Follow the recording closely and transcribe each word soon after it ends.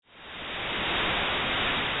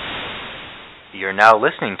You're now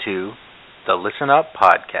listening to the Listen Up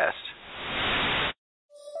Podcast.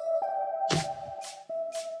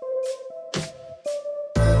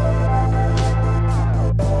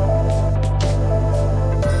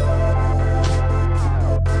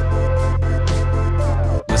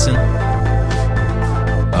 Listen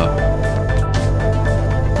up.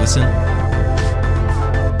 Listen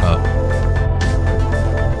up.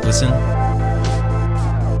 Listen.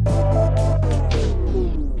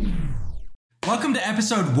 Welcome to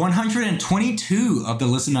episode 122 of the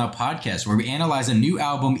Listen Up Podcast, where we analyze a new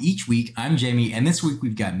album each week. I'm Jamie, and this week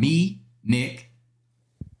we've got me, Nick.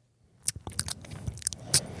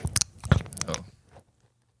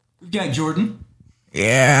 We've got Jordan.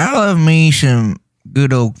 Yeah, I love me some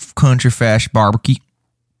good old country fast barbecue.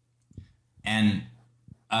 And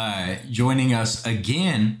joining us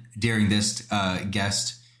again during this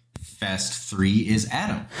Guest Fest 3 is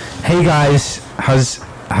Adam. Hey guys, how's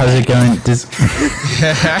it going?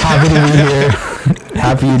 Happy to be here.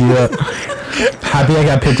 Happy I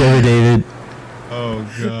got picked over David. Oh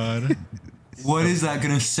god. What is that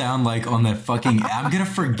gonna sound like on that fucking? I'm gonna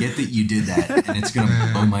forget that you did that, and it's gonna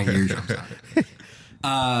blow my eardrums out.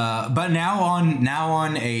 But now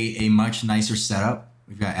on a much nicer setup.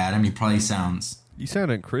 We've got Adam. He probably sounds. You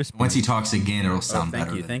sounded crisp. Once he talks again, it'll sound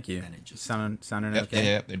better. Thank you. Than it just Sounding Yep, okay.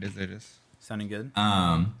 yeah, it is. Sounding good.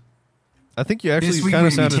 I think you This actually week kind we're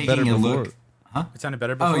of gonna be sounded better taking a before. look. It sounded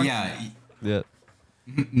better before. Oh yeah. Yeah.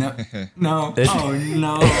 No. Oh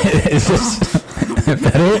no. Is this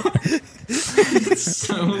better? It's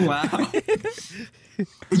so loud.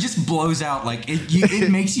 It just blows out like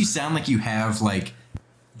it makes you sound like you have like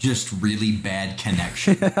just really bad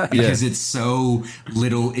connection because it's so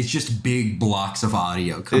little. It's just big blocks of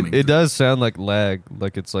audio coming. It does sound like lag.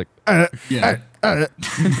 Like it's like yeah. But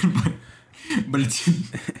it's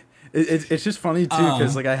It's just funny too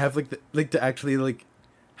because like I have to actually like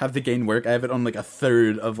have the gain work. I have it on like a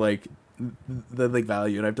third of like the like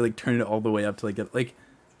value, and I have to like turn it all the way up to like get like.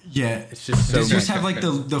 yeah. It's just so. Does yours have like the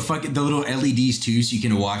little LEDs too, so you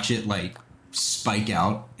can watch it like spike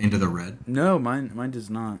out into the red? No, mine does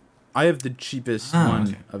not. I have the cheapest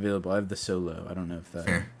one available. I have the Solo. I don't know if that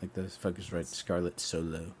Fair. like the Focusrite Scarlett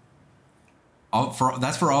Solo.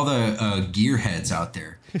 That's for all the gearheads out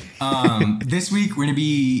there. This week we're gonna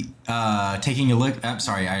be taking a look. I'm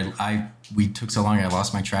sorry, we took so long I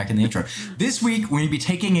lost my track in the intro. This week we're gonna be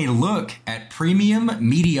taking a look at Premium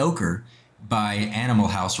Mediocre by Animal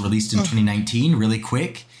House, released in 2019. Really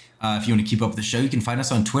quick. If you want to keep up with the show, you can find us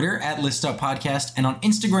on Twitter at List Up Podcast and on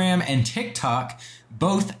Instagram and TikTok,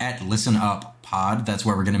 both at Listen Up Pod. That's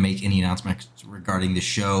where we're going to make any announcements regarding the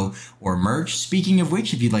show or merch. Speaking of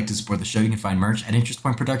which, if you'd like to support the show, you can find merch at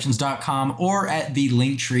interestpointproductions.com or at the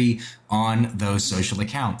link tree on those social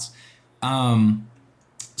accounts.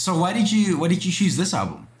 So why did you choose this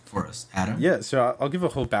album for us, Adam? Yeah, so I'll give a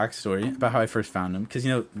whole backstory about how I first found them because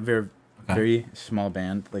they're very small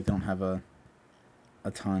band. Like they don't have a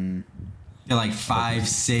ton. They're like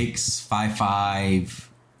 5'6", 5'5",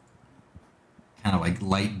 kind of like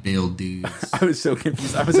light build dudes. I was so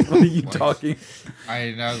confused. I was like, "What are you talking?"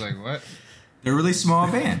 I was like, what? They're a really small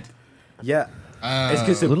band. Yeah, it's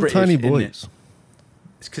because they're Little British, tiny isn't it? boys.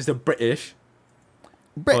 It's because they're British.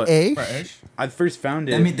 British. I first found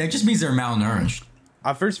it. I mean, that just means they're malnourished.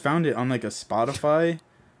 I first found it on like a Spotify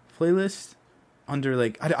playlist under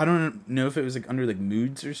like I don't know if it was like under like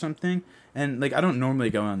moods or something, and like I don't normally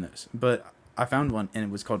go on this, but I found one and it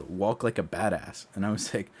was called Walk Like a Badass, and I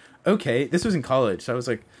was like, okay, this was in college, so I was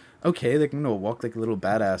like, okay, like I'm gonna walk like a little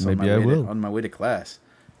badass Maybe I will. on my way to class,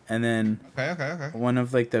 and then Okay. one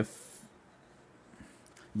of like the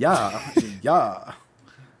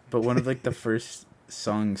but one of like the first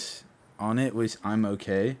songs on it was I'm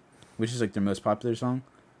Okay, which is like their most popular song,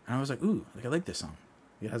 and I was like, ooh, like I like this song.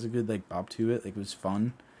 It has a good like bop to it, like it was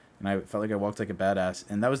fun, and I felt like I walked like a badass,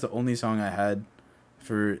 and that was the only song I had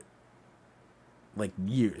for like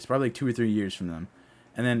years, probably like 2 or 3 years from them.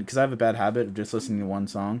 And then because I have a bad habit of just listening to one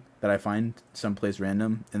song that I find someplace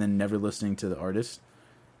random and then never listening to the artist,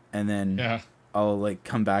 and then I'll like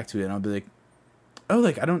come back to it and I'll be like, oh,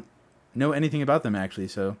 like I don't know anything about them actually,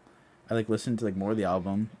 so I like listened to like more of the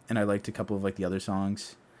album, and I liked a couple of like the other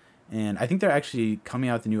songs, and I think they're actually coming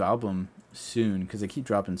out with a new album soon because they keep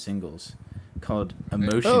dropping singles called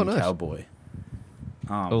Emotion nice. Cowboy.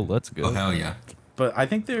 That's good. Oh hell yeah! But I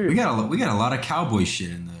think they're We got a lot of cowboy shit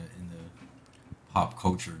in the pop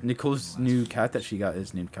culture. Nicole's new cat that she got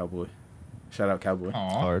is named Cowboy. Shout out Cowboy.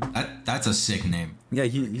 Hard. That's a sick name. Yeah,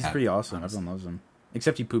 he's pretty awesome. Everyone loves him,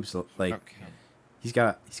 except he poops like he's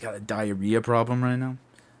got a diarrhea problem right now.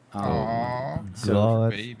 Aww. So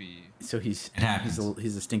God. so he's It happens.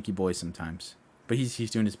 he's a stinky boy sometimes. but he's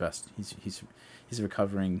doing his best. He's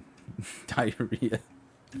recovering diarrhea.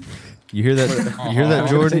 You hear that? You hear that, I wanna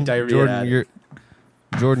say Jordan? diarrhea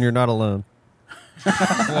Jordan, you're not alone.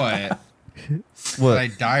 What? What?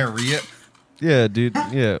 Like diarrhea? Yeah, dude.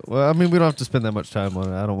 Yeah. Well, I mean, we don't have to spend that much time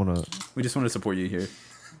on it. I don't want to. We just want to support you here.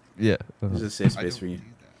 Yeah. There's a safe I space don't for you. do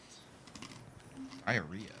that.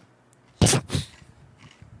 Diarrhea.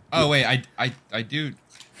 Oh wait, I do.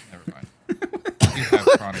 Never mind. I do have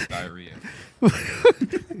chronic diarrhea.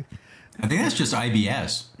 I think that's just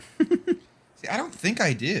IBS. See, I don't think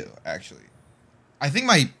I do actually. I think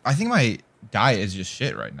my diet is just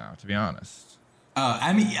shit right now. To be honest.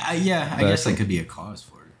 I mean, I guess that could be a cause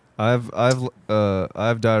for it. I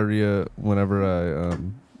have diarrhea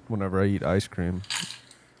whenever I eat ice cream.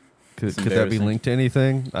 Could that be embarrassing. linked to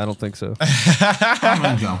anything? I don't think so. I'm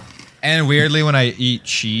gonna go. And weirdly, when I eat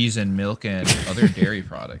cheese and milk and other dairy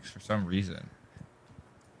products, for some reason,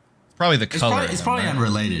 it's probably the color. It's probably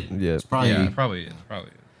unrelated. Yeah. It's probably, Yeah, it probably is. Probably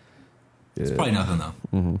is. it's probably nothing though.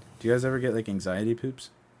 Mm-hmm. Do you guys ever get like anxiety poops?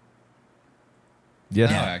 Yeah.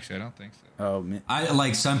 No, actually, I don't think so. Oh man. I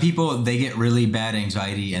like some people, they get really bad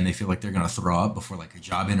anxiety and they feel like they're gonna throw up before like a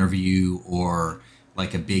job interview or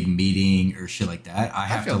like a big meeting or shit like that. I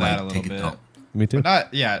have feel to that a like little take a bit. dump. Me too.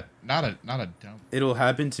 But not a dump. It'll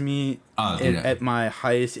happen to me Dude, at my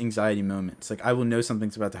highest anxiety moments. Like I will know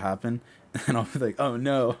something's about to happen, and I'll be like, "Oh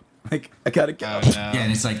no!" Like I gotta go. Oh, no. Yeah,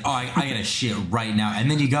 and it's like, oh, I gotta shit right now, and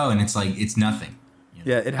then you go, and it's like it's nothing. You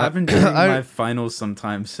know? Yeah, it happened during my finals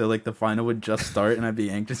sometimes. So like the final would just start, and I'd be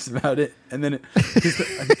anxious about it, and then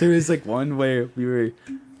there was like one where we were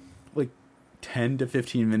like 10 to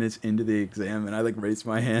 15 minutes into the exam, and I like raised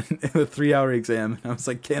my hand in a 3-hour exam, and I was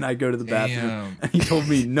like, "Can I go to the bathroom?" Damn. And he told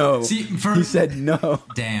me no. See, He said no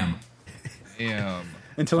damn. Damn.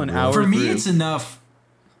 until an hour. For me, through. it's enough.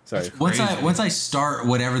 Sorry. Once Crazy. once I start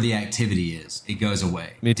whatever the activity is, it goes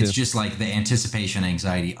away. Me too. It's just like the anticipation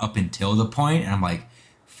anxiety up until the point, and I'm like,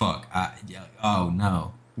 fuck. Oh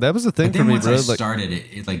no. That was the thing But for then me, once bro. I Like, started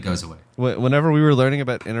it like goes away. whenever we were learning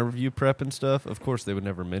about interview prep and stuff, of course they would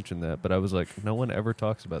never mention that. But I was like, no one ever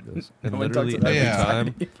talks about this. And No one literally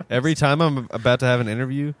talks about every time I'm about to have an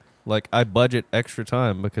interview, like I budget extra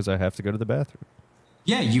time because I have to go to the bathroom.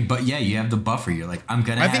 Yeah, you have the buffer. You're like, I'm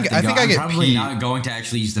gonna. I have think- to I go. think I I'm get probably pee. not going to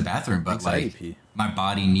actually use the bathroom, but Anxiety like pee. my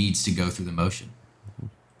body needs to go through the motion.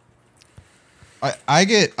 I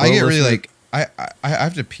get Well, really listen- like I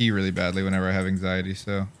have to pee really badly whenever I have anxiety.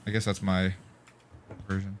 So I guess that's my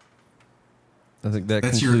version. I think that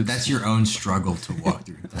That's concludes. your own struggle to walk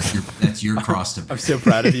through. That's your cross to bear. I'm so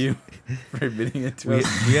proud of you for admitting it to we,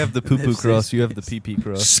 us. we have the poo poo It's cross. safe You have the space. pee pee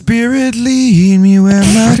cross. Spirit, lead me where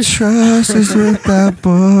my trust is without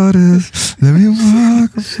borders. Let me walk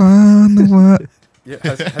upon the water. Yeah,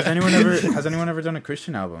 has anyone ever done a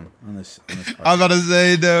Christian album on this? Podcast? I was about to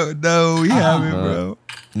say no, we haven't, Uh, bro.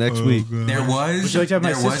 Next week. There was. Would you like to have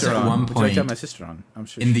my there was sister at on? one Would you like point to have my sister on? I'm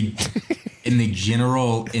sure. in the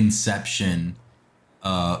general inception.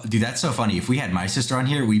 Dude, that's so funny. If we had my sister on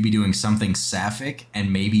here, we'd be doing something sapphic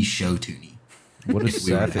and maybe show tuney. What does If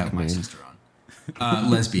we were to have sapphic my mean? sister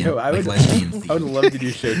on. Lesbian. Yo, like lesbian theme. I would love to do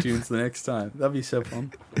show tunes the next time. That'd be so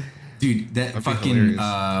fun. Dude, that That'd be fucking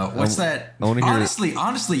hilarious. what's that? I wanna hear it.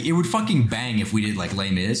 Honestly, it would fucking bang if we did like Les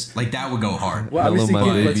Mis. Like that would go hard. Well, I was Hello, my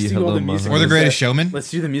thinking, baby. let's do all Hello, the my musicals. Or The Greatest that- Showman? Let's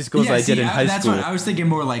do the musicals Yeah, I see, did in high that's school. what I was thinking.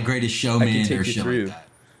 More like Greatest Showman take or you shit through. like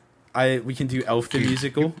that. We can do Elf the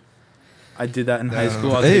musical. I did that in high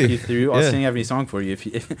school. I'll Hey, take you through. I'll yeah. sing every song for you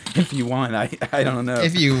if you want. I don't know.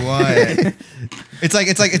 If you want,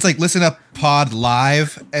 it's like listen up pod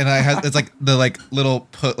live, and it's like the like little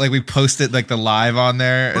we posted like the live on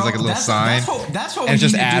there as like a little sign. That's what And we it's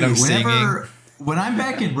just need to Adam do. singing. When I'm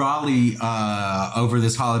back in Raleigh over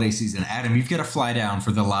this holiday season, Adam, you've got to fly down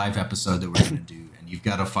for the live episode that we're gonna do, and you've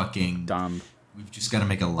got to fucking. Dumb. We've just got to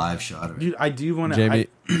make a live shot of it. Dude, I do want to.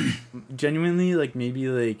 Jamie, Genuinely, like maybe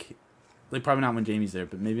like probably not when Jamie's there,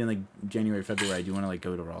 but maybe in like January, February, I do want to like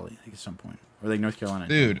go to Raleigh like at some point, or like North Carolina.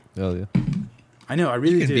 Dude, hell yeah. I know. I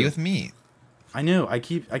really you can do. be with me. I know. I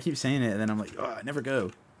keep saying it, and then I'm like, oh, I never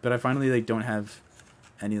go. But I finally like don't have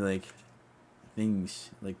any like things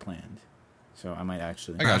like planned, so I might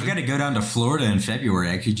actually. I got I've got to go down to Florida in February.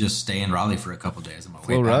 I could just stay in Raleigh for a couple days on my way back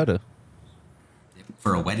Florida.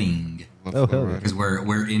 for a wedding Oh, hell yeah. because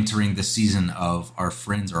we're entering the season of our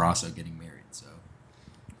friends are also getting married. So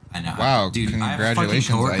I know. Wow, dude! I have a fucking congratulations,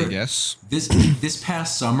 I coworker- guess. This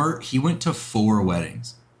past summer, he went to 4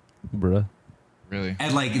 weddings Bruh. Really?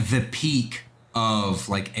 at like the peak of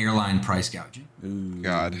like airline price gouging.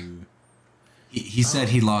 God. He said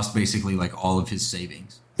he lost basically like all of his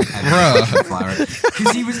savings. Bruh.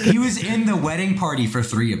 Because he was in the wedding party for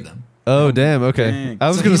 3 of them. Oh damn! Okay, Dang. I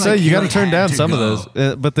was So gonna he, say like, you he, got to like, turn had down to some of go.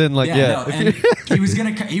 those, but then like yeah, no, and he was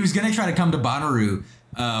gonna try to come to Bonnaroo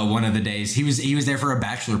one of the days. He was there for a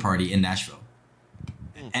bachelor party in Nashville,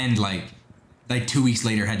 and like 2 weeks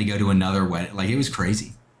later had to go to another wedding. Like it was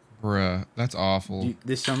crazy. Bruh, that's awful. Dude,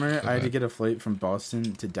 this summer, I had to get a flight from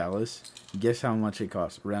Boston to Dallas. Guess how much it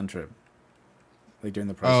cost round trip? Like during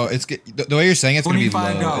the Oh, process. the way you're saying it's gonna be low.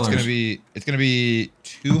 $25. It's gonna be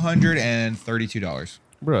 $232.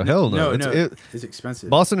 bro, hell no. It's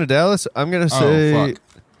expensive. Boston to Dallas, I'm gonna say, Oh fuck.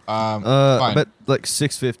 Fine. but like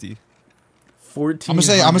 $650. $1,400. I'm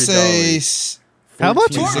gonna say. How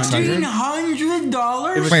much?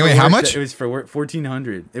 $1,400. Wait, how much? It was for work.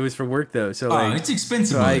 $1,400. It was for work though. So Oh, like, it's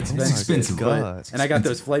expensive. so I It's expensed it, expensive. God. and I got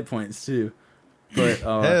those flight points too. But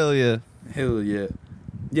Hell yeah! hell yeah,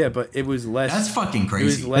 yeah. But it was less. That's fucking It was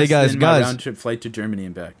crazy. less guys, than my guys. round trip flight to Germany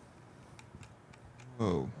and back.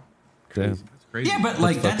 Whoa, Damn. Crazy. that's crazy. Yeah, but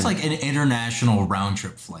like that's like an international round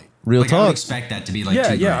trip flight. Real like, I would talk. expect that to be like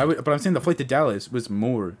Yeah, $2,000. yeah. But I'm saying the flight to Dallas was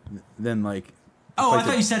more than like. the Oh, flight I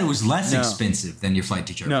thought to- you said it was less No. expensive than your flight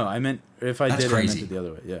to Germany. No, I meant if I That's did, I crazy. meant it the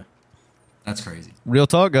other way. Yeah. That's crazy. Real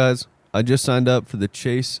talk, guys. I just signed up for the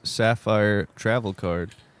Chase Sapphire travel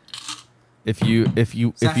card. If you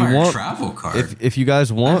Sapphire want travel card. if you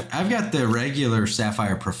guys want I've got the regular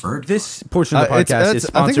Sapphire preferred. This portion of the it's- podcast that's- is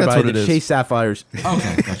I think sponsored that's by what it the is. Chase Sapphires.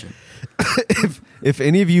 Okay, gotcha. if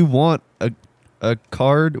any of you want a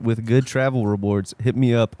card with good travel rewards, hit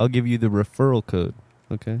me up. I'll give you the referral code.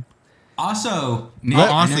 Okay. Also, Nick, Well, I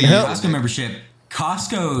know honestly, your hell- Costco membership.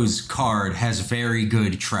 Costco's card has very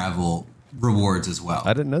good travel rewards as well.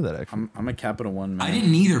 I didn't know that actually. I'm a Capital One man. I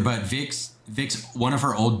didn't either, but Vix, one of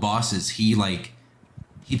her old bosses, he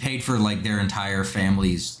paid for like their entire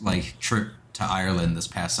family's like trip to Ireland this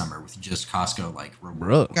past summer with just Costco like rewards.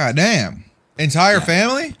 Bro. God damn, entire Yeah.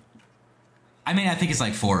 family. I mean, I think it's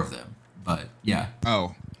like 4 of them, but yeah.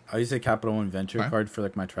 Oh, I use a Capital One Venture Okay. card for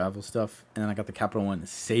like my travel stuff, and then I got the Capital One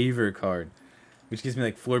Saver card, which gives me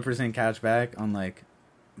like 4% cash back on like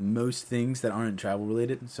most things that aren't travel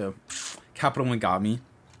related. So Capital One got me.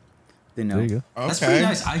 They know. There you go. okay. That's pretty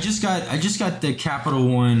nice. I just got the Capital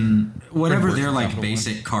One, whatever Pretty their worth like Capital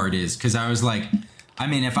basic card is, because I was like, I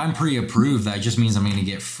mean, if I'm pre-approved, that just means I'm going to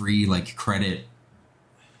get free like credit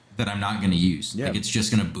that I'm not going to use. Yeah. Like it's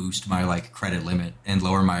just going to boost my like credit limit and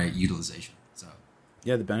lower my utilization. So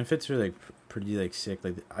Yeah, the benefits are like pretty like sick.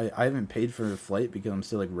 Like I haven't paid for a flight because I'm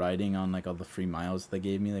still like riding on like all the free miles they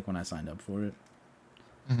gave me like when I signed up for it.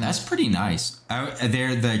 that's pretty nice.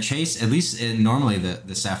 They're the Chase, at least normally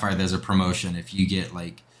the Sapphire, there's a promotion. If you get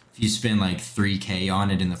like, if you spend like $3,000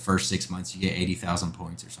 on it in the first 6 months, you get 80,000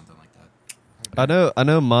 points or something like that. I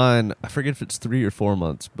know mine. I forget if it's 3 or 4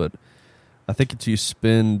 months, but I think it's you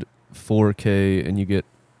spend $4,000 and you get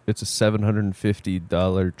it's a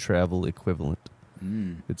 $750 travel equivalent.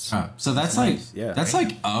 It's So that's That's like, nice, yeah. that's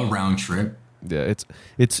like a round trip yeah,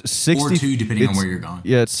 it's 60 or 2 depending on it's- where you're going.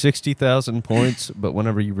 Yeah, it's 60,000 points, but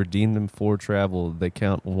whenever you redeem them for travel, they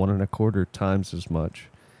count 1.25 times as much.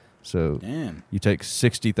 So Damn. you take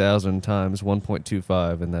 60,000 times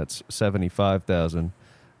 1.25, and that's 75,000,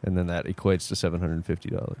 and then that equates to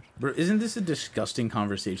 $750. Bro, isn't this a disgusting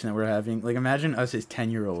conversation that we're having? Like, imagine us as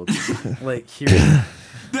 10-year-olds, like hearing.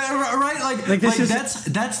 Right, like this is-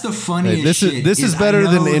 that's the funniest Hey, this shit. is I better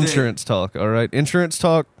than know that- insurance talk. All right, insurance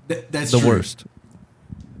talk, that's the true. worst.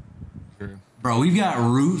 Bro, we've got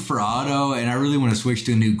Root for auto, and I really want to switch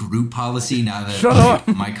to a new group policy now that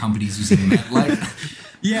my company's using MetLife.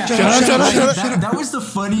 Yeah, that was the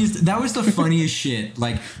funniest. That was the funniest shit.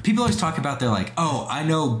 Like people always talk about, they're like, "Oh, I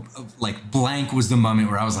know." Like blank was the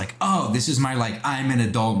moment where I was like, "Oh, this is my like I'm an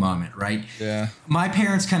adult moment," right? Yeah. My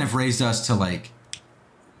parents kind of raised us to like,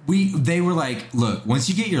 they were like, "Look, once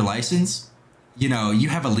you get your license, you know, you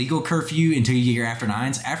have a legal curfew until you get your after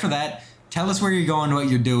 9s. After that, tell us where you're going, what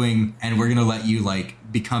you're doing, and we're gonna let you like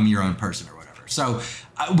become your own person or whatever." So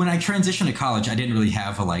when I transitioned to college, I didn't really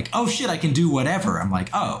have a like, "Oh shit, I can do whatever." I'm like,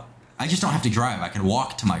 "Oh, I just don't have to drive. I can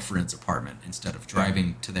walk to my friend's apartment instead of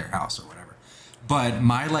driving to their house or whatever." But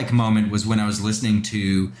my like moment was when I was listening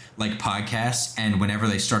to like podcasts, and whenever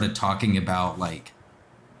they started talking about like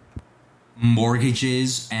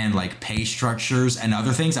mortgages and like pay structures and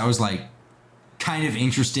other things, I was like kind of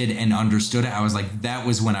interested and understood it. I was like, that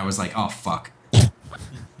was when I was like, oh fuck,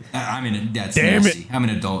 that's nasty. I'm an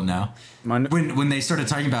adult now. When they started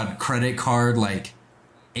talking about credit card like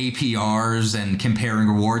APRs and comparing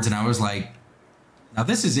rewards, and I was like, now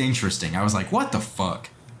this is interesting. I was like, what the fuck?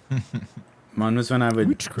 Mine was when I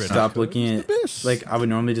would credit stop card looking is at, the best? like, I would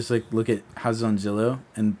normally just like look at houses on Zillow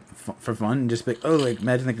and for fun and just be like, oh, like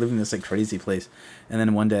imagine like living in this like crazy place. And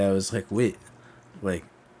then one day I was like, wait, like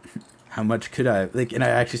how much could I like? And I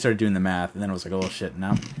actually started doing the math, and then I was like, oh shit,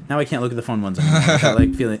 now I can't look at the fun ones anymore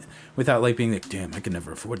without like being like, damn, I could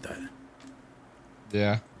never afford that.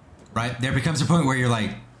 Yeah. Right? There becomes a point where you're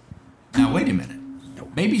like, now wait a minute.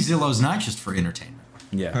 Maybe Zillow's not just for entertainment.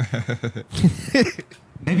 Yeah.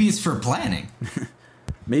 Maybe it's for planning.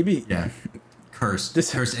 Maybe. Yeah. Curse.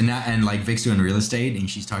 And like Vic's doing real estate and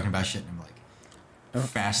she's talking about shit and I'm like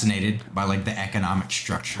fascinated by like the economic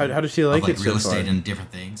structure. How does she like of, like, it real so estate far? and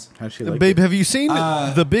different things. How does she like Babe, it? have you seen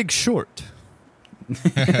The Big Short?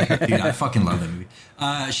 Dude, I fucking love that movie.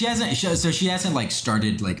 She hasn't like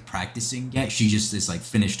started like practicing yet. She just is like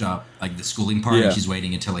finished up like the schooling part and she's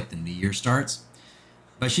waiting until like the new year starts.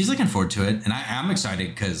 But she's looking forward to it, and I'm excited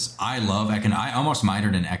because I love I almost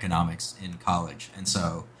minored in economics in college, and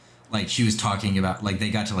so like she was talking about like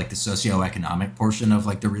they got to like the socioeconomic portion of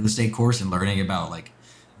like the real estate course and learning about like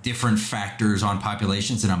different factors on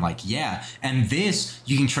populations, and I'm like, yeah, and this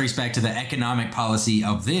you can trace back to the economic policy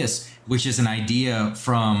of this, which is an idea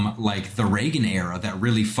from like the Reagan era that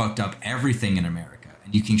really fucked up everything in America,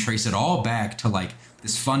 and you can trace it all back to like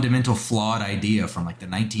this fundamental flawed idea from like the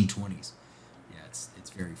 1920s. It's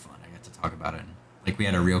very fun. I got to talk about it. And, like we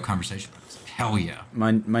had a real conversation about it. I was like, hell yeah.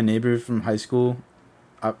 My neighbor from high school,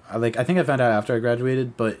 I think I found out after I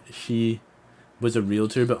graduated, but she was a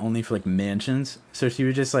realtor, but only for like mansions. So she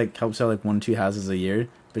would just like help sell like 1 or 2 houses a year,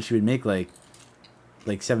 but she would make like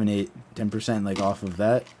 7, 8, 10% like off of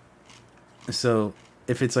that. So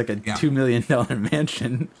if it's like a $2 million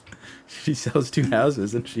mansion, she sells 2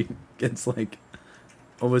 houses and she gets like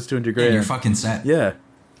almost 200 grand. Yeah, you're fucking set. Yeah.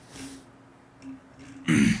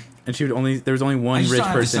 And there was only one rich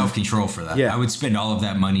person. Self control for that. Yeah. I would spend all of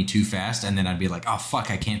that money too fast, and then I'd be like, "Oh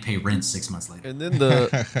fuck, I can't pay rent 6 months later." And then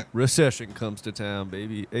the recession comes to town,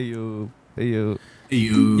 baby. Ayo. Yo,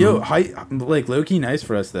 like low key nice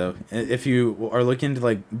for us though. If you are looking to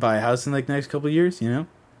like buy a house in like the next couple of years, you know.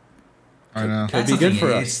 I know. Could be good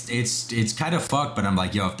for us. It's kind of fucked, but I'm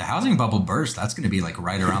like, yo, if the housing bubble bursts, that's going to be like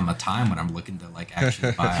right around the time when I'm looking to like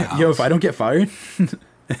actually buy a house. Yo, if I don't get fired.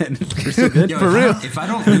 And we're still good. Yo, For real. If I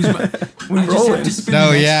don't lose my... I just have to spend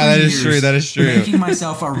the next that 3 is true. years That is true. Making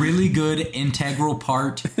myself a really good integral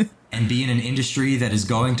part and be in an industry that is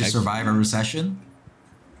going to survive a recession.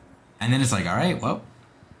 And then it's like, all right, well...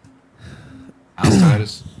 That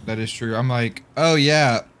is true. I'm like, oh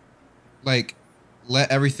yeah, like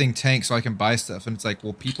let everything tank so I can buy stuff. And it's like,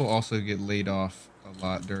 well, people also get laid off a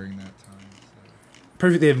lot during that time. So.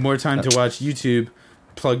 Perfect. They have more time to watch YouTube.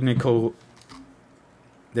 Plug Nicole...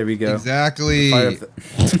 There we go. Exactly. There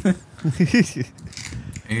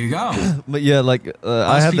you go. But yeah, like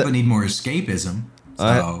I had people need more escapism.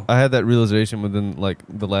 So. I had that realization within like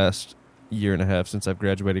the last year and a half since I've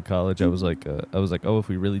graduated college. I was like, oh, if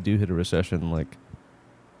we really do hit a recession, like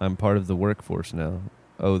I'm part of the workforce now.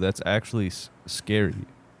 Oh, that's actually scary.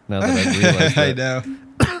 Now that I've realized that. I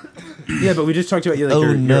know. Yeah, but we just talked about your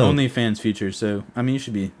OnlyFans feature, so I mean, you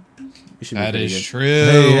should be. That is good. true.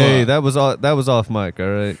 Hey, that was off mic. All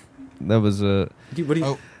right, that was Dude, what do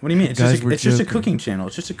you mean? It's just a cooking channel.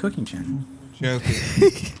 It's just a cooking channel. Joking.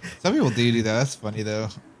 Some people do that. That's funny though.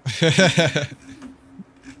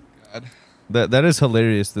 God. That is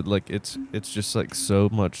hilarious. That like it's just like so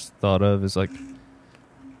much thought of as like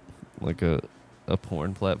a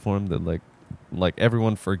porn platform that like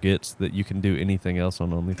everyone forgets that you can do anything else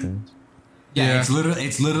on OnlyFans. Yeah, it's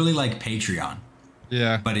literally like Patreon.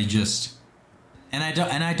 Yeah, but it just, and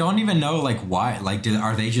I don't even know like why. Like,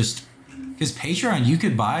 are they just because Patreon you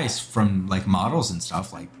could buy from like models and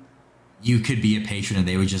stuff. Like, you could be a patron and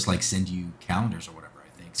they would just like send you calendars or whatever. I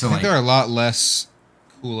think so. I think they're a lot less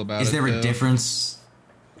cool about it. Is there a difference?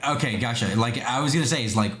 Okay, gotcha. Like I was gonna say,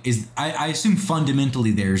 I assume fundamentally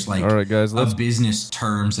there's like all right, guys, a business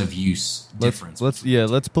terms of use difference.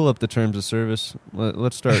 Let's pull up the terms of service.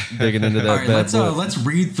 Let's start digging into that. All right, let's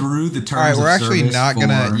read through the terms. All right, we're of actually service not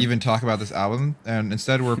gonna even talk about this album, and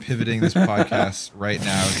instead we're pivoting this podcast right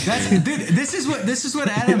now. This is what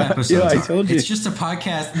Adam episodes I are. told you. It's just a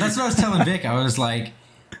podcast. That's what I was telling Vic. I was like,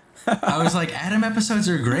 Adam episodes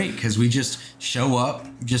are great because we just show up,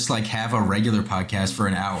 just like have a regular podcast for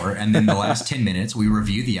an hour, and then the last 10 minutes we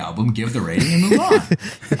review the album, give the rating, and move on.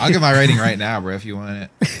 I'll give my rating right now, bro, if you want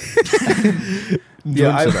it.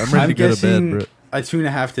 Yeah, I'm ready to go to bed, bro. A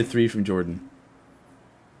 2.5 to 3 from Jordan.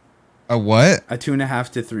 A what? A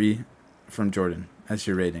 2.5 to 3 from Jordan. That's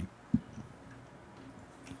your rating.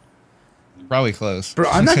 Probably close.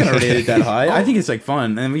 Bro, I'm not gonna rate it that high. I think it's like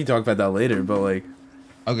fun, and we can talk about that later. But like,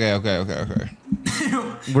 Okay.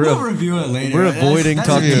 We'll review it later. We're avoiding That's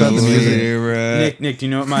talking about the music. Nick, do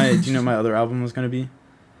you know what my other album was gonna be?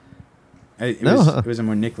 It was a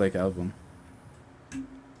more Nick-like album.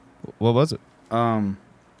 What was it? I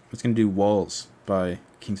was gonna do Walls by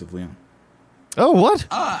Kings of Leon. Oh, what?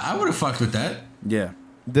 I would have fucked with that. Yeah.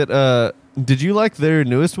 Did you like their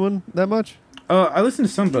newest one that much? I listened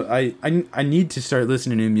to some, but I need to start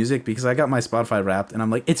listening to new music because I got my Spotify Wrapped, and I'm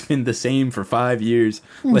like, it's been the same for 5 years.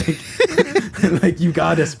 Like, like you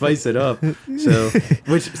gotta spice it up. So,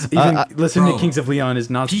 which even listening to Kings of Leon is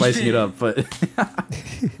not spicing it up, but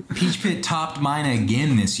Peach Pit topped mine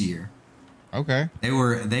again this year. Okay. They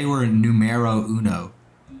were numero uno.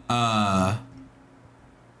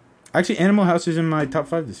 actually, Animal House is in my top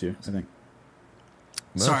 5 this year, I think.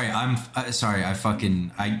 Sorry, sorry.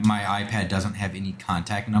 My iPad doesn't have any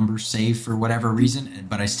contact numbers saved for whatever reason,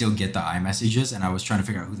 but I still get the iMessages, and I was trying to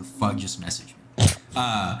figure out who the fuck just messaged me.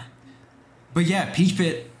 But yeah, Peach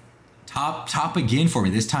Pit top again for me.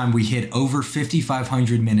 This time we hit over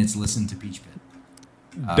 5,500 minutes listened to Peach Pit.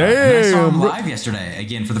 And I saw him live yesterday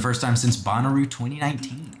again for the first time since Bonnaroo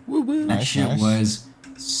 2019. That Nice, shit nice. was.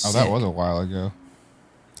 Oh, that was a while ago.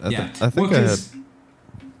 I think I had.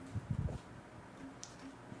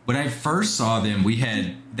 When I first saw them,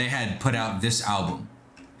 they had put out this album,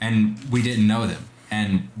 and we didn't know them,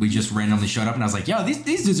 and we just randomly showed up, and I was like, "Yo, these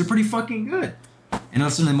dudes are pretty fucking good." And I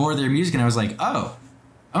listened to more of their music, and I was like, "Oh,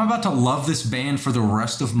 I'm about to love this band for the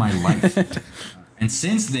rest of my life." And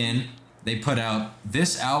since then, they put out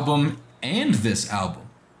this album and this album,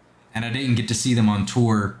 and I didn't get to see them on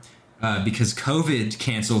tour because COVID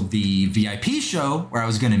canceled the VIP show where I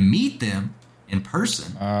was going to meet them in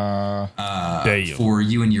person for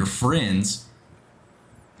you and your friends.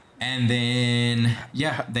 And then,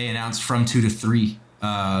 yeah, they announced From 2 to 3,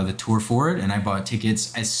 the tour for it, and I bought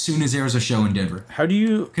tickets as soon as there was a show in Denver. How do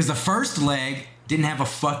you... Because the first leg didn't have a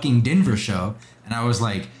fucking Denver show, and I was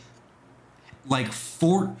like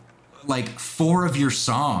four of your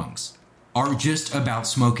songs are just about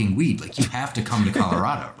smoking weed. Like, you have to come to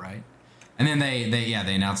Colorado, right? And then they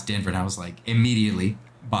announced Denver, and I was like, immediately,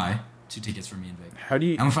 buy 2 tickets for me in Vegas.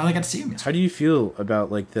 And we finally got to see him yesterday. How do you feel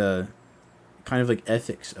about like the kind of like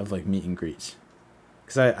ethics of like meet and greets?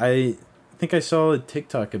 Because I think I saw a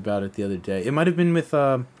TikTok about it the other day. It might have been with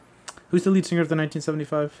who's the lead singer of the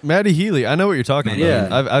 1975? Maddie Healy. I know what you're talking about.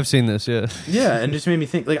 Yeah. I've seen this. Yeah. Yeah, and it just made me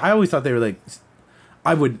think. Like I always thought they were like,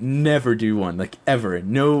 I would never do one, like ever.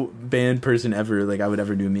 No band person ever like I would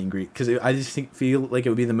ever do a meet and greet because I just feel like it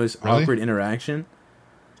would be the most awkward interaction.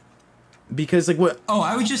 Because like what? Oh,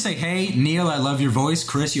 I would just say, "Hey, Neil, I love your voice.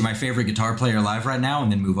 Chris, you're my favorite guitar player alive right now," and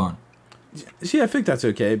then move on. See, I think that's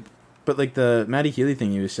okay, but like the Maddie Healy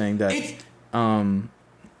thing, you was saying that,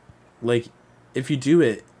 like if you do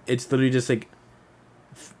it, it's literally just like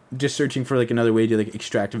just searching for like another way to like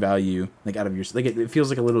extract value like out of your like it feels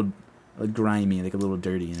like a little like grimy, like a little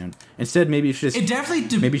dirty, you know. Instead, maybe you should just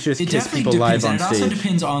maybe you should just kiss people live on stage. It also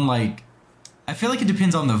depends on like, I feel like it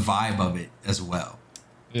depends on the vibe of it as well.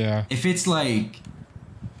 Yeah. If it's like,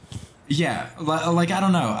 yeah, like I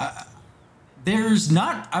don't know.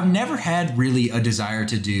 I've never had really a desire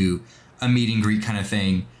to do a meet and greet kind of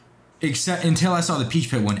thing, except until I saw the Peach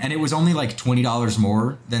Pit one, and it was only like $20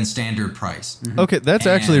 more than standard price. Mm-hmm. Okay, that's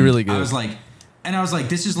actually really good. I was like,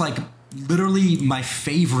 this is like literally my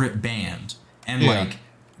favorite band, and like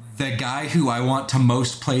the guy who I want to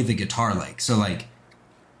most play the guitar like. So like,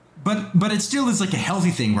 but it still is like a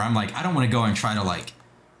healthy thing where I'm like, I don't want to go and try to like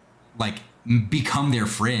become their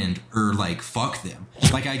friend or like fuck them.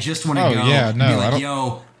 Like I just want to go and be like,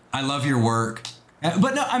 yo, I love your work.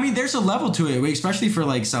 But no, I mean, there's a level to it, especially for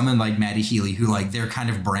like someone like Maddie Healy, who like their kind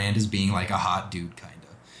of brand is being like a hot dude kind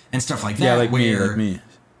of and stuff like that. Yeah, like me.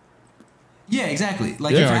 Yeah, exactly.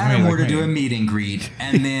 Like if Adam were to do a meet and greet,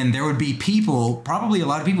 and then there would be people, probably a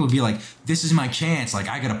lot of people would be like, "This is my chance. Like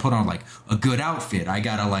I gotta put on like a good outfit. I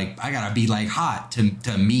gotta be like hot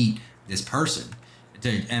to meet this person."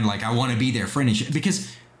 And like I want to be their friend and shit,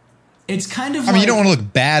 because it's kind of. I mean, you don't want to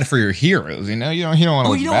look bad for your heroes, you know. You don't want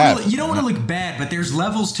to look bad. You don't want to look bad, but there's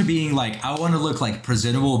levels to being like, I want to look like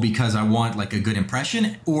presentable because I want like a good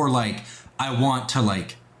impression, or like I want to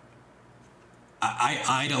like. I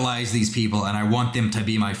idolize these people and I want them to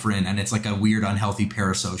be my friend, and it's like a weird, unhealthy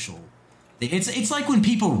parasocial. It's like when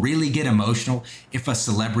people really get emotional if a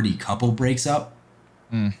celebrity couple breaks up,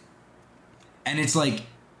 and it's like.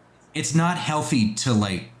 It's not healthy to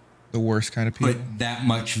like the worst kind of people put that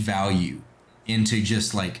much value into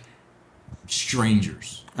just like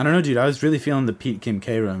strangers. I don't know, dude. I was really feeling the Pete Kim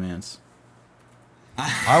K romance.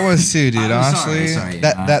 I was too, dude. Honestly, sorry.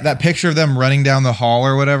 that picture of them running down the hall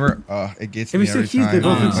or whatever, it gets me every time. They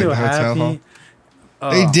both look so happy.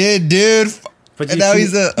 They did, dude. And now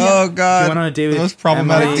he's oh god, he went on a date with the most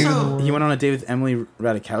problematic dude in the Emily. world. He went on a date with Emily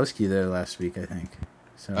Ratajkowski there last week, I think.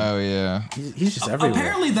 So Oh yeah, he's just everywhere.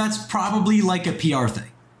 Apparently, that's probably like a PR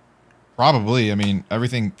thing. probably. I mean,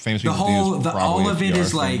 everything famous people do is probably all a of it PR is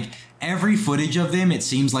thing. like every footage of them. It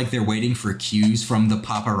seems like they're waiting for cues from the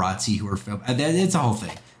paparazzi who are filming. It's a whole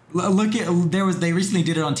thing. Look at they recently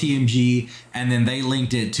did it on TMG, and then they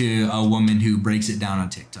linked it to a woman who breaks it down on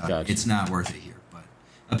TikTok. Gotcha. It's not worth it here, but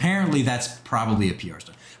apparently that's probably a PR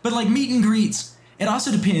stuff. But like meet and greets, it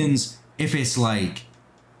also depends if it's like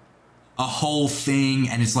a whole thing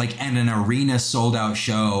and it's like an arena sold out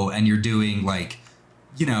show and you're doing like,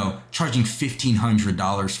 you know, charging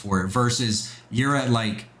 $1,500 for it versus you're at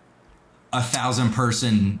like 1,000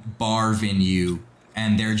 person bar venue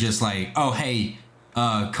and they're just like, oh, hey,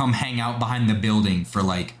 come hang out behind the building for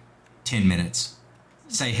like 10 minutes,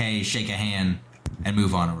 say hey, shake a hand, and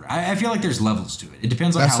move on. I feel like there's levels to it. It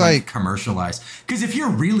depends on That's how like like- commercialized. Because if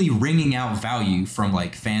you're really wringing out value from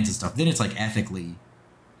like fans and stuff, then it's like ethically,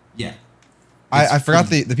 yeah. I forgot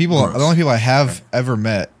the people. gross. The only people I have ever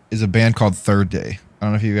met is a band called Third Day. I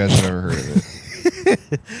don't know if you guys have ever heard of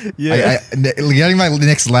it. Getting my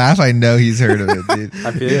next laugh, I know he's heard of it, dude.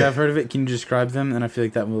 I feel like I've heard of it. Can you describe them? And I feel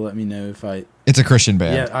like that will let me know if I. It's a Christian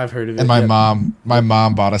band. Yeah, I've heard of it. And my yeah.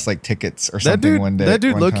 mom bought us like tickets or That something dude, one day. that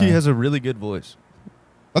dude, one low key time. has a really good voice.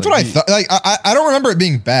 That's like, what I he- thought. Like I don't remember it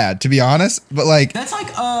being bad, to be honest. But like That's like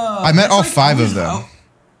I met all five of them.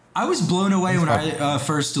 I was blown away when I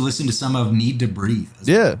first listened to some of Need to Breathe.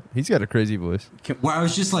 Yeah, he's got a crazy voice. Where I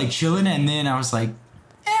was just like chilling, and then I was like,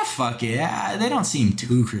 fuck it. They don't seem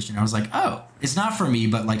too Christian. I was like, oh, it's not for me,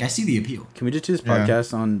 but like I see the appeal. Can we just do this Yeah.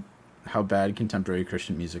 podcast on how bad contemporary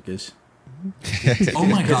Christian music is? Oh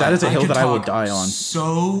my god, that is a hill could that I will talk die on.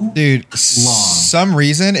 So dude, long. some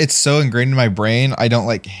reason it's so ingrained in my brain. I don't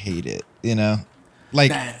like hate it. You know,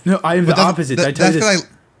 like that, No, I am the but that's- opposite. that- that's 'cause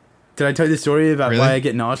Did I tell you the story about Really? why I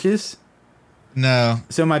get nauseous? no.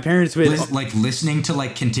 So my parents would like listening to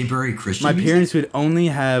like contemporary Christian. my music? parents would only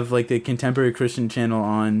have like the contemporary Christian channel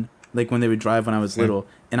on like when they would drive when I was little,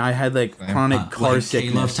 and I had like Same. chronic car like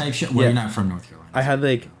sickness. K-Love type shit. Well, Yeah. you're not from North Carolina. I had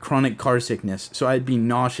like chronic car sickness, so I'd be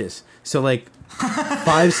nauseous. So like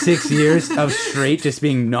 5-6 years of straight just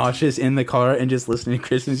being nauseous in the car and just listening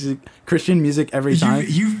to Christian music every time.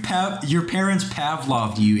 Your parents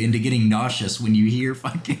Pavloved you into getting nauseous when you hear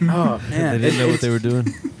fucking. Oh They man, didn't know what they were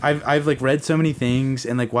doing. I've like read so many things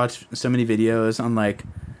and like watched so many videos on like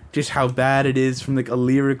just how bad it is from like a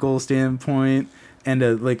lyrical standpoint and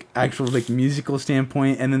a like actual like musical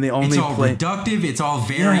standpoint, and then they only It's all play. reductive. It's all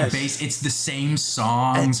very Yes. base. It's the same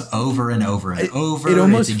songs over and over and over. it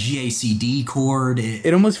almost- it's a GACD chord.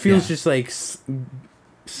 It almost feels Yeah. just like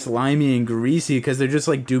slimy and greasy because they're just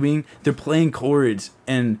like they're playing chords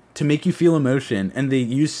and to make you feel emotion, and they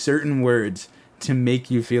use certain words to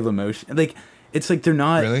make you feel emotion. Like it's like they're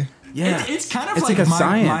not Really? Yeah, It's kind of It's like, like a my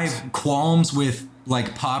science. qualms with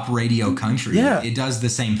like pop radio country. Yeah. It does the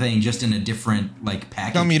same thing, just in a different like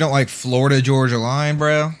package. Tell me you don't like Florida Georgia Line,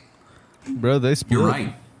 bro. Bro, they split. You're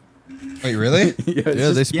right. Wait, really? yeah, Yeah,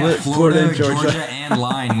 they Yeah, split. Florida, and Georgia. Georgia, and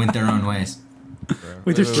Line went their own ways.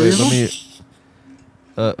 Wait, there's Wait, three of them. let me.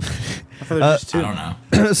 I thought there was just I two.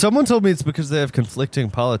 don't know. Someone told me it's because they have conflicting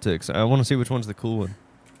politics. I want to see which one's the cool one.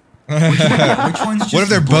 Yeah, which one's just What if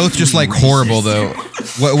they're both just like blatantly horrible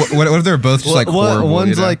racist? though? What if they're both just like horrible?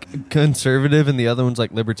 One's you know? like conservative and the other one's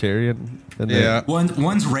like libertarian. And then- Yeah.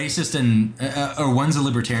 One's racist and or one's a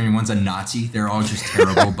libertarian, one's a Nazi. They're all just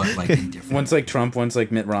terrible, but like in different. One's like Trump, one's like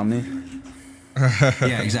Mitt Romney.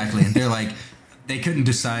 Yeah, exactly. And they're like, they couldn't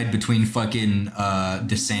decide between fucking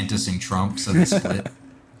DeSantis and Trump, so they split.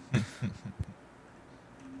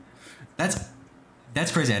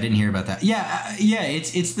 That's crazy. I didn't hear about that. Yeah, yeah.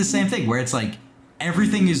 It's the same thing where it's like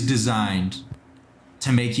everything is designed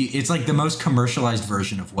to make you. It's like the most commercialized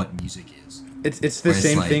version of what music is. It's the Where it's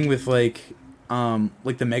same like- thing with like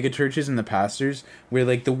the mega churches and the pastors, where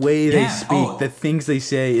like the way they Yeah, speak, the things they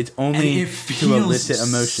say, it's And only it to feels elicit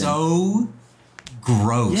emotion. so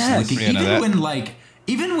gross. Yes. Like, Yeah, no,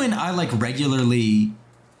 even when I like regularly,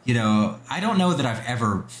 you know, I don't know that I've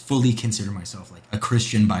ever fully considered myself like a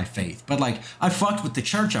Christian by faith, but like I fucked with the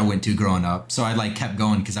church I went to growing up, so I like kept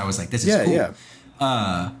going because I was like, this is Yeah, cool.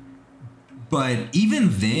 yeah. But even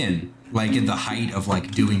then, like at the height of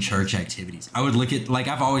like doing church activities, I would look at like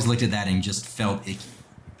I've always looked at that and just felt icky.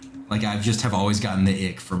 Like I just have always gotten the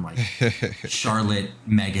ick from like Charlotte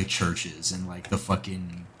mega churches and like the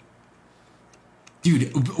fucking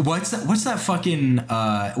dude. What's that fucking?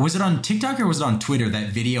 Was it on TikTok or was it on Twitter? That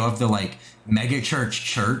video of the like mega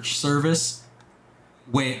church service.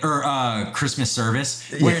 Christmas service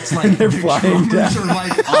where it's like They're the flying drummers down. are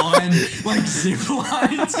like on like zip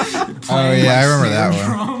lines. Oh, yeah, I remember that one.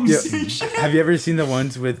 Drums Yeah. and shit. Have you ever seen the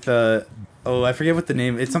ones with Oh, I forget what the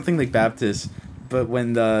name. It's something like Baptist, but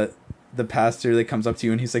when the pastor like comes up to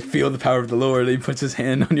you and he's like, "Feel the power of the Lord," and he puts his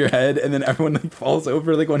hand on your head, and then everyone like falls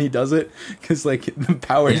over like when he does it, because like the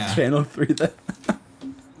power is channeled through that.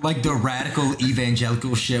 Like the radical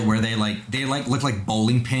evangelical shit where they look like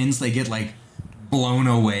bowling pins. They get like blown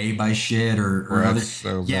away by shit or other.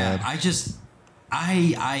 So yeah, bad.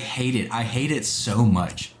 I hate it. I hate it so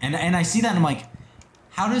much. And I see that and I'm like,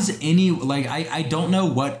 how does any like I don't know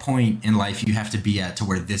what point in life you have to be at to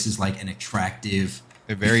where this is like an attractive.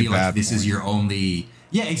 A very you feel bad like this is point. your only.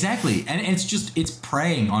 Yeah, exactly. And it's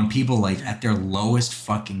preying on people like at their lowest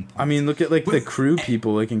fucking point. I mean, look at like the crew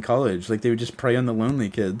people like in college. Like they would just prey on the lonely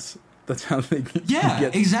kids. That's how they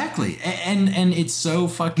get. Exactly. And it's so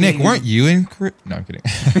fucking. Nick, weren't you in? No, I'm kidding.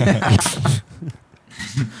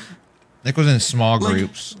 Nick was in small Like-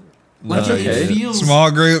 groups. Like No, it feels Small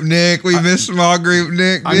group, Nick. We missed small group,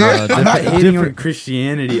 Nick. I'm dude. not hating on different-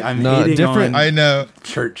 Christianity. I'm No, hating different- on I know.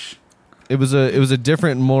 church. It was a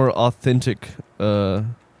different, more authentic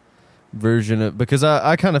version of, because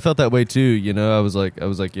I kind of felt that way too. You know, I was like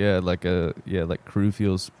like crew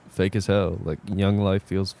feels fake as hell. Like Young Life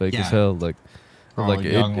feels fake Yeah. as hell. Like Oh, like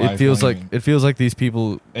Young it Life, feels what like do you mean? it feels like these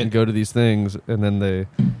people And- go to these things and then they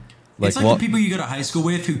like it's like the people you go to high school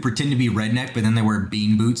with who pretend to be redneck, but then they wear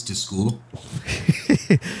bean boots to school.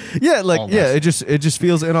 Almost. it just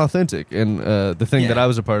feels inauthentic. And the thing that Yeah. I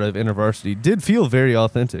was a part of, InterVarsity, did feel very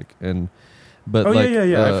authentic. But Oh like,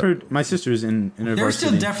 yeah. I've heard my sister's in There were varsity.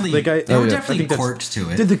 still definitely like there were yeah. definitely I think that's- quirks to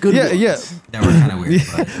it did the good Yeah, ones. yeah. that were kind of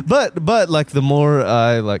weird. But but like the more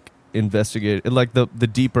I like investigated, like the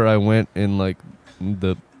deeper I went in like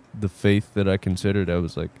the faith that I considered, I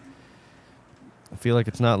was like, I feel like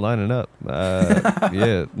it's not lining up.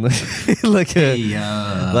 Yeah, like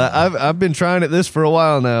I've been trying at this for a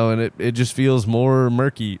while now, and it just feels more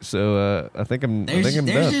murky. So I think I'm there's done.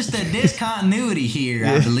 just a discontinuity here,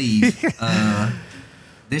 I believe.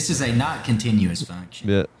 This is a not continuous function.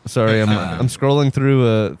 Yeah, sorry, I'm scrolling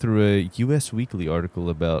through a U.S. Weekly article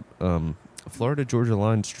about Florida Georgia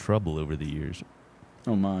Line's trouble over the years.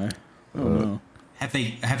 Oh my. Oh no. Have they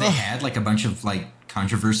had like a bunch of like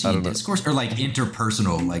controversy I and don't know. discourse or like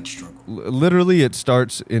interpersonal like struggle? Literally, it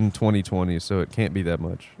starts in 2020, so it can't be that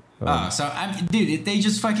much. Dude, they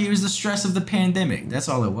just fucking. It was the stress of the pandemic. That's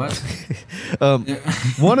all it was.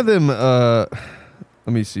 One of them, let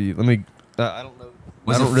me see. I don't know.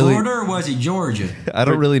 Was I it don't really, Florida or was it Georgia? I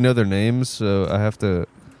don't really know their names, so I have to.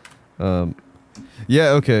 Yeah.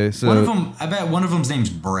 Okay. So One of them. I bet one of them's name's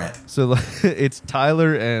Brett. So it's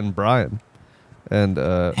Tyler and Brian, and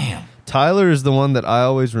Damn. Tyler is the one that I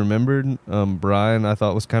always remembered. Brian I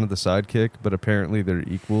thought was kind of the sidekick, but apparently they're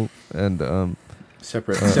equal. And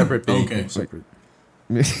Separate big. okay. Separate.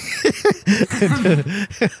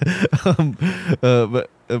 but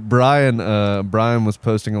Brian was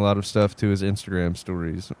posting a lot of stuff to his Instagram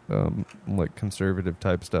stories, like conservative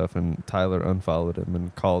type stuff, and Tyler unfollowed him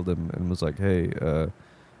and called him and was like, "Hey,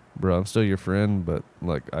 bro, I'm still your friend, but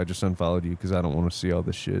like I just unfollowed you because I don't want to see all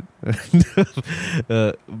this shit."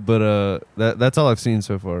 But that's all I've seen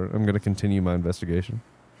so far. I'm gonna continue my investigation.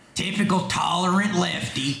 Typical tolerant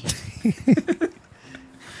lefty.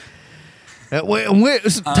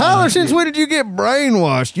 Tyler, since when did you get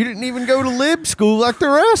brainwashed? You didn't even go to lib school like the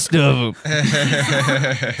rest of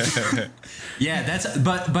them. Yeah, that's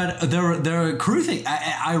but the crew thing.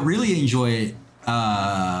 I really enjoy it.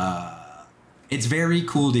 It's very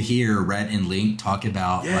cool to hear Rhett and Link talk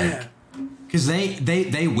about like because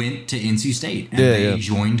they went to NC State and they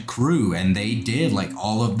joined crew and they did like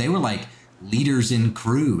they were like leaders in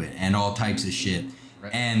crew and all types of shit.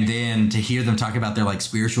 And then to hear them talk about their like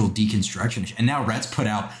spiritual deconstruction, and now Rhett's put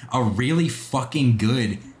out a really fucking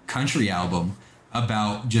good country album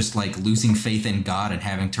about just like losing faith in God and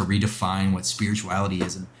having to redefine what spirituality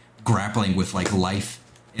is and grappling with like life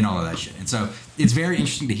and all of that shit. And so it's very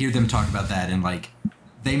interesting to hear them talk about that and like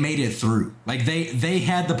they made it through. Like they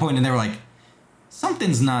had the point and they were like,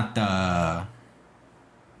 something's not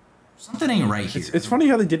something ain't right here. It's funny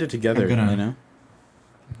how they did it together. I'm gonna-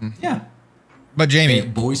 You know. Yeah. But Jamie,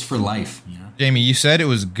 Boys for life, you know. Jamie, you said it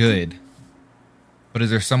was good, but is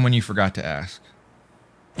there someone you forgot to ask?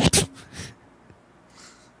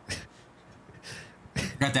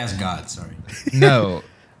 Forgot to ask God, sorry. No,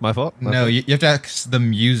 My fault? My no, fault. you have to ask the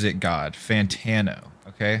music god, Fantano.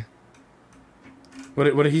 Okay.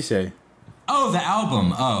 What did he say? Oh, the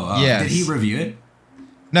album. Oh, Yes. Did he review it?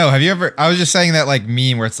 No, have you ever? I was just saying that like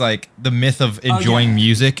meme where it's like the myth of enjoying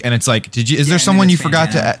music, and it's like, is Yeah, there and someone then you it's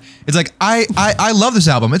forgot to? Fantana. It's like I love this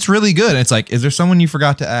album. It's really good. And it's like, is there someone you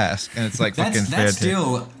forgot to ask? And it's like fucking fair. That's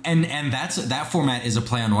still and that format is a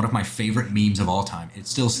play on one of my favorite memes of all time. It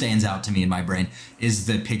still stands out to me in my brain. Is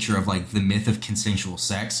the picture of like the myth of consensual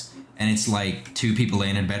sex, and it's like two people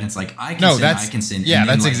laying in bed. And it's like I consent, I consent. Yeah, and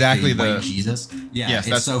then, that's like, exactly they the white Jesus. Yeah, Yes, it's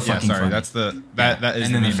that's so fucking sorry. funny. That's the that is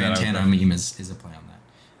and then the meme that I was Fantana referencing. meme is a play on that.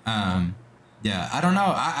 Yeah, I don't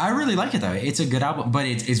know. I really like it though. It's a good album, but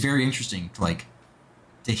it's very interesting to like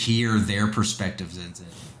to hear their perspectives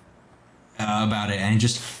about it and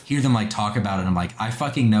just hear them like talk about it. I'm like, I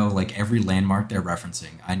fucking know like every landmark they're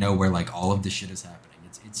referencing. I know where like all of this shit is happening.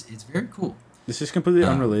 It's very cool. This is completely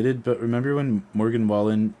unrelated, but remember when Morgan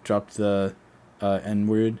Wallen dropped the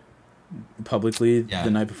N-word publicly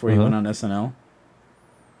the night before he went on SNL?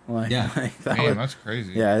 Like, Yeah. like, that Damn, was- that's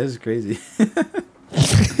crazy. yeah, it was crazy.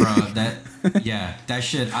 Bro, that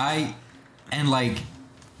shit I've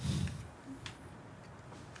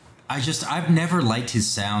never liked his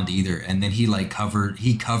sound either. And then he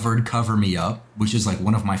covered Cover Me Up, which is like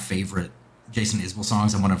one of my favorite Jason Isbell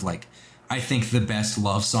songs and one of like I think the best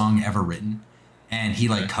love song ever written. And he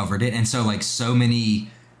like covered it. And so like so many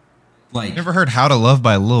like You ever heard "How to Love"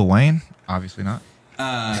 by Lil Wayne? Obviously not.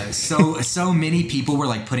 so many people were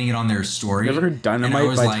like putting it on their story. You ever heard And I Dynamite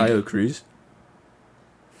was by like, Tayo Cruz?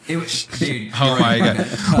 It was, dude. Oh my god.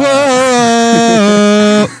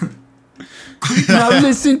 Whoa! Now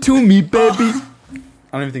listen to me, baby. I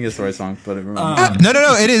don't even think it's the right song, but it reminds me.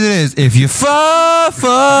 No. It is. If you fall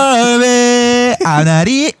for me, I'm not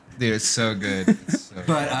it. Dude, it's so good. It's so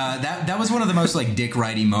But that was one of the most like dick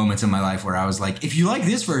ridey moments in my life where I was like, if you like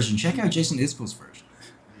this version, check out Jason Isbell's version.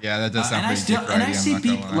 yeah, that does sound And pretty dick I ridey, see I'm not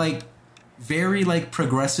gonna people lie. like very like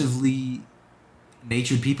progressively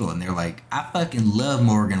natured people, and they're like, I fucking love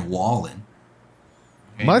Morgan Wallen.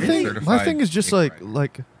 My Really? thing Certified is just dick ridey.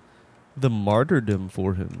 like the martyrdom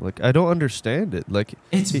for him. Like I don't understand it. Like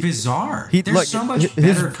It's bizarre. he- There's like, so much his-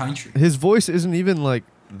 better country. his voice isn't even like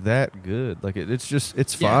that good. Like it's Yeah.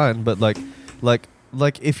 fine, but like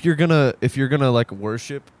if you're gonna like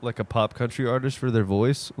worship like a pop country artist for their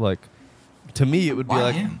voice, like to me it would be Why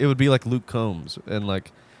like him? it would be like Luke Combs and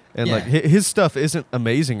like Yeah. his stuff isn't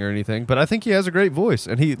amazing or anything, but I think he has a great voice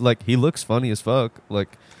and he looks funny as fuck.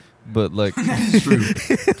 Like but like That is true.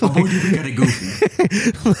 Although you're kind of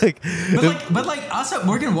goofy. like But like also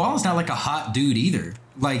Morgan Wallen's not like a hot dude either.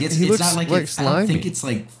 Like it's He it's looks not like, like it's, I don't think slimy. it's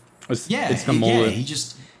like It's yeah, the yeah, mullet. he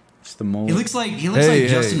just It's the mullet. he looks like Hey,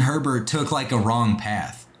 Justin hey. Herbert took like a wrong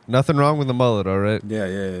path. nothing wrong with the mullet, all right?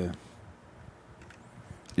 Yeah.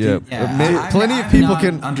 Yeah, Yeah, plenty I've of people not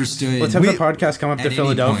can understood. Let's have the podcast come up at to any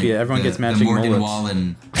Philadelphia. point Everyone the- gets matching the Morgan mullets.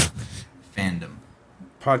 Wallen fandom.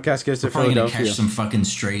 Podcast goes to We're probably gonna Philadelphia. catch some fucking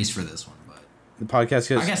strays for this one, but The podcast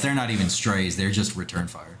goes. I guess they're not even strays; they're just return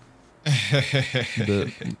fire.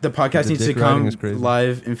 the, The podcast The needs to dick riding come is crazy.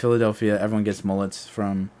 live in Philadelphia. Everyone gets mullets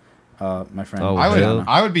from my friend. Oh, I hell.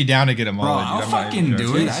 would be down to get a Bro, mullet. I'll dude. I'm not fucking even do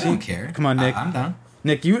joking. it. I don't care. Come on, Nick. I'm down.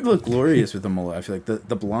 Nick, you would look glorious with a mullet. I feel like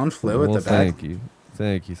the blonde flow well, at the back. thank you.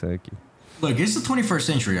 Look, it's the 21st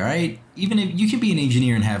century, all right. Even if you can be an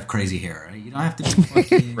engineer and have crazy hair, all right? You don't have to be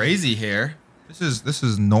fucking. Crazy hair. This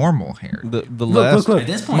is normal hair. The Look, last look. At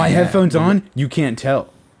this point, my yeah. headphones on. You can't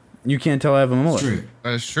tell. You can't tell I have a mullet. It's true.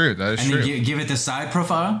 That is true. That is And true. then give it the side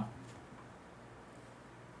profile.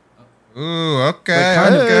 Ooh, okay. Like,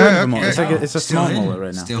 kind of a mullet. okay. It's like it's a Still small hidden. mullet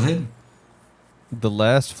right now. Still hidden. the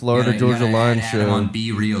last Florida You Georgia gotta Line add him on show.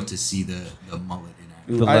 Be Real to see the mullet in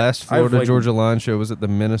action. The I- last I've, Florida like- Georgia Line show was at the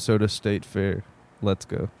Minnesota State Fair. Let's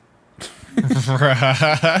go.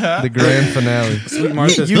 The The grand finale. Sweet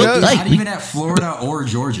Martha's You know- Not even at Florida or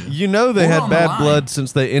Georgia. You know they Or had on the bad line. blood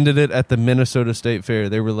since they ended it at the Minnesota State Fair.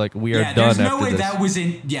 They were like, "We are Yeah, done there's no after way this." that was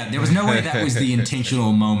in. Yeah, there was no way that was the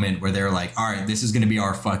intentional moment where they're like, "All right, this is going to be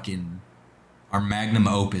our magnum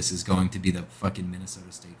opus is going to be the fucking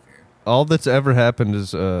Minnesota State Fair." All that's ever happened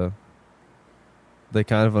is they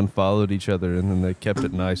kind of unfollowed each other, and then they kept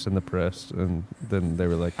it nice in the press, and then they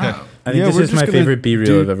were like, Oh. I think this we're is just my gonna favorite B-reel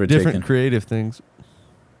do I've ever different taken. creative things."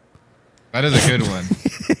 That is a good one.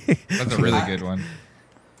 That's a really good one.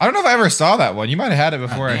 I don't know if I ever saw that one. You might have had it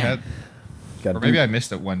before I damn. had, God, or maybe I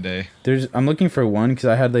missed it one day. I'm looking for one because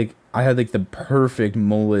I had like the perfect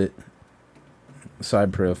mullet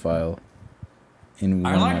side profile. In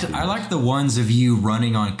one I of my liked videos. the ones of you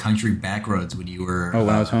running on country back roads when you were Oh,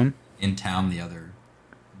 when I was home. in town the other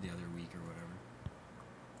week or whatever.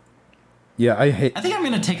 Yeah, I hate. I think I'm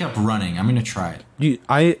gonna take up running. I'm gonna try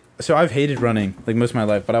it. So I've hated running like most of my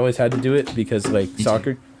life, but I always had to do it because like too.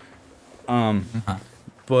 soccer.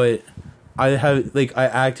 But I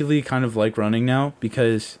actively kind of like running now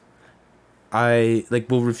because I like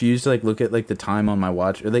will refuse to like look at like the time on my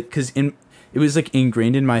watch, or like because it was like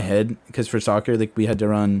ingrained in my head, because for soccer like we had to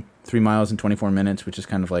run 3 miles in 24 minutes, which is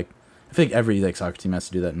kind of like, I feel like every like soccer team has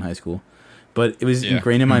to do that in high school, but it was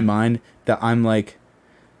ingrained in my mind that I'm like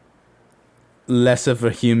less of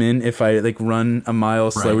a human if I like run a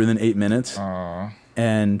mile slower than 8 minutes. Aw.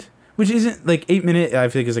 And which isn't like 8 minute, I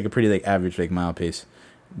think is like a pretty like average like mile pace,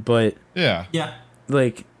 but Yeah.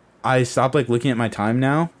 like I stop like looking at my time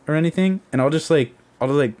now or anything, and I'll just like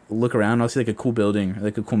look around. I'll see like a cool building, or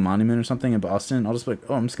like a cool monument or something in Boston. I'll just be like,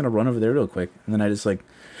 oh, I'm just gonna run over there real quick, and then I just like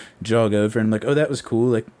jog over and I'm like, oh, that was cool.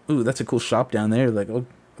 Like, ooh, that's a cool shop down there. Like, I'll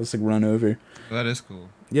just like run over. That is cool.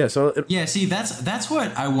 Yeah. So Yeah, see, that's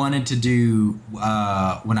what I wanted to do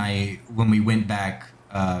when we went back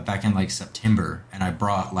in like September, and I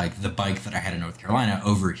brought like the bike that I had in North Carolina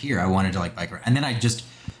over here. I wanted to like bike around, and then I just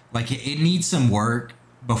like it needs some work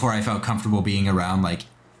before I felt comfortable being around like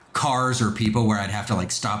cars or people where I'd have to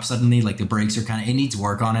like stop suddenly. Like the brakes are it needs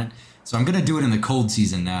work on it. So I'm gonna do it in the cold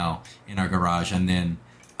season now in our garage, and then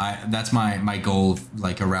that's my goal,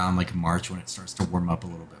 like around like March when it starts to warm up a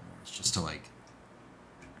little bit more. It's just to like,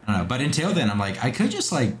 I don't know. But until then, I'm like, I could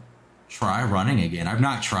just like try running again. I've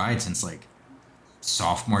not tried since like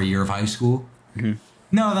sophomore year of high school. Mm-hmm.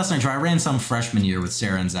 No, that's not true. I ran some freshman year with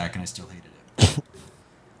Sarah and Zach, and I still hated it.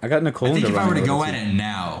 I got Nicole. I think into if I were to running a go little at too. it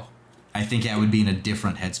now, I think I would be in a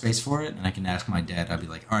different headspace for it, and I can ask my dad. I'd be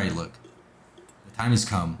like, all right, look, the time has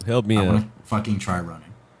come. Help me I out. want to fucking try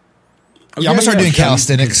running. Oh, Yeah, I'm gonna start doing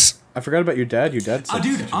calisthenics. I forgot about your dad. Your dad. Oh,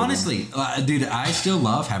 dude, honestly, dude, I still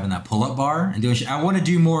love having that pull-up bar and doing shit. I want to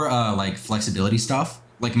do more like flexibility stuff,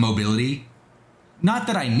 like mobility. Not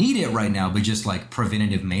that I need it right now, but just like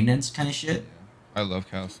preventative maintenance kind of shit. I love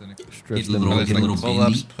calisthenics. Stretch Get a them little, out. get a little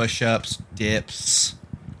Pull-ups, bendy. push-ups, dips.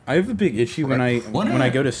 I have a big issue when I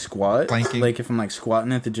go to squat, Planking. like if I'm like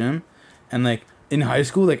squatting at the gym, and like in high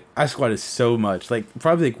school, like I squatted so much, like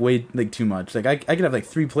probably like way like too much. Like I could have like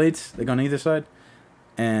 3 plates like on either side,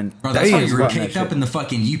 and Bro, that's why I was you were squatting that caked up shit. in the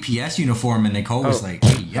fucking UPS uniform, and Nicole was Oh, like,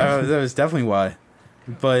 hey, yeah, that was definitely why.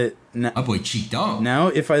 But my boy cheeked up. now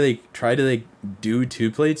if I like try to like do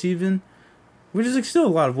 2 plates even, which is like still a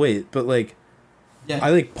lot of weight, but like Yeah. I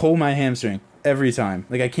like pull my hamstring every time.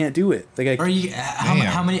 Like I can't do it. Like Are you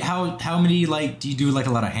how many like do you do like a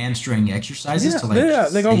lot of hamstring exercises to like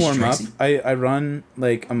like I'll stay warm up. stretchy? I run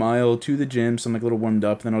like a mile to the gym, so I'm like a little warmed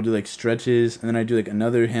up. Then I'll do like stretches, and then I do like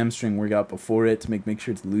another hamstring workout before it to make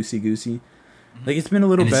sure it's loosey goosey. Like it's been a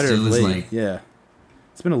little And it better of still is, late. like- Yeah,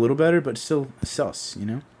 it's been a little better, but still sus. You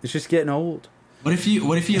know, it's just getting old. What if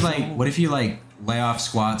you like lay off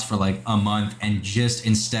squats for like a month and just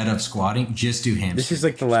instead of squatting, just do hamstring? This is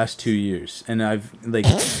like the last 2 years, and I've like,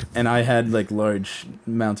 and I had like large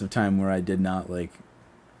amounts of time where I did not like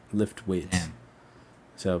lift weights. Damn.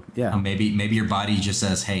 So yeah, Maybe your body just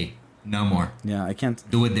says, "Hey, no more. yeah, I can't.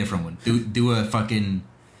 Do a different one. Do a fucking."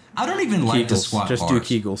 I don't even like to Kegels. squat Just bars.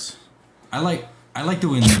 do Kegels. I like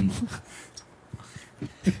doing.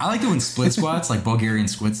 I like doing split squats, like Bulgarian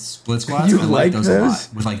split squats. You I like those those? a lot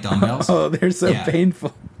with like dumbbells. Oh, they're so Yeah.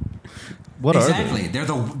 painful. What are Exactly. They're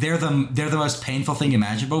the most painful thing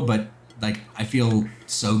imaginable, but like I feel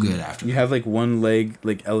so good after. You have like one leg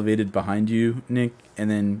like elevated behind you, Nick, and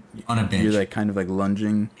then On a bench. you're like kind of like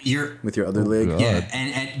lunging You're with your other leg. God. yeah,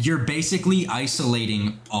 and you're basically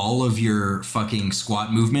isolating all of your fucking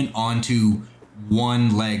squat movement onto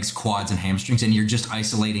one leg's quads and hamstrings, and you're just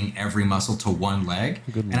isolating every muscle to one leg.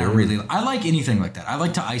 Good and lord. I like anything like that. I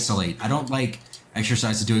like to isolate. I don't like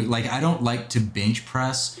exercise to do it. Like I don't like to bench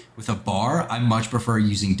press with a bar. I much prefer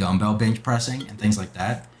using dumbbell bench pressing and things like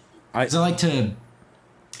that. I- 'Cause I like to.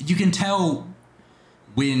 You can tell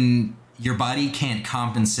when your body can't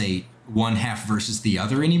compensate one half versus the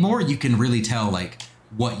other anymore. You can really tell like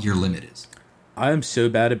what your limit is. I'm so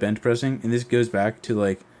bad at bench pressing, and this goes back to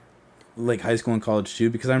like high school and college too,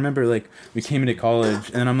 because I remember like we came into college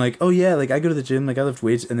and then I'm like, oh yeah, like I go to the gym, like I lift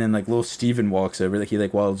weights, and then like little Steven walks over, like he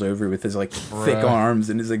like waddles over with his like thick Bruh. arms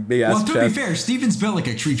and his like big ass Well, to be chest. fair, Steven's built like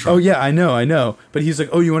a tree trunk. Oh yeah, I know. But he's like,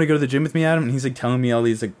 oh, you want to go to the gym with me, Adam? And he's like telling me all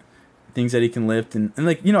these like things that he can lift, and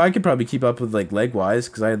like you know I could probably keep up with like leg wise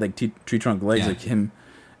because I had like tree trunk legs Yeah. like him,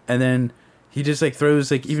 and then he just like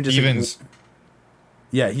throws like even just like, Stevens.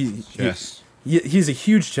 yeah he Yes. he's a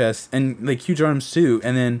huge chest and like huge arms too,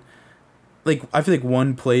 and then like I feel like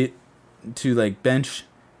one plate to like bench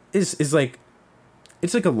is like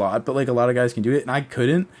it's like a lot, but like a lot of guys can do it, and I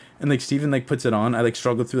couldn't. And like Steven like puts it on. I like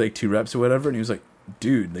struggled through like 2 reps or whatever, and he was like,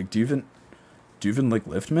 "Dude, like do you even like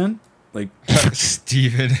lift, man?" Like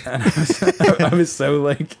Steven. I was so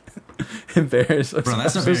like embarrassed. Bro, that's I'm a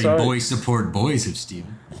so very sorry. boy support boys of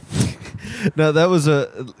Steven. No, that was there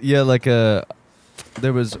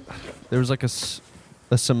was like a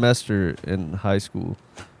semester in high school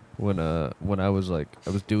when I was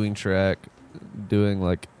doing track, doing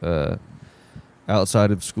like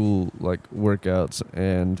outside of school like workouts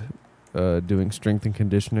and doing strength and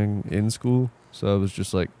conditioning in school. So I was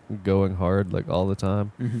just like going hard like all the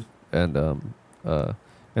time. Mhm.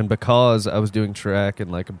 And because I was doing track and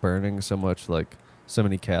like burning so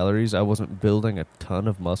many calories, I wasn't building a ton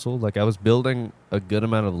of muscle. Like I was building a good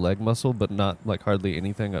amount of leg muscle, but not like hardly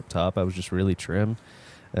anything up top. I was just really trim.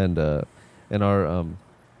 And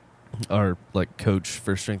our like coach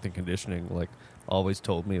for strength and conditioning like always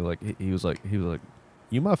told me like he was like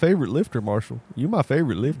you my favorite lifter, Marshall. You my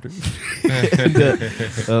favorite lifter.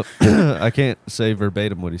 And, I can't say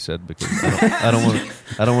verbatim what he said because I don't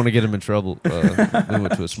want to get him in trouble. We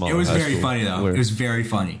went to a small. It was high very school funny though. where It was very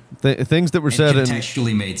funny. Things that were It said in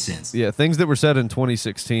contextually made sense. yeah, things that were said in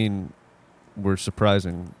 2016 were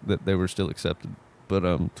surprising that they were still accepted. But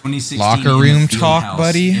 2016 Locker in the room field talk, house,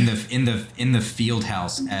 buddy. In the field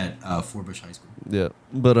house at Forbush High School. yeah,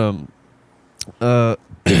 but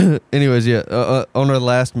anyways, yeah. On our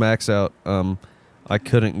last max out, I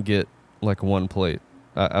couldn't get like one plate.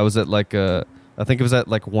 I was at like I think it was at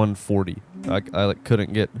like 140. I like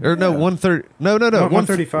couldn't get or no 130. No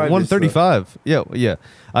 135 is 135. Yeah.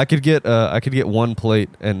 I could get one plate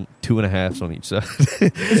and 2.5s on each side.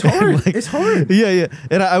 It's hard. It's hard. Yeah.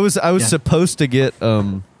 And I was Yeah. supposed to get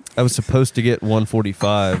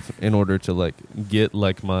 145 in order to like get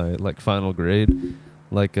like my like final grade.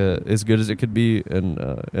 Like as good as it could be, and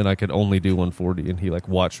I could only do 140, and he like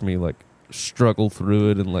watched me like struggle through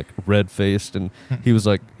it and like red faced, and he was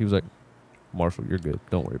like, Marshall, you're good,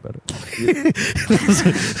 don't worry about it.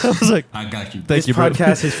 I was like, I got you. Thank This you, bro.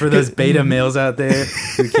 podcast is for those beta males out there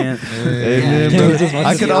who can't. Hey, Yeah, man, bro. dude,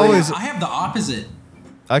 I could always I have the opposite.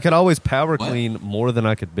 power What? clean more than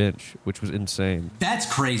I could bench, which was insane. That's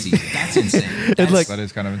crazy. That's insane. And That's, like That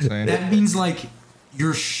is kind of insane. that means like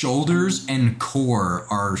your shoulders and core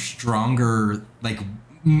are stronger, like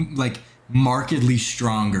markedly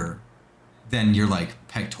stronger than your like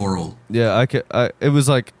pectoral. Yeah, it was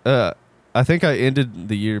like I think I ended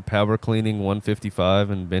the year power cleaning 155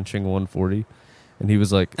 and benching 140, and he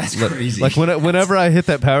was like, That's like, crazy. Like whenever I hit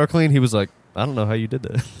that power clean, he was like, I don't know how you did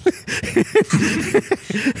that.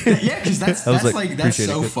 Yeah, because that's I was that's like, like that's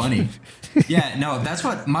appreciate so it. funny. Yeah, no, that's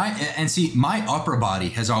what my upper body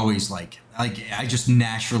has always like I just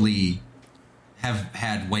naturally have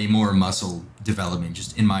had way more muscle development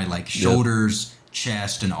just in my like shoulders,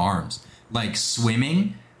 chest, and arms. Like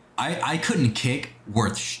swimming, I couldn't kick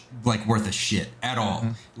worth a shit at all.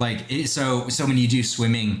 Like so when you do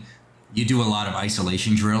swimming, you do a lot of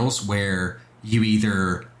isolation drills where you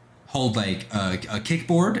either hold like a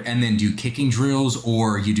kickboard and then do kicking drills,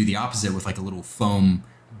 or you do the opposite with like a little foam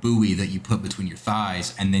buoy that you put between your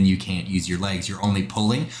thighs, and then you can't use your legs, you're only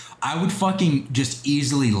pulling. I would fucking just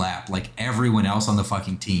easily lap like everyone else on the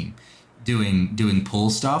fucking team doing pull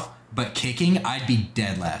stuff, but kicking I'd be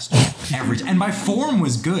dead last every time. And my form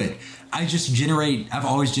was good. I've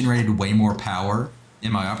always generated way more power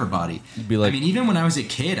in my upper body. You'd be like- I mean, even when I was a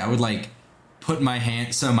kid, I would like put my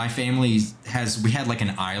hand. So my family we had like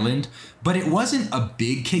an island, but it wasn't a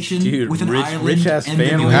big kitchen Dude, with an island. rich ass and then family.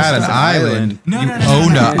 there You was had an stuff- island. No, you no, no,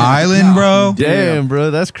 owned no, an no, island, no. bro. Damn,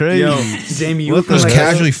 bro, that's crazy. Yo, Jamie, you What looking the- like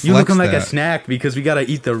Casually you looking flex like a that. snack because we gotta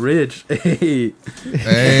eat the rich. Hey,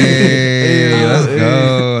 Hey, let's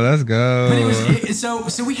go. Let's go. But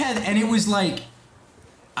so we had, and it was like,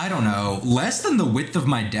 I don't know, less than the width of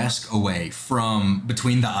my desk away from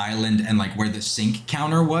between the island and like where the sink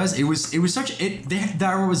counter was. It was there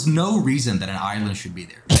was no reason that an island should be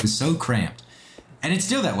there. It was so cramped. And it's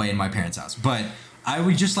still that way in my parents' house. But I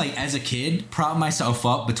would just like, as a kid, prop myself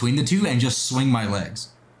up between the two and just swing my legs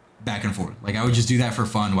back and forth. Like I would just do that for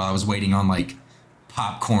fun while I was waiting on like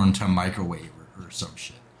popcorn to microwave or some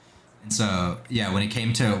shit. And so, yeah,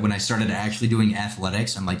 when I started actually doing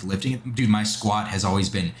athletics and like lifting, dude, my squat has always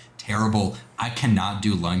been terrible. I cannot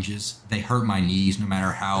do lunges. They hurt my knees no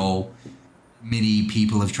matter how many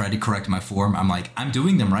people have tried to correct my form. I'm like, I'm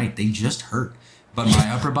doing them right. They just hurt. But my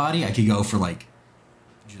upper body, I could go for like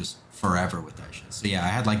just forever with that shit. So yeah, I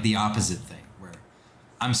had like the opposite thing where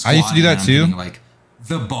I'm I squatting. used to do that and I'm too. doing, like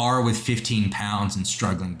the bar with 15 pounds and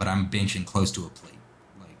struggling, but I'm benching close to a plate.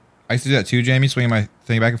 I used to do that too, Jamie, swinging my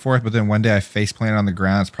thing back and forth. But then one day I face planted on the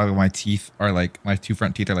ground. It's probably my teeth are like, my two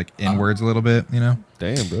front teeth are like inwards a little bit, you know?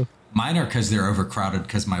 Damn, bro. Mine are because they're overcrowded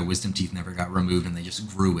because my wisdom teeth never got removed and they just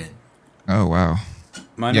grew in. Oh, wow.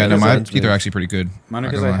 mine Yeah, are no, 'cause my I- teeth are actually pretty good. Mine are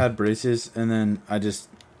Not because gonna I lie. had braces and then I just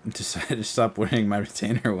decided to stop wearing my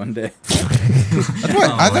retainer one day.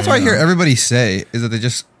 That's what I hear everybody say is that they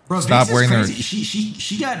just stop Vince is wearing their. crazy.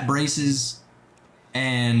 She got braces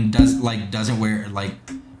and doesn't wear like.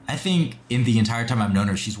 I think in the entire time I've known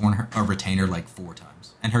her, she's worn a retainer like 4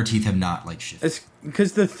 times, and her teeth have not like shifted. It's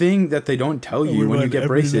because the thing that they don't tell you when you get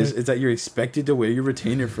braces is that you're expected to wear your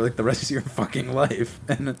retainer for like the rest of your fucking life.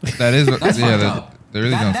 And That is what. That's Yeah, fucked up. they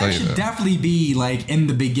really don't tell That you should that. definitely be like in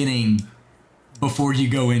the beginning before you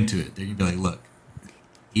go into it. They're gonna be like, look,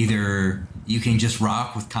 either you can just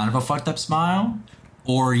rock with kind of a fucked up smile,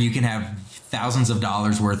 or you can have thousands of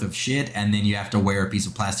dollars worth of shit, and then you have to wear a piece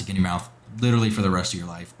of plastic in your mouth literally for the rest of your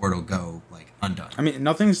life, or it'll go like undone. I mean,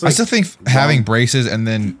 nothing's. I Like, still think having braces and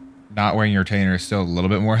then not wearing your retainer is still a little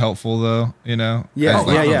bit more helpful, though. You know, Yeah, As,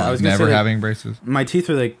 like, yeah. I was gonna never say, like, having braces. my teeth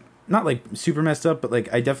were like not like super messed up, but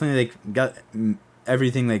like I definitely like got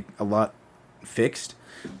everything like a lot fixed.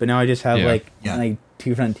 But now I just have Yeah. like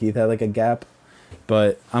 2 front teeth have like a gap.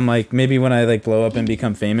 But I'm like, maybe when I like blow up and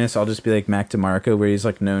become famous, I'll just be like Mac DeMarco, where he's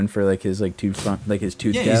like known for like his like tooth Yeah,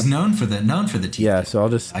 gap. he's known for the teeth. Yeah, so I'll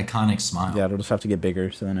just Iconic smile. it'll just have to get bigger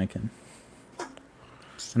so then I can.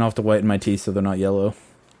 And I'll have to whiten my teeth so they're not yellow.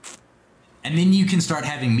 And then you can start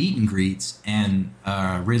having meet and greets and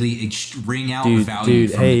really ring out value.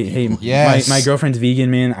 Dude, from hey, the hey, people. Yes. my girlfriend's vegan,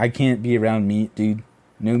 man. I can't be around meat, dude.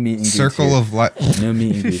 No meat and greets Circle here. of life. No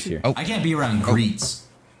meat and greets here. Oh. I can't be around greets.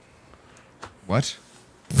 What?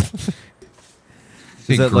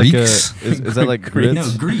 Is that like is that like grits?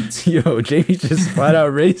 No, greets. Yo, Jamie just flat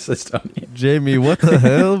out racist on me. Jamie, what the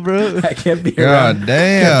hell, bro? I can't be around. God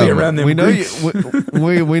Can't be damn. around them. We know you.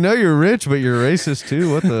 Greeks. We know you're rich, but you're racist too.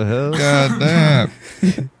 What the hell? God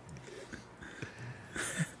damn.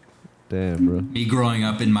 Damn, bro. Me growing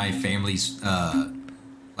up in my family's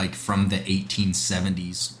like from the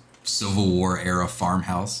 1870s Civil War era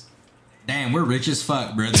farmhouse. Damn, we're rich as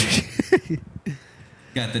fuck, brother.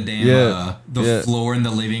 Got the damn floor in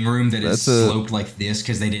the living room that is sloped like this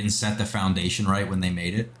because they didn't set the foundation right when they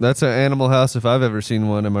made it. That's an Animal House if I've ever seen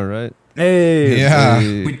one. Am I right? Hey. Yeah.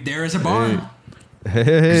 Hey. There is a barn. Hey.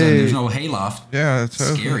 There's no hayloft. Yeah, that's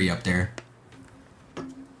so Scary up there.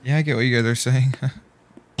 Yeah, I get what you guys are saying.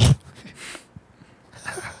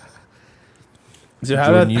 So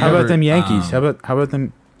how Jordan, about you them never- Yankees? How about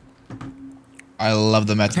them? I love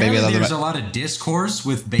the Mets, baby. I Apparently love the there's Mets. a lot of discourse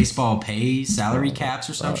with baseball pay, salary caps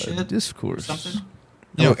or some shit. Discourse. Something.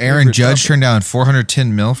 You know, Oh, Aaron favorite Judge topic. turned down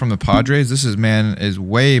 410 mil from the Padres. This man is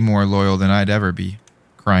way more loyal than I'd ever be.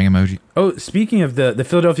 Crying emoji. Oh, speaking of the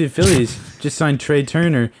Philadelphia Phillies, just signed Trey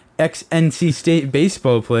Turner, ex NC State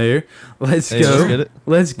baseball player. Let's Hey, go. let's get it.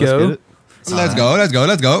 Let's go. Let's get it. Let's go. Let's go.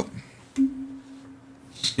 Let's go.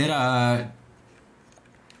 Did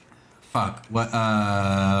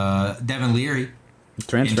Devin Leary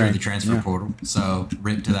Transfer. entered the transfer portal, so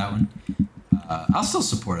rip to that one. I'll still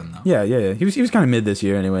support him though. Yeah. He was kind of mid this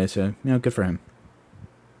year anyway, so good for him.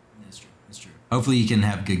 That's true. That's true. Hopefully, he can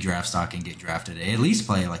have good draft stock and get drafted. At least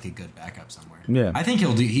play like a good backup somewhere. Yeah. I think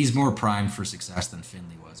he'll do. He's more primed for success than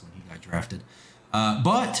Finley was when he got drafted.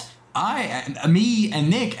 But me and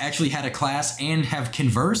Nick actually had a class and have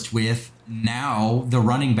conversed with now the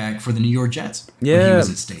running back for the New York Jets. when he Yeah, was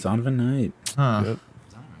at State. Donovan Knight. Huh. Yep.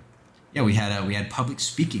 Yeah, we had public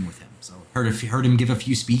speaking with him. So heard him give a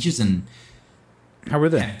few speeches and How were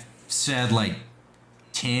they? had said like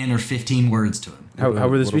 10 or 15 words to him. How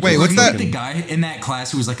were the speeches? Wait, what's You think that? the guy in that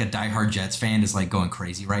class who was like a diehard Jets fan is like going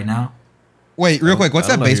crazy right now? Wait, real quick. What's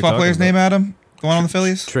I don't that know who you're baseball talking player's about. name, Adam? Going on the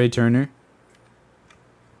Phillies? Trey Turner.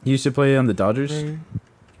 He used to play on the Dodgers.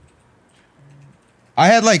 I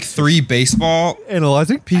had like 3 baseball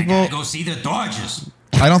Analyzing I people. gotta go see the Dodgers.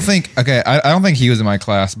 I don't think. Okay, I don't think he was in my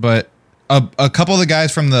class, but a couple of the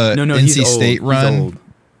guys from the No, NC he's old. State run. He's old.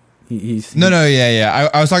 He's No, yeah.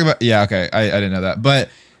 I was talking about. Yeah, okay. I didn't know that, but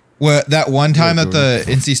that one time that the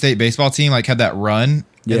NC State baseball team like had that run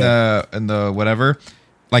in the whatever,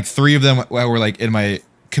 like 3 of them were like in my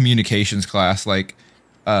communications class, like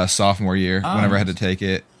sophomore year, whenever I had to take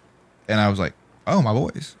it, and I was like, oh, my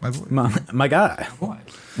boys. my guy. Boy.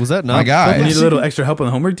 Was that not My guy. You need a little extra help on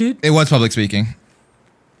the homework, dude. It was public speaking.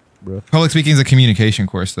 Bro. Public speaking is a communication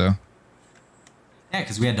course, though. Yeah,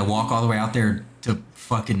 because we had to walk all the way out there to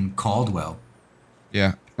fucking Caldwell.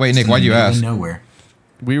 Yeah. Wait, Nick, It's in why'd the you middle of ask? Nowhere.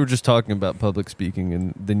 We were just talking about public speaking,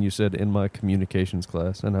 and then you said in my communications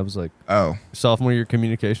class, and I was like, Oh, sophomore year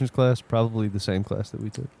communications class, probably the same class that we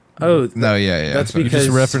took. Oh, no, yeah. That's sorry. because-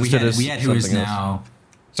 Just referenced We it had, as we had who is something else. now.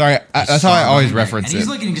 Sorry, that's how I always reference and he's it.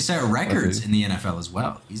 looking to set records in the NFL as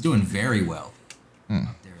well. He's doing very well. Up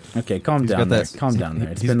there. okay. Calm got down there. that- Calm down there.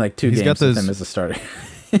 It's he's- been like 2 he's got games with those- him as a starter.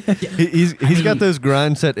 He's got those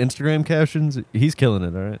grind set Instagram captions. He's killing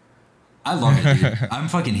it. All right. I love it, dude. I'm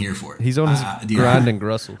fucking here for it. He's on his dude, grind and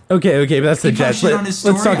Grussel. Okay, but that's the He Jets. posted on his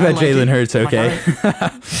Let's story, talk about I like Jalen it. Hurts, I'm like, okay?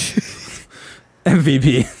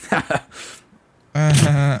 MVP.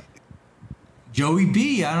 Joey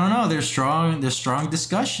B. I don't know. There's strong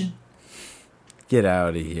discussion. Get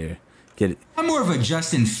out of here. Get it. I'm more of a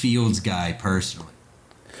Justin Fields guy personally.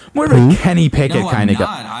 More of a Kenny Pickett No, kind I'm of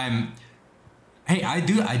guy. not. Hey, I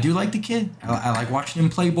do like the kid. I like watching him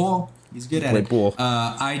play ball. He's good at Play it. ball.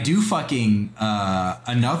 I do fucking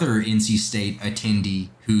another NC State attendee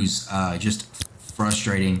who's just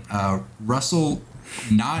frustrating. Russell,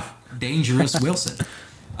 not dangerous Wilson.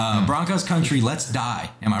 Broncos country, let's die.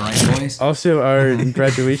 Am I right, boys? Also, our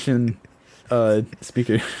graduation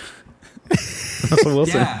speaker, Russell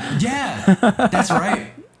Wilson. Yeah, that's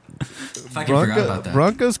right. Fucking forgot about that.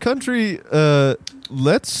 Broncos country.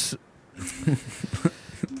 Let's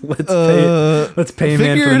Let's pay him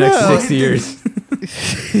in for figure the it next out. 6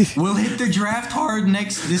 years. We'll hit the draft hard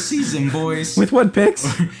this season, boys. With what picks?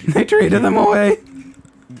 They traded them away.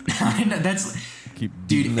 I know, that's keep dude,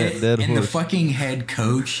 beating that dead and the horse. fucking head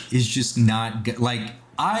coach is just not good. Like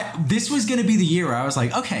this was gonna be the year where I was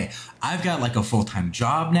like, okay, I've got like a full-time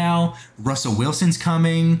job now. Russell Wilson's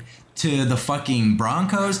coming to the fucking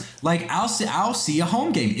Broncos. Like I'll see a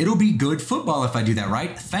home game. It'll be good football if I do that,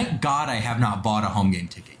 right? Thank God I have not bought a home game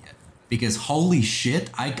ticket yet, because holy shit,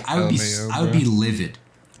 I would be livid.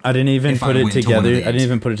 I didn't even If I put it went to one together. of I these. didn't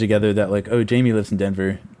even put it together that like, oh, Jamie lives in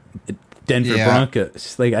Denver. Denver Yeah.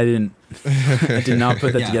 Broncos. Like I did not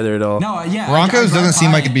put that Yeah. together at all. No, yeah, Broncos I doesn't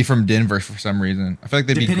seem like by it'd be from Denver for some reason. I feel like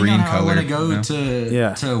they'd be depending green on how color. I want to go you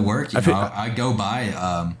know? to work. You I feel- know, I go by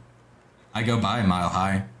Mile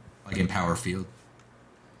High, like in Power Field,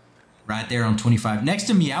 right there on 25, next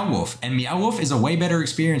to Meow Wolf, and Meow Wolf is a way better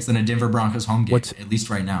experience than a Denver Broncos home game, What's- at least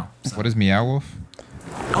right now. So. What is Meow Wolf?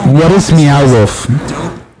 What is Meow Wolf?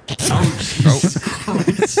 Dope. Oh, Jesus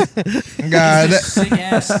Christ. God. Sick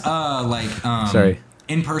ass, Sorry.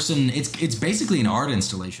 in person. It's basically an art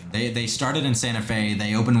installation. They started in Santa Fe.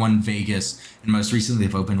 They opened one in Vegas, and most recently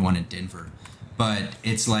they've opened one in Denver. But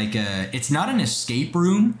it's like it's not an escape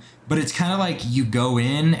room, but it's kind of like you go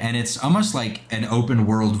in and it's almost like an open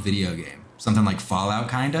world video game, something like Fallout,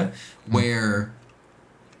 kind of, where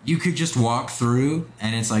you could just walk through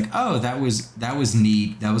and it's like, oh, that was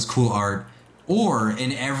neat, that was cool art. Or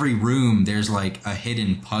in every room, there's like a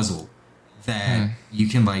hidden puzzle that you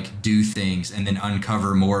can like do things and then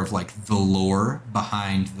uncover more of like the lore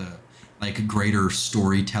behind the like greater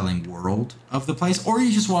storytelling world of the place. Or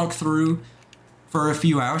you just walk through for a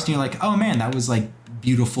few hours and you're like, oh man, that was like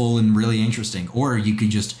beautiful and really interesting. Or you could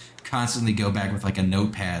just constantly go back with like a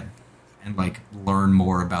notepad and like learn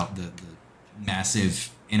more about the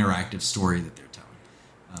massive interactive story that they're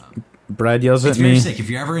telling. Brad yells It's at very me. sick. If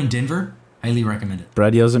you're ever in Denver, highly recommend it.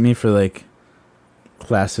 Brad yells at me for like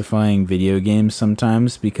classifying video games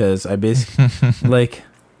sometimes because I basically like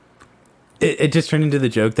it just turned into the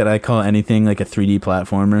joke that I call anything like a 3D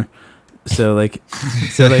platformer. So like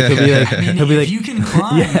he'll be like I mean, he'll be if like you can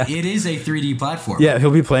climb, Yeah. it is a 3D platform. yeah, he'll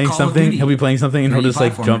be playing Call of something. Duty. He'll be playing something, and he'll 3D just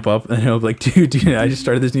like platformer. jump up, and he'll be like, "Dude, I just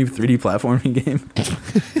started this new 3D platforming game."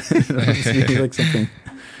 It'll just be like something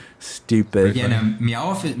stupid. Yeah, no,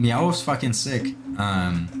 Meowth's fucking sick.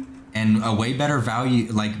 And a way better value,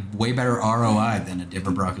 like way better ROI than a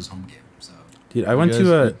Denver Broncos home game. So Dude, I went guys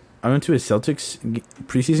to a did- Celtics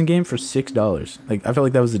preseason game for $6. Like I felt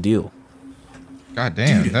like that was the deal. God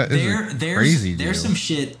damn, dude, that is a crazy deal. there's some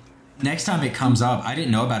shit. Next time it comes up, I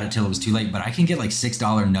didn't know about it till it was too late, but I can get like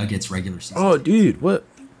 $6 nuggets regular season. Oh, dude, what?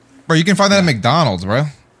 Bro, you can find that at McDonald's, bro.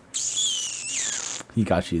 He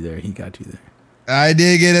got you there. I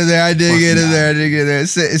did get it there. I did get it there. I did get it there. Got it.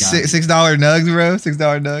 $6 nugs, bro. $6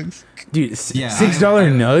 nugs. Dude, Yeah, $6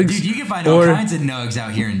 nugs. Dude, you can find all or kinds of nugs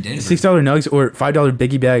out here in Denver. $6 nugs or $5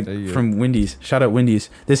 biggie bag Hey, yo. from Wendy's. Shout out Wendy's.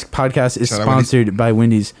 This podcast is Shout out sponsored by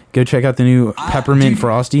Wendy's. Go check out the new peppermint dude.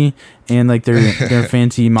 frosty and like their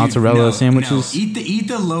fancy Dude, mozzarella no, sandwiches. No. Eat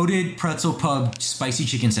the loaded pretzel pub spicy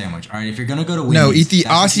chicken sandwich. All right, if you're gonna go to Wendy's, No, eat the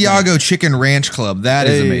that's what you gotta- Asiago Chicken Ranch Club. That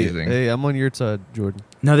is amazing. Hey, I'm on your side, Jordan.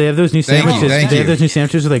 No, they have those new Thank you, sandwiches. thank They have you. those new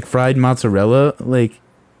sandwiches with like fried mozzarella, like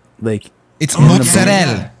It's on the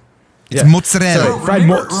mozzarella. It's Yeah. mozzarella. Sorry. Fried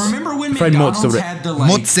remember, mozz. remember when Fried McDonald's mozzarella. had the like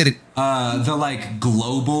Mozzarella. the like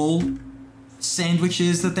global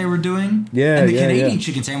sandwiches that they were doing? Yeah, and the yeah, Canadian yeah.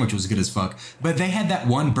 chicken sandwich was good as fuck. But they had that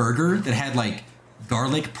one burger that had like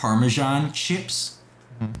garlic parmesan chips.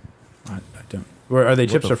 I don't. Or are they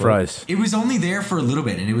chips the or fuck? fries? It was only there for a little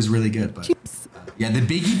bit, and it was really good. But yeah, the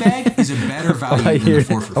biggie bag is a better All I value than hear, the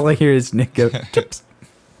 4 for all I hear is Nick go chips.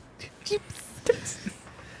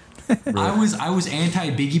 I was anti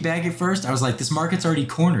Biggie Bag at first. I was like, this market's already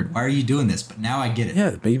cornered. Why are you doing this? But now I get it.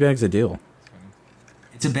 Yeah, Biggie Bag's a deal.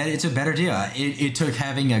 It's a better deal. It took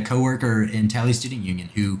having a coworker in Tally Student Union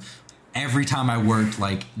who, every time I worked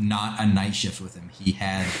like not a night shift with him, he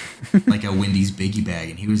had like a Wendy's Biggie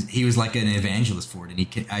Bag, and he was like an evangelist for it.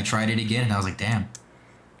 And I tried it again, and I was like, damn.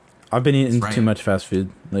 I've been eating right. too much fast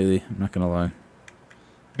food lately. I'm not gonna lie.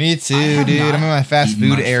 Me too, dude. I'm in my fast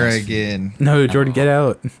food era again. No, Jordan, get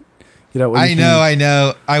out. Get out. I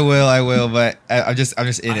know. I will. But I'm just in I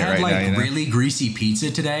it had right like now. You know? really greasy pizza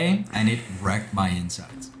today, and it wrecked my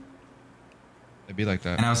insides. It'd be like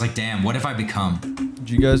that. And I was like, damn, what if I become?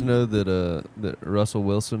 Do you guys know that Russell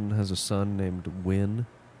Wilson has a son named Win?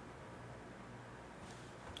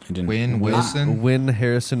 Win Wilson. Win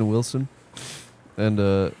Harrison Wilson,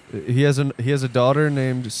 and he has a daughter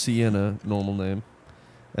named Sienna, normal name,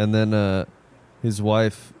 and then his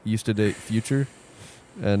wife used to date Future,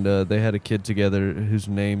 and they had a kid together who's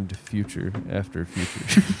named Future after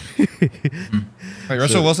Future. Wait,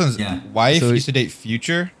 Russell Wilson's wife So used to date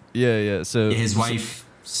Future. Yeah. So His wife,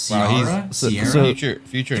 Wow, Sierra.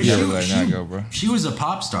 Future She- never let that go, bro. She was a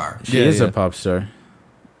pop star. She Yeah, is yeah. a pop star.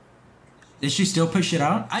 Does she still put shit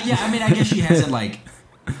out? I guess she hasn't like.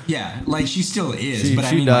 Yeah, like she still is. she but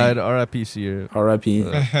I mean, died. like, R.I.P. Sierra. R.I.P.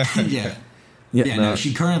 yeah. Yeah. Yeah, no,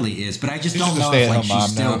 she currently is, but I just She's don't just a know if like stay-at-home mom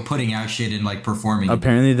she's still now. putting out shit and like performing.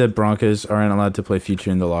 Apparently, the Broncos aren't allowed to play Future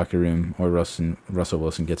in the locker room, or Russell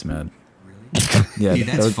Wilson gets mad. Really? Yeah, Dude,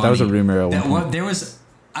 that was a rumor at one point. There was.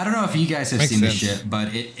 I don't know if you guys have Makes seen this sense. shit, but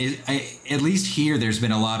at least here, there's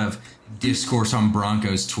been a lot of discourse on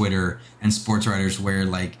Broncos Twitter and sports writers where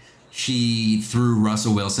like she threw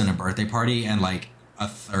Russell Wilson a birthday party and like a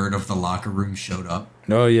third of the locker room showed up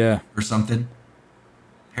Oh yeah, or something.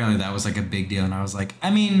 Apparently, that was like a big deal, and I was like, I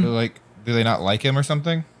mean, Like, do they not like him or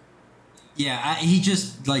something? yeah, he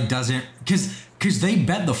just like doesn't because they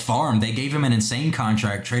bet the farm. They gave him an insane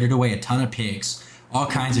contract, traded away a ton of picks, all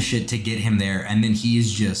kinds of shit to get him there, and then he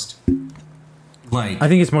is just like I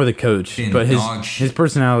think it's more the coach, Been but dog shit. his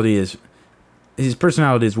personality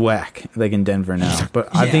is whack, like in Denver now.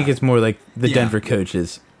 But I Yeah. think it's more like the Yeah. Denver coach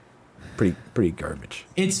is pretty garbage.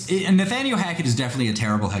 and Nathaniel Hackett is definitely a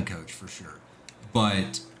terrible head coach for sure,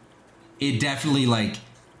 but it definitely like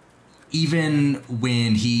even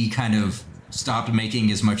when he kind of stopped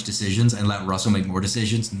making as much decisions and let Russell make more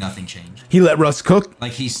decisions, nothing changed. He let Russ cook.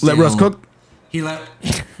 Like he Let Russ cook. He let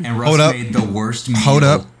and Russ Hold up. made the worst meal Hold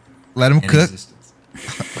up. Let him in cook. existence.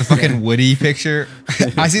 The fucking Woody picture.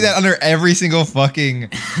 I see that under every single fucking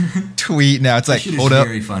tweet now. It's That like, shit is hold up,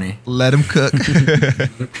 very funny. let him cook.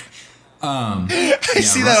 I I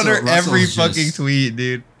see that under every fucking tweet,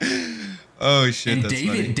 dude. Oh shit, And that's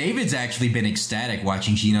funny. David's actually been ecstatic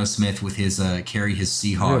watching Geno Smith with his carry his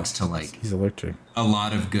Seahawks to like He's electric. a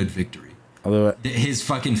lot of good victory. Although His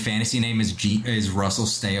fucking fantasy name is Russell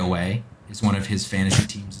Stay Away. Is one of his fantasy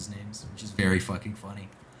teams' names, which is very fucking funny.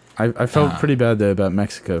 I felt pretty bad though about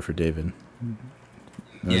Mexico for David.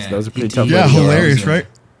 That was a pretty tough. Yeah, way to go. hilarious, right?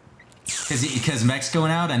 Because Mexico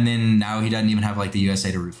went out, and then now he doesn't even have like the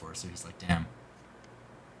USA to root for. So he's like, damn.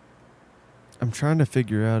 I'm trying to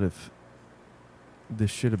figure out if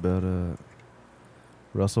this shit about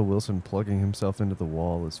Russell Wilson plugging himself into the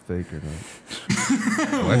wall is fake or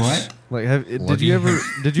not. What? Like, did you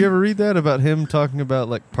ever read that about him talking about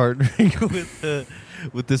like partnering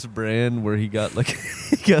with this brand where he got like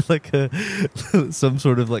a some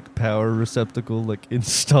sort of like power receptacle like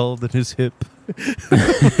installed in his hip?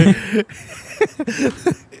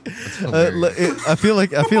 I feel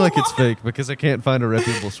like it's fake because I can't find a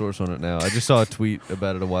reputable source on it now. I just saw a tweet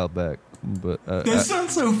about it a while back, but That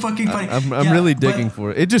sounds so fucking funny. I'm Yeah, really but- digging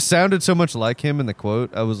for it. It just sounded so much like him in the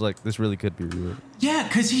quote. I was like, this really could be real. Yeah,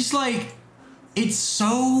 because he's like, it's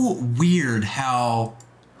so weird how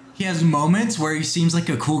he has moments where he seems like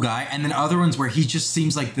a cool guy, and then other ones where he just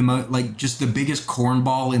seems like just the biggest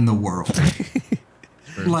cornball in the world.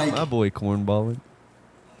 My like, boy cornballing.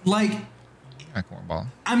 Cornball.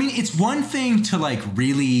 I mean, it's one thing to like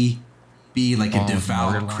really be like a Balls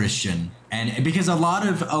devout borderline. Christian, and because a lot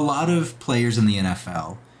of players in the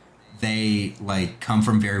NFL, they like come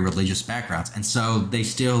from very religious backgrounds, and so they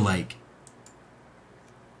still like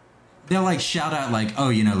they'll like shout out like, oh,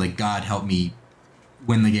 you know, like God help me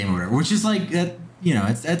win the game or whatever, which is like that, you know,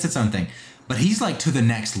 that's its own thing. But he's like to the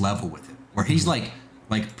next level with it, where he's like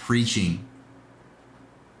preaching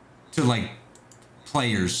to like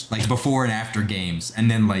players like before and after games, and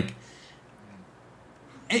then like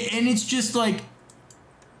and it's just like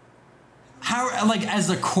how like as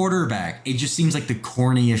a quarterback it just seems like the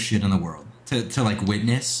corniest shit in the world to like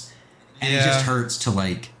witness, and it just hurts to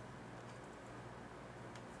like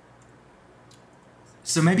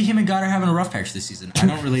So maybe him and God are having a rough patch this season. I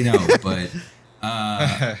don't really know, but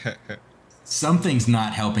something's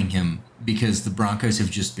not helping him because the Broncos have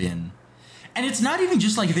just been... And it's not even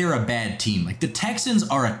just like they're a bad team. Like, the Texans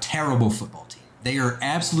are a terrible football team. They are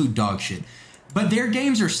absolute dog shit. But their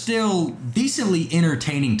games are still decently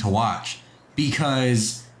entertaining to watch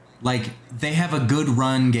because, like, they have a good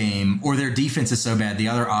run game or their defense is so bad the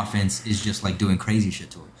other offense is just, like, doing crazy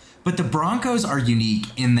shit to them. But the Broncos are unique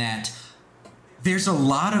in that there's a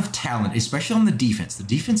lot of talent, especially on the defense. The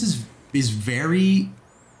defense is very,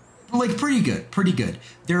 like, pretty good.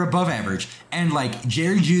 They're above average. And, like,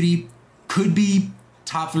 Jerry Jeudy could be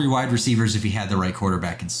top 3 wide receivers if he had the right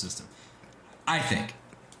quarterback in the system. I think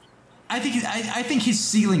his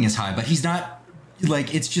ceiling is high, but he's not,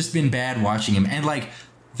 like, it's just been bad watching him. And, like,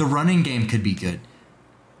 the running game could be good.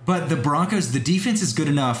 But the Broncos, the defense is good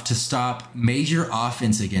enough to stop major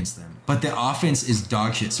offense against them. But the offense is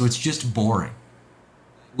dog shit, so it's just boring.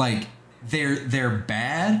 Like, they're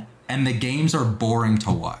bad, and the games are boring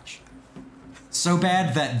to watch. So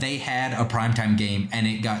bad that they had a primetime game and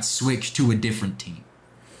it got switched to a different team.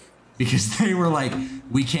 Because they were like,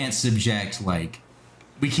 we can't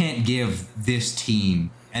give this team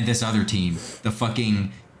and this other team the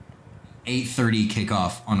fucking 8:30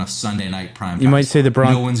 kickoff on a Sunday night primetime. You might say the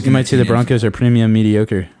Broncos are premium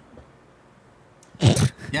mediocre.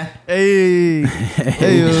 Yeah. Hey.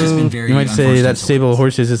 It's just been very You might say unfortunate that to stable of watch.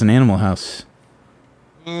 horses is an animal house.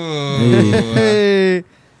 Ooh. Hey.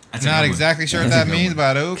 That's a Not good one. exactly sure what That's a that good means, one.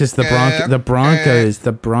 but okay. Because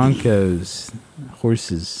the Broncos,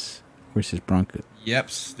 horses, Broncos. Yep,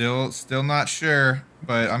 still not sure,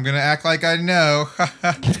 but I'm gonna act like I know.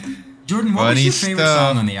 Jordan, what Funny was your favorite stuff.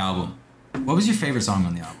 song on the album? What was your favorite song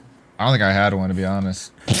on the album? I don't think I had one, to be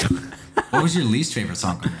honest. What was your least favorite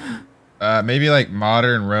song on the album? Maybe like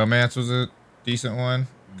Modern Romance was a decent one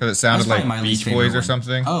because it sounded That's like probably my least Beach favorite Boys or one.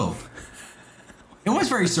 something. Oh. It was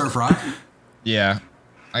very surf rock. Yeah,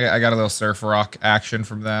 I got a little surf rock action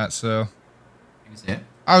from that, so That was it.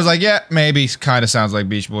 I was like, yeah, maybe kind of sounds like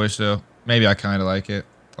Beach Boys, so maybe I kind of like it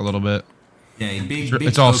a little bit. Yeah, big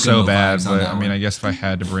It's all so Kokomo bad, vibes on but that I mean, one. I guess if I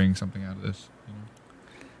had to bring something out of this,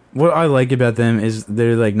 What I like about them is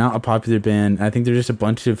they're like not a popular band. I think they're just a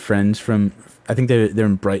bunch of friends from. I think they're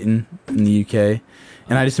in Brighton in the UK,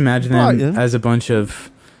 and I just imagine them Brighton. as a bunch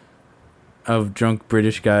of drunk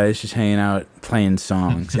British guys just hanging out playing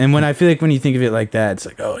songs. And when I feel like when you think of it like that, it's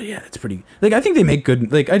like, oh yeah, it's pretty. Like I think they make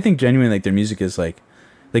good. Like I think genuinely like their music is like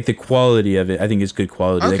the quality of it. I think is good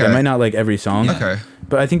quality. Like I Okay. might not like every song, Okay.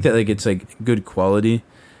 but I think that like it's like good quality.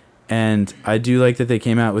 And I do like that they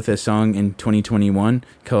came out with a song in 2021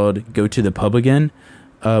 called "Go to the Pub Again,"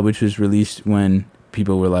 which was released when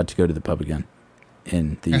people were allowed to go to the pub again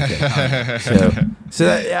in the UK. so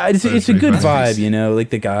it's a good vibe, you know.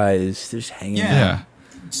 Like the guys, they're just hanging Yeah. out. Yeah.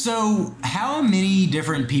 So, how many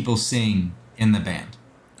different people sing in the band?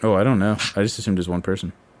 Oh, I don't know. I just assumed it was one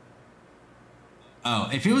person. Oh,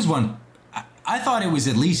 if it was one, I thought it was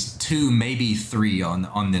at least 2, maybe 3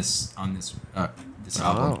 on this album. Oh.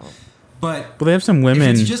 But Well, they have some if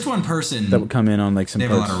women it's just one person, that would come in on like some they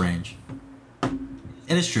have a parts. lot of range.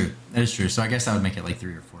 It is true. That is true. So I guess that would make it like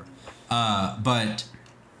 3 or 4. But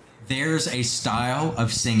there's a style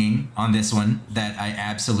of singing on this one that I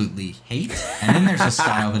absolutely hate, and then there's a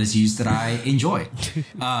style that is used that I enjoy.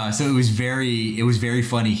 So it was very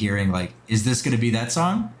funny hearing like, is this going to be that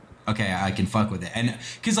song? Okay, I can fuck with it. And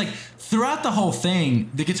because like throughout the whole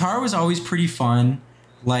thing, the guitar was always pretty fun.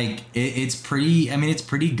 Like it's pretty. I mean, it's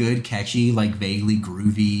pretty good, catchy, like vaguely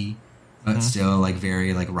groovy, but still like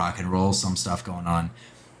very like rock and roll. Some stuff going on,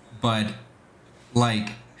 but like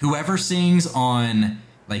whoever sings on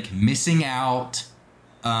like Missing Out,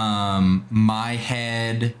 My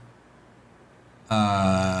Head,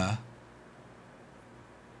 and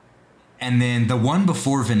then the one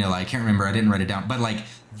before Vanilla, I can't remember, I didn't write it down, but like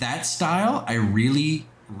that style I really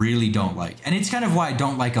don't like. And it's kind of why I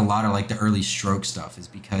don't like a lot of like the early Stroke stuff, is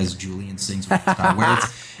because Julian sings with the style where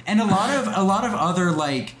it's, and a lot of other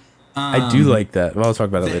like I do like that. Well, I'll talk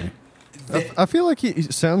about that later. I feel like he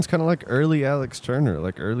sounds kind of like early Alex Turner,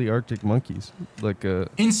 like early Arctic Monkeys, like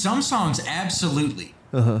in some songs, absolutely.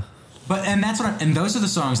 But and that's what and those are the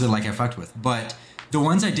songs that like I fucked with. But the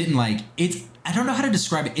ones I didn't like, I don't know how to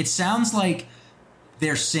describe it. It sounds like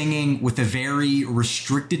they're singing with a very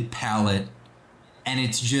restricted palette, and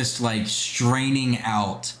it's just like straining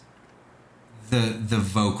out the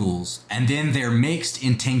vocals, and then they're mixed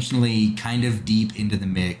intentionally kind of deep into the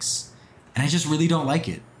mix, and I just really don't like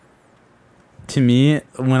it. To me,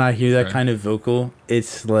 when I hear that Right. kind of vocal,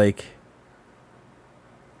 it's like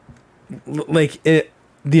it.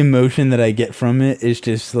 the emotion that I get from it is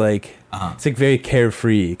just like it's like very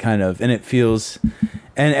carefree kind of, and it feels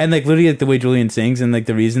and like literally like the way Julian sings, and like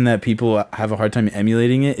the reason that people have a hard time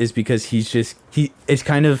emulating it is because he just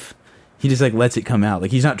like lets it come out,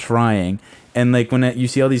 like he's not trying. And like when you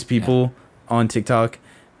see all these people on TikTok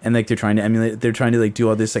and like they're trying to emulate, they're trying to like do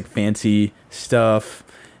all this like fancy stuff,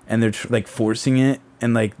 and they're like forcing it,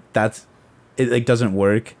 and like it like doesn't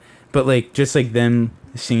work. But like just like them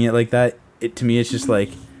singing it like that, it to me it's just like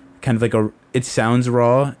kind of like it sounds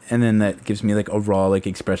raw, and then that gives me like a raw like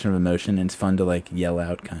expression of emotion, and it's fun to like yell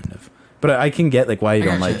out kind of. But I can get like why you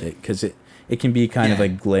don't like it, because it can be kind of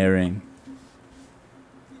like glaring.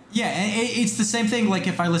 Yeah, and it's the same thing. Like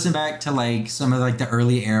if I listen back to like some of like the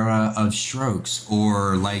early era of Strokes,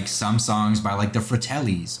 or like some songs by like the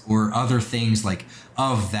Fratellis, or other things like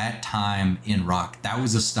of that time in rock, that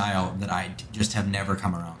was a style that I just have never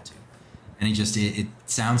come around to, and it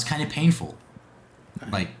sounds kind of painful,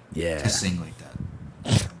 like to sing like that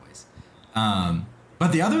in some ways.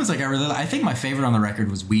 But the other ones, like I think my favorite on the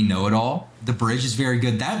record was "We Know It All." The bridge is very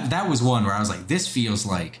good. That was one where I was like, this feels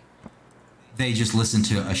like they just listened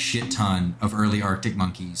to a shit ton of early Arctic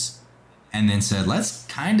Monkeys and then said, let's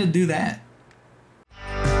kind of do that.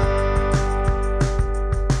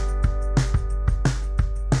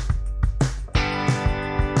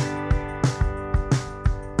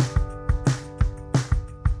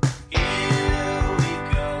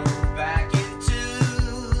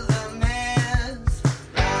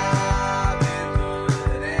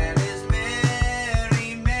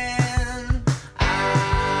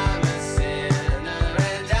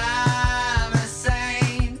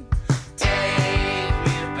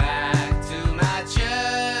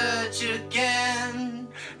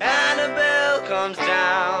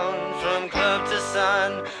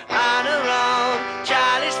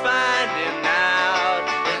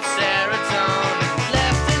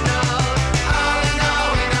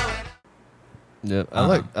 Yeah,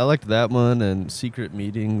 I liked that one, and Secret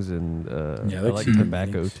Meetings, and I like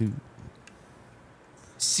Tobacco too.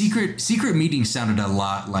 Secret Meetings sounded a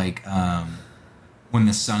lot like When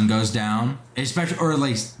the Sun Goes Down, especially, or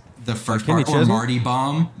like the first part, or Marty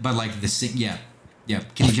Baum, but like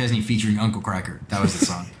Kenny Chesney featuring Uncle Cracker. That was the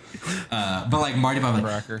song. But like Marty Baum,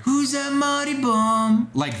 like, who's that Marty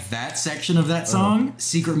Baum? Like that section of that song,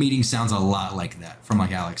 Secret Meeting sounds a lot like that from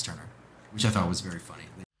like Alex Turner, which I thought was very funny.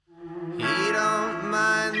 He don't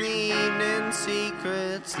mind the evening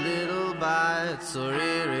secrets, little bites or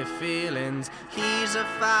eerie feelings. He's a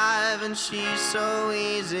 5 and she's so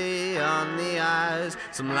easy on the eyes.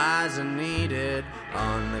 Some lies are needed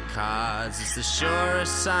on the cards. It's the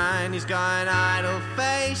surest sign. He's got an idle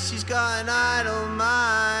face, she's got an idle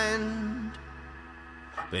mind.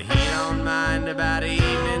 But he don't mind about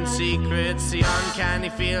evening secrets, the uncanny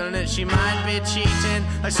feeling that she might be cheating.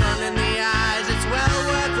 Like sun in the eyes, it's well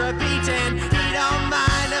worth repeating. He don't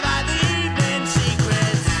mind about the evening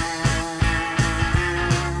secrets.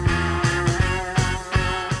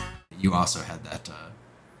 You also had that.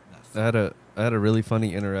 I had a really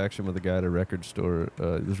funny interaction with a guy at a record store.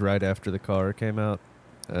 It was right after the car came out,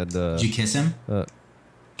 and did you kiss him?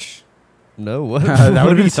 No, what? That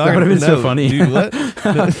would have been so funny. Dude, what?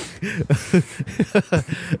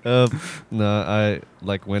 No, I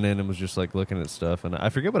like went in and was just like looking at stuff, and I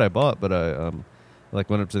forget what I bought, but I like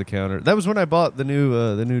went up to the counter. That was when I bought the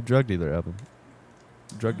new Drug Dealer album.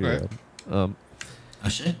 Oh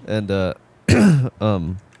shit. And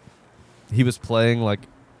he was playing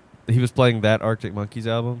that Arctic Monkeys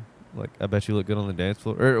album. Like, I Bet You Look Good on the Dance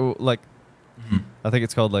Floor, or like I think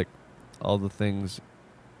it's called like All the Things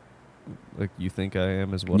Like You Think I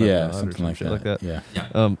Am Is What I'm Not, something or some like shit that. like that.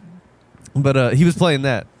 Yeah. But he was playing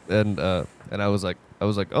that, and I was like,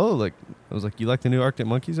 you like the new Arctic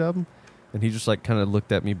Monkeys album? And he just like kind of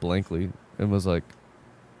looked at me blankly and was like,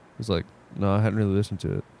 no, I hadn't really listened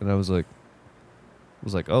to it. And I was like,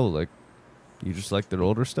 oh, like you just like their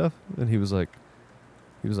older stuff? And he was like,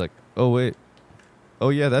 oh wait, oh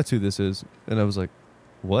yeah, that's who this is. And I was like,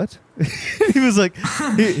 what? he was like,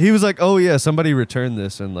 oh yeah, somebody returned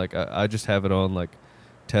this, and like I just have it on like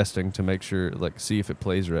testing to make sure, like see if it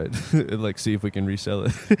plays right, and like see if we can resell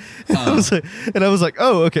it. I was like,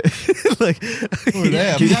 oh okay. Like,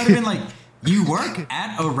 yeah, that would have been like, you work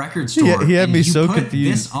at a record store. Yeah, he had me so put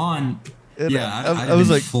confused. This on. And yeah, I was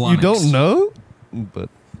like, flummoxed. you don't know, but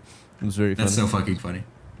it was very funny. That's so fucking funny.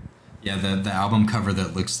 Yeah, the album cover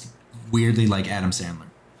that looks weirdly like Adam Sandler.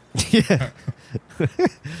 Yeah.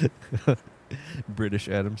 British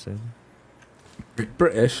Adam Sandler.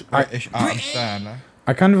 British. Adam Sandler.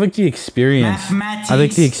 I kind of like the experience. Mathematics. I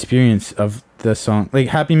like the experience of the song. Like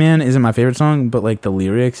Happy Man isn't my favorite song, but like the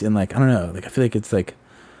lyrics and like I don't know, like I feel like it's like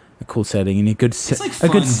a cool setting and a good like a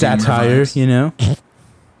good fun satire, vibes. you know.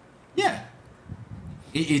 Yeah.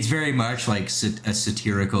 It's very much like a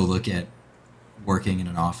satirical look at working in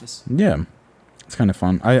an office. Yeah, it's kind of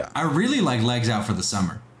fun. I really like Legs Out for the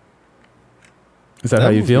Summer. Is that how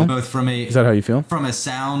you feel? Both from a Is that how you feel? from a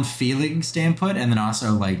sound feeling standpoint, and then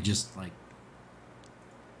also like just like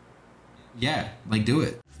yeah, like do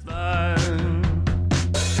it.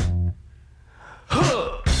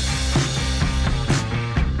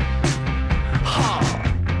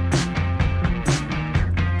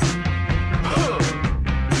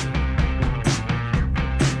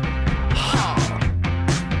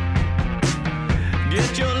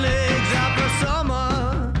 Get your legs out for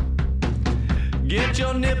summer. Get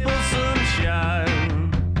your nipples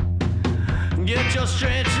sunshine. Get your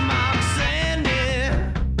stretch marks sandy.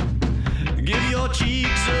 Give your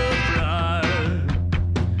cheeks a pride.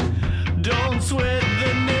 Don't sweat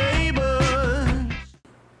the neighbors.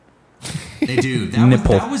 They do.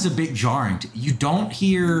 That was a bit jarring.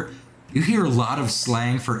 You hear a lot of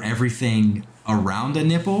slang for everything around a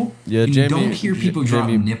nipple. Yeah, and Jamie. you don't hear people drop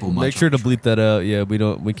Jamie, nipple much. Make sure on to the track. bleep that out. Yeah,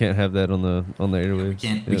 we can't have that on the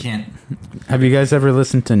airwaves. We can't. Have you guys ever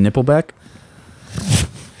listened to Nickelback?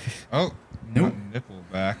 Oh, Nope.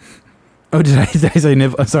 Nippleback. Oh, did I say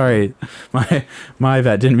nipple? Sorry, my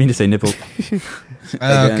bad. Didn't mean to say nipple.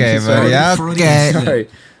 Okay, Sorry. buddy. Okay. Sorry.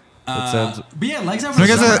 But yeah, Legs Out for You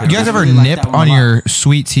the guys, Summer. you guys I ever really like nip that one on a lot. your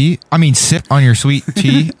sweet tea? I mean, sip on your sweet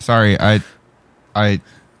tea. Sorry, I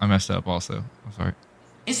messed up. Also, I'm sorry.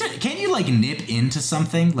 Can you like nip into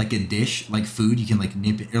something like a dish, like food? You can like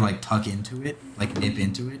nip it or like tuck into it, like nip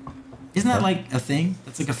into it. Isn't that like a thing?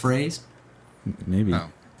 That's like a phrase. Maybe. Oh.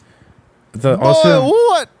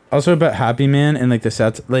 Also about Happy Man and like the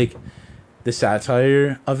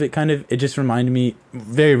satire of it it just reminded me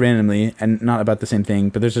very randomly and not about the same thing,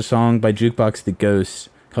 but there's a song by Jukebox the Ghost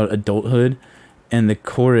called Adulthood, and the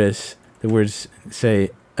chorus, the words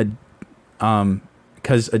say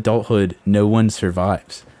because adulthood no one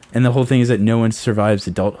survives, and the whole thing is that no one survives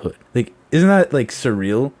adulthood. Like, isn't that like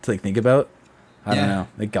surreal to like think about? I don't Yeah. know,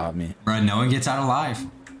 it got me. Right, no one gets out alive.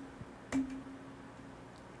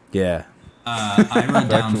 Yeah. I wrote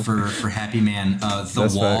down for Happy Man, the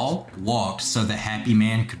That's wall walked so the Happy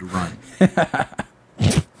Man could run.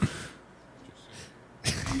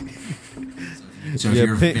 So if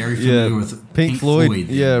you're very familiar with Pink Floyd,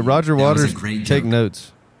 then Roger that was a Waters, great take joke.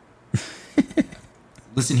 notes.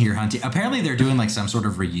 Listen here, Hunty. Apparently they're doing like some sort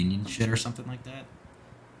of reunion shit or something like that.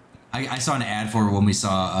 I saw an ad for it when we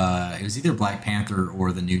saw it was either Black Panther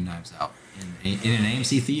or the new Knives Out in an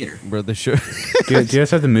AMC theater. Where the show. Do you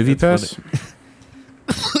guys have the movie pass?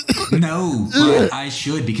 No, but I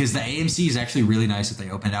should, because the AMC is actually really nice that they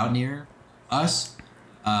opened out near us.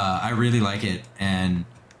 I really like it, and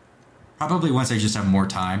probably once I just have more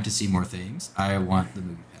time to see more things, I want the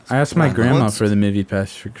movie pass. I asked my grandma Once- for the movie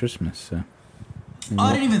pass for Christmas. So. Oh,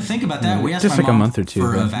 I didn't even think about that. We asked Just my like a mom month or two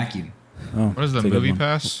for ago. a vacuum. Oh, What is the it's a good movie one.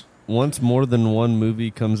 pass? Once more than one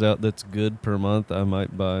movie comes out that's good per month, I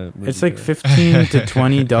might buy. a movie It's like pass. $15 to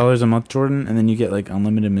 $20 a month, Jordan, and then you get like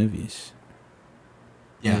unlimited movies.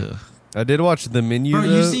 Yeah. Ugh. I did watch The Menu. Bro,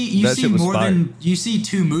 though. you see That shit was more fire. than you see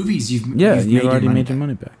two movies. You've Yeah, you've you made already your made your back.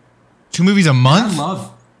 money back. 2 movies a I month?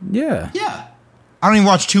 love. Yeah. Yeah, I don't even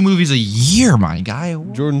watch 2 movies a year, my guy.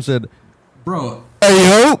 Jordan said, bro. Hey,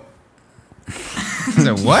 yo. I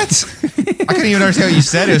said, what? I couldn't even understand what you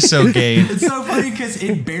said. It was so gay. It's so funny because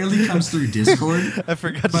it barely comes through Discord. I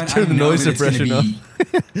forgot to But turn I the know noise that it's gonna suppression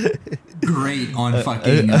off. be great on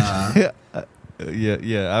fucking.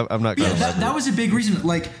 Yeah, I'm not Yeah, gonna lie. that was a big reason.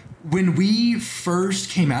 Like when we first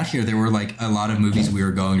came out here, there were like a lot of movies we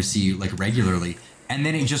were going to see like regularly, and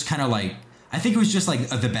then it just kind of like I think it was just like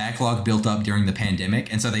the backlog built up during the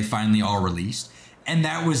pandemic, and so they finally all released. And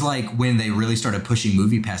that was like when they really started pushing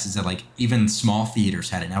movie passes that like even small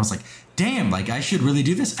theaters had it. And I was like, damn, like I should really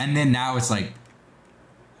do this. And then now it's like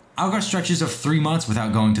I'll go stretches of 3 months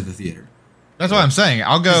without going to the theater. That's what I'm saying.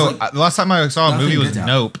 I'll go. It's like The last time I saw a nothing movie was good's out.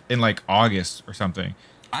 Nope in like August or something.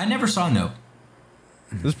 I never saw Nope.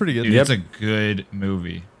 It was pretty good. Dude, it's a good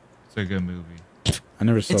movie. It's a good movie. I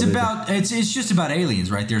never saw It's it. about it's just about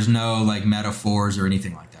aliens, right? There's no like metaphors or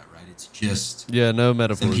anything like that, right? It's just Yeah, no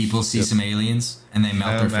metaphors. some people see Yep. some aliens and they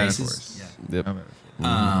melt No their metaphors. faces. Yeah.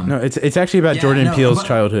 Yep. No, it's actually about Yeah, Jordan no, Peele's but-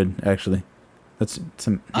 childhood, actually. That's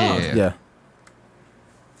some. Oh, Yeah. Yeah.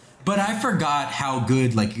 But I forgot how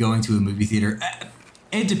good like going to a movie theater.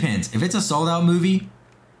 It depends. If it's a sold out movie,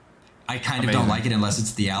 I kind of don't Amazing. like it unless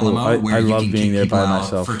it's the Alamo, I where you love can being kick there people by out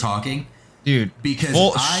myself. for talking. Dude, Because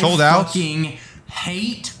I sold out. fucking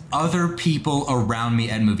hate other people around me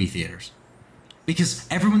at movie theaters. because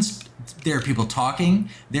there are people talking,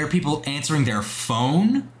 there are people answering their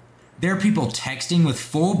phone, there are people texting with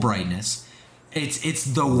full brightness. It's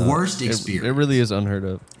the worst experience. It really is unheard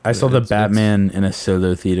of. I saw the Batman in a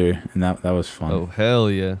solo theater, and that was fun. Oh hell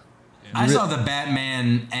yeah! I saw the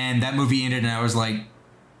Batman, and that movie ended, and I was like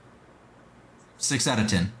 6 out of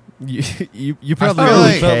 10. You probably feel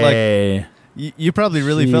really like- felt like Hey. you probably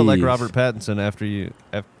really felt like Jeez. Robert Pattinson after you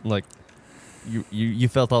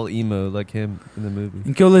felt all emo like him in the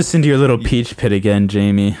movie. Go listen to your little Peach Pit again,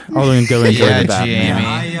 Jamie. I'll go enjoy Yeah, the Batman.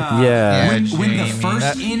 Jamie. Yeah. When the Jamie.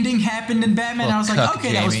 first ending happened in Batman, I was like, Cuck,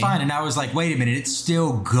 okay, that was Jamie. fine. And I was like, wait a minute, it's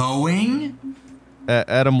still going?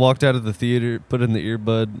 Adam walked out of the theater, put in the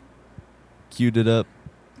earbud, queued it up.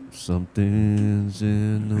 Something's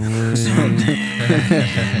in the way.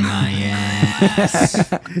 In my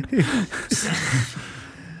ass.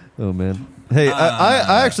 Oh man. Hey,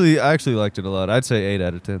 I actually liked it a lot. I'd say 8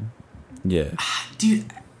 out of 10. Yeah.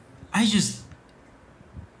 Dude, I just...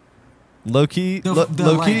 Low key, The, low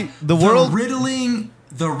key. like, The world,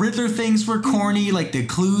 the Riddler things were corny. Like, the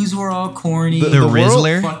clues were all corny. The world-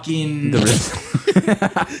 Rizzler? Fucking...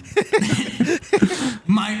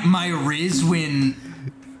 my Rizwin...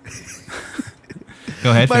 Go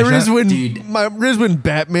ahead. my finish that. Dude. when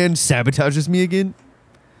Batman sabotages me again.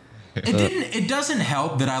 It doesn't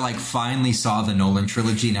help that I like finally saw the Nolan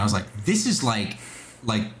trilogy and I was like, this is like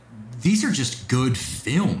these are just good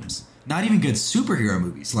films, not even good superhero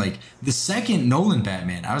movies. Like the second Nolan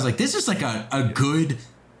Batman, I was like, this is like a good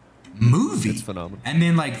movie. It's phenomenal. And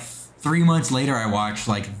then like 3 months later, I watched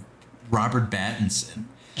like Robert Pattinson.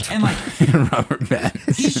 And like Robert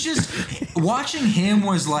Pattinson. he's just watching him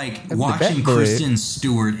was like the watching Bat Boy. Kristen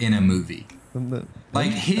Stewart in a movie.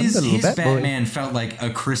 Like his little Bat Boy. Batman felt like a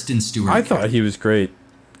Kristen Stewart. I thought he was great.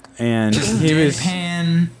 And just he was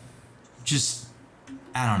deadpan. Just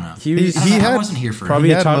I don't know. He was- I, don't know, he I had wasn't here for probably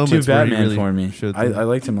He a had top 2 moments where he Batman really for me. showed I them.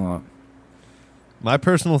 liked him a lot. My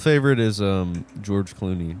personal favorite is George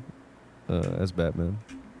Clooney as Batman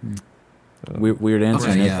Weird answer,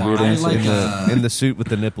 Okay, Nick. yeah. Weird I answer. like, in the suit with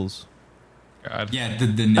the nipples. God. Yeah, the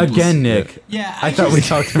nipples. Again, Nick. Yeah, I thought we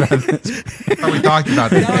talked about this. We talked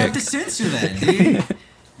about Now I that. have to censor that, dude.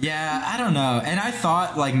 Yeah, I don't know. And I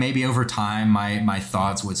thought like maybe over time my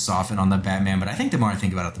thoughts would soften on the Batman, but I think the more I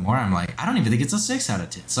think about it, the more I'm like, I don't even think it's a 6 out of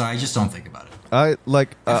 10. So I just don't think about it. I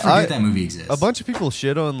I forget that movie exists. a bunch of people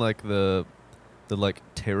shit on like the like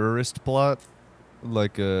terrorist plot,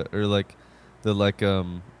 like or like the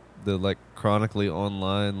chronically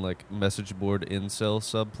online like message board incel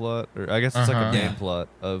subplot, or I guess it's like a Uh-huh. main Yeah. plot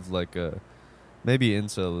of like maybe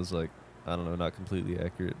incel is like, I don't know, not completely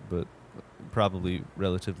accurate, but probably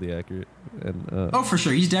relatively accurate. And Oh, for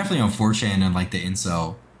sure. He's definitely on 4chan and like the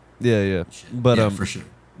incel yeah, shit. but yeah, for sure.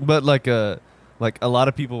 but like a lot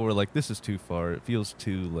of people were like, this is too far. It feels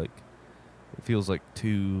like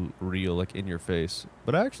too real, like in your face.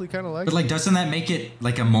 But I actually kind of like But it. like, doesn't that make it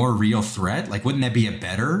like a more real threat? Like, wouldn't that be a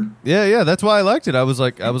better? Yeah, that's why I liked it. I was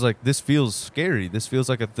like, this feels scary. This feels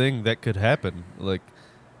like a thing that could happen. Like,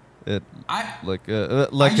 it, I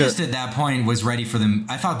I just at that point was ready for them.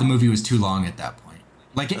 I thought the movie was too long at that point.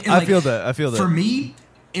 I feel that. For me,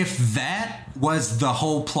 if that was the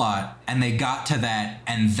whole plot and they got to that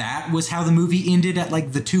and that was how the movie ended at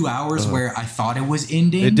like the 2 hours where I thought it was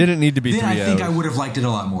ending, It didn't need to be then 3 I think I hours. would have liked it a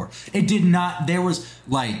lot more. It did not. There was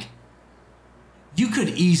like, you could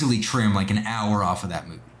easily trim like an hour off of that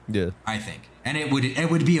movie. yeah. I think, and it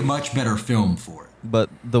would be a much better film for it.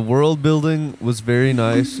 But the world building was very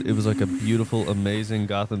nice. It was like a beautiful, amazing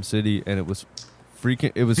Gotham City, and it was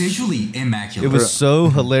freaking. It was Visually immaculate. It was so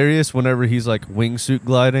hilarious whenever he's like wingsuit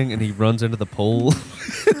gliding and he runs into the pole.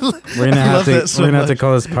 We're gonna have love to that so we're gonna have to much.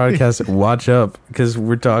 call this podcast "Watch Up" because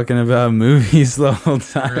we're talking about movies the whole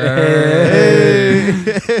time. Hey.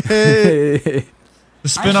 The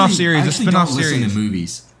spin-off series. The actually spin-off don't listen series. to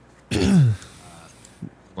movies.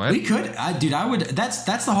 What? We could, dude. I would. That's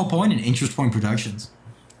the whole point in Interest Point Productions.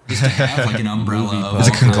 Just to have like an umbrella of It's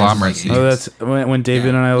a all kinds of, conglomerate. like, Oh, that's when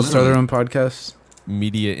David Yeah, and I will start our literally. own podcast.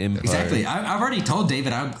 Media empire. Exactly. I've already told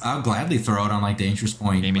David I'll gladly throw it on like the Interest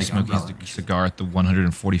Point. Jamie like, smoking umbrella. his cigar at the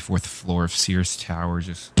 144th floor of Sears Tower,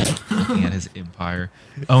 just looking at his empire,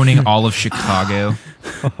 owning all of Chicago.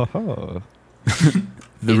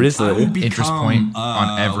 The I will Rizzler, become, Interest Point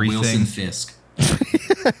on everything. Wilson Fisk.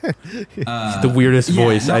 the weirdest yeah,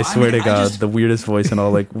 voice. no, I I swear mean, to I God, just- the weirdest voice in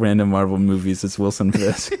all like random Marvel movies is Wilson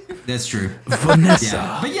Fisk. That's true. Vanessa.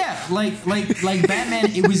 Yeah, but yeah, like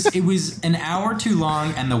Batman. It was an hour too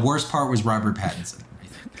long, and the worst part was Robert Pattinson. I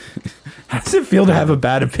think. How does it feel to have a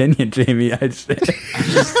bad opinion, Jamie? I'm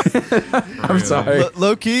sorry.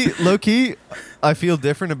 Low key. I feel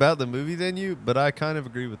different about the movie than you, but I kind of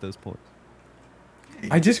agree with those points.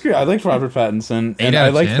 I disagree. I liked Robert Pattinson, 8 and out I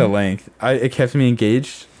of liked 10? the length. It kept me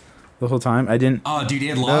engaged the whole time. I didn't. Oh, dude,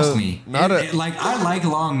 it lost No, me. not Like, I like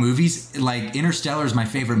long movies. Like, Interstellar is my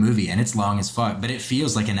favorite movie, and it's long as fuck, but it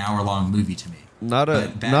feels like an hour-long movie to me. Not a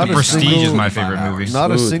But Batman Prestige Batman is my 45 favorite hours. movie. Not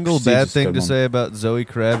a Ooh, single Prestige bad is a thing good to one. say about Zoe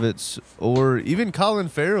Kravitz or even Colin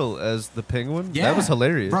Farrell as the Penguin. Yeah. That was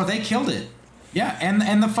hilarious. Bro, they killed it. Yeah,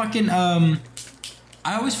 and the fucking, I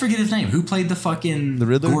always forget his name. Who played the fucking The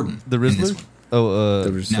Riddler? Gordon The in this Riddler? one? Oh,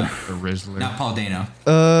 There was No, The Rizzler. not Paul Dano.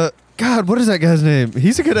 God, what is that guy's name?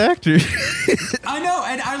 He's a good actor. I know,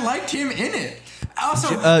 and I liked him in it. Also,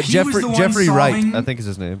 he was Jeffrey the one Jeffrey Wright, solving- I think is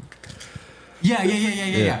his name.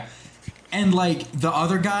 Yeah. And like the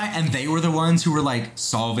other guy, and they were the ones who were like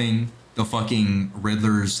solving the fucking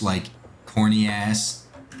Riddler's like corny ass.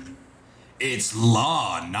 It's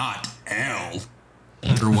law, not L,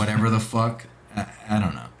 or whatever the fuck. I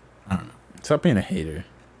don't know. Stop being a hater.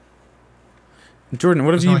 Jordan,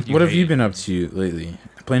 what have It's you not like you what have hate you it. been up to lately?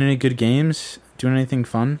 Playing any good games? Doing anything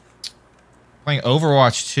fun? Playing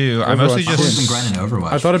Overwatch 2. I mostly Overwatch I've always just been grinding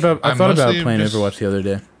Overwatch. I thought about I'm mostly playing just- Overwatch the other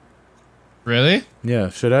day. really. Yeah,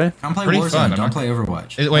 should I? Don't play pretty Warzone. fun. Don't play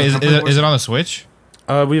Overwatch. Wait, is Don't play it Warzone. on the Switch?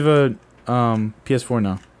 We have a PS4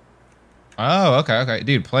 now. Oh, okay,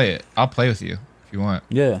 dude, play it. I'll play with you if you want.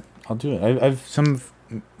 Yeah, I'll do it. I've some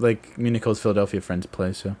like me and Nicole's Philadelphia friends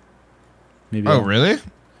play, so maybe. Oh, really?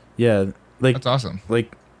 Yeah, like That's awesome.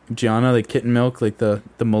 like Gianna, like Kitten Milk, like the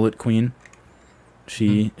mullet queen.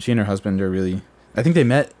 She and her husband are really. I think they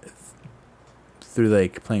met through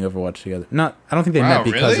like playing Overwatch together. I don't think they Wow, met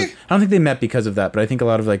because. really? I don't think they met because of that, but I think a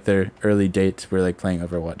lot of like their early dates were like playing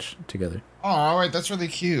Overwatch together. Oh, wait, that's really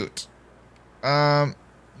cute.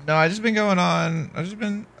 No, I just been going on. I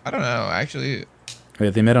don't know, actually. Oh, yeah,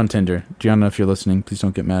 they met on Tinder. Gianna, if you're listening, please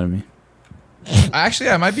don't get mad at me.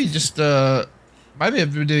 I might be just might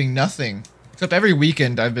have been doing nothing except every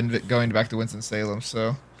weekend I've been going back to Winston-Salem.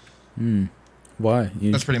 So Why?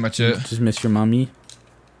 You that's pretty much you it. just miss your mommy.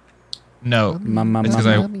 No, Mama, it's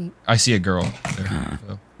mama. because I see a girl. There,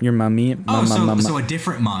 so. Your mommy. Oh, Mama, so a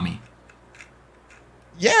different mommy.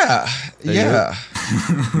 Yeah. yeah.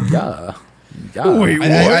 Wait,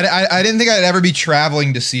 I didn't think I'd ever be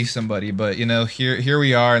traveling to see somebody, but you know, here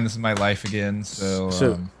we are, and this is my life again. So,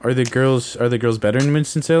 So are the girls better in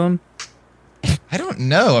Winston-Salem? I don't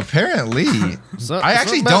know. Apparently, I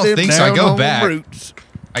actually Something about don't them think so. I down go home back. roots.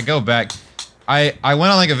 I go back. I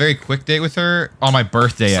went on like a very quick date with her on my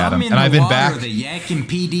birthday, Adam, Some in and the I've been water, back. The Yadkin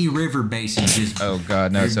PD River Basin just. Oh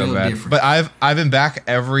God, no, They're it's so built bad. different. But I've been back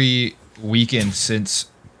every weekend since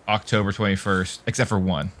October 21st, except for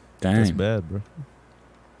one. Dang. That's bad, bro.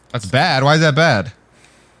 That's bad. Why is that bad?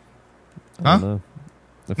 I don't Huh? know.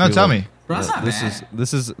 I No, feel tell like- me. Bro, that's not bad.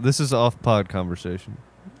 This is off pod conversation.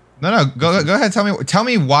 No, go ahead. Tell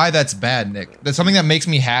me why that's bad, Nick. That's something that makes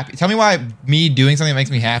me happy. Tell me why me doing something that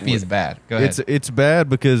makes me happy is bad. Go ahead. It's bad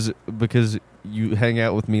because you hang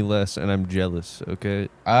out with me less and I'm jealous. Okay.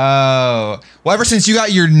 Oh, well, ever since you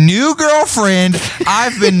got your new girlfriend,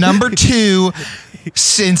 I've been number 2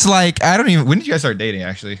 since like I don't even. When did you guys start dating?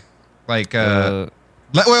 Actually, like wait.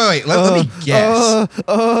 Let me guess.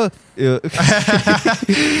 Yeah.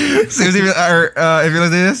 Susie, or if you're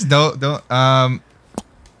listening to this, don't.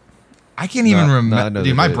 I can't even No, I remember. know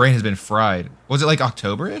Dude, the my date. brain has been fried. Was it like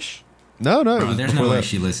October-ish? No, Bro, it was there's no before way that.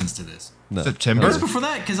 she listens to this. No. It September? was before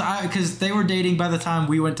that because they were dating by the time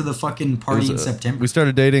we went to the fucking It party was, in September. We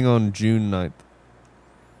started dating on June 9th.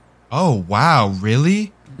 Oh wow,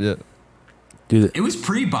 really? Yeah. Dude, It was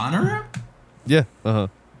pre-Bonnaroo? Yeah.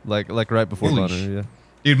 Like right before Holy Bonner. Yeah.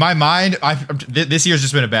 Dude, my mind. This year's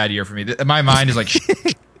just been a bad year for me. My mind is like.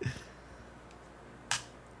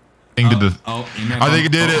 I think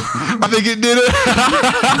it did it. I think it did it.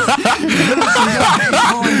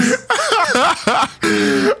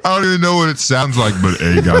 I don't even know what it sounds like, but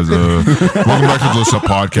hey guys, welcome back to the Listen Up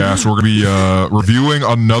Podcast. We're gonna be reviewing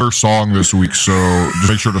another song this week, so just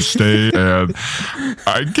make sure to stay. And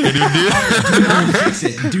I can't even do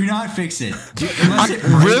it. Do not fix it. Unless it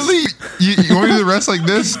breaks. Really? You want me to do the rest like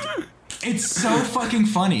this? It's so fucking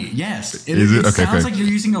funny. Yes. Is it? It Okay, sounds okay. like you're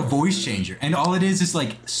using a voice changer, and all it is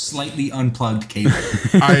like slightly unplugged cable.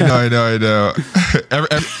 I know.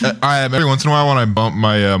 Every once in a while when I bump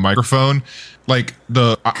my microphone, like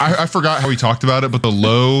I forgot how we talked about it, but the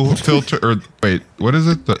low filter, or wait, what is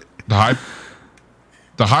it? The high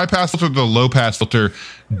pass filter, the low pass filter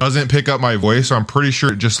doesn't pick up my voice, so I'm pretty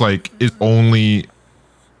sure it just like is only,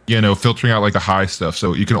 filtering out like the high stuff,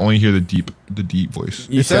 so you can only hear the deep voice.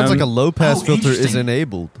 you It sounds like a low pass Oh, filter is interesting.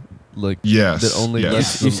 enabled. Like Yes, that only yes.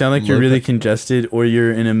 lets You them sound like you're live really that- congested, or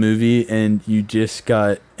you're in a movie and you just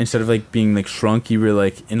got, instead of like being like shrunk, you were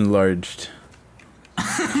like enlarged.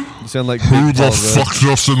 You sound like Who Big the Paul fuck Rudd.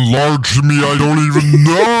 just enlarged me? I don't even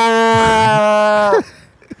know.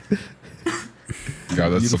 God,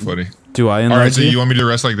 that's so funny. Do I All enlarge right, so you? you want me to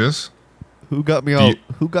rest like this? Who got me Do all? you-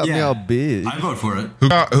 Who got me Yeah. all big? I vote for it.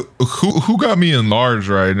 Who got me enlarged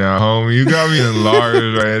right now, homie? You got me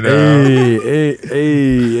enlarged right now.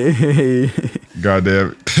 Hey.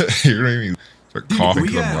 Goddamn, you're not even start Dude, coughing. we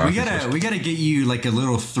 'cause I'm laughing. gotta get you like a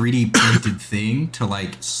little 3D printed thing to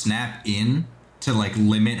like snap in to like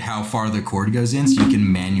limit how far the cord goes in, so you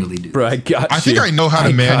can manually do. Bro, I got I think you. I know how to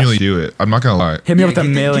got manually you. do it. I'm not gonna lie. Hit me Yeah, up with the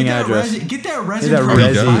get mailing that address. Get that Do resin. that from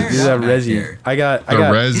resin. the resi. fire Do that back resi. there. I got, The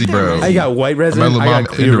resi, Get that bro. resi. I got white resin. My I little got mom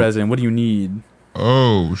clear into- resin. What do you need?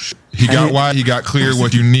 Oh, he got white. He got clear.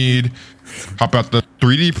 What you need? Hop out the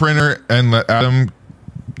 3D printer and let Adam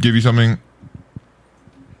give you something.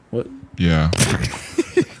 What? Yeah,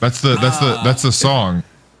 that's the song.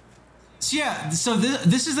 So yeah, so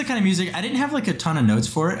this is the kind of music. I didn't have like a ton of notes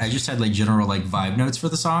for it. I just had like general like vibe notes for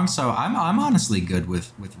the song. So I'm honestly good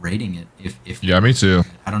with rating it. If Yeah, me too.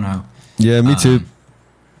 I don't know. Yeah, me too.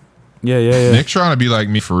 Yeah. Nick trying to be like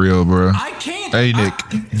me for real, bro. I can't. Hey Nick,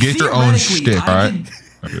 get your own theoretically, shtick, I alright? can-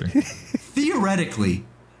 Okay. Theoretically,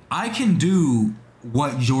 I can do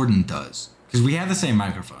what Jordan does because we have the same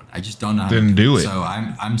microphone. I just don't know. How to Then do it. So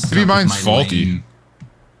I'm. stuck Maybe with mine's my faulty. lame-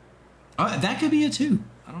 that could be it too.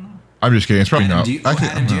 I don't know. I'm just kidding. It's probably Adam, not. do you,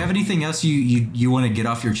 Adam, do you have anything else you want to get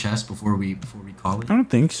off your chest before we call it? I don't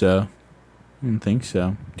think so. Do you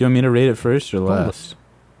want me to rate it first or last?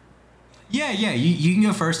 Yeah. You can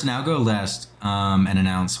go first, and I'll go last, and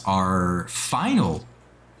announce our final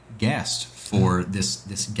guest for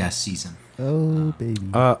this guest season. Oh baby.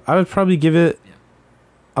 I would probably give it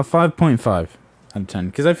a 5.5 out of 10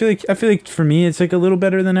 because I feel like for me it's like a little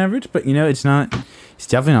better than average, but you know it's not. It's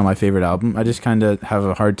definitely not my favorite album. I just kind of have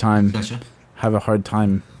a hard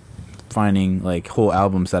time finding like whole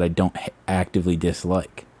albums that I don't actively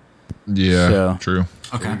dislike. Yeah, So- true.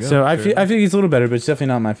 Okay. go. So I feel like it's a little better, but it's definitely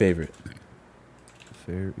not my favorite.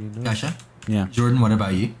 Fair enough. Gotcha. Yeah. Jordan, what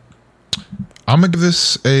about you? I'm gonna give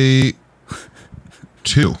this a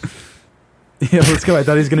 2. Yeah, let's go. I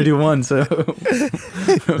thought he was gonna do 1. So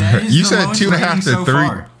That is You the said lowest 2.5 rating to so 3.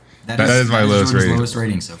 far. That is my lowest Jordan's rating. lowest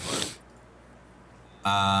rating so far.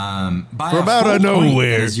 By From a out full of point,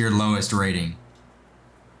 nowhere. that is your lowest rating.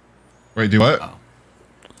 Wait, do what? Oh.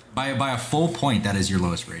 By a full point, that is your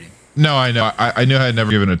lowest rating. No, I know. I knew I had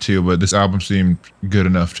never given a 2, but this album seemed good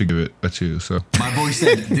enough to give it a 2. So My boy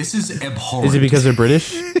said, "This is abhorrent." is it because they're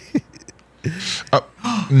British? no,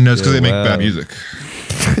 it's because Yeah, they make wow. bad music.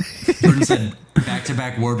 Jordan said,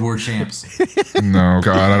 "Back-to-back World War champs." No,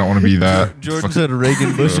 God, I don't want to be that. Jordan Fuck- said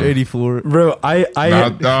Reagan Bush 84. Bro,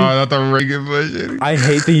 not the Reagan Bush. I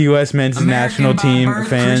hate the U.S. men's national American by team birth,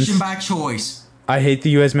 fans. Christian by choice. I hate the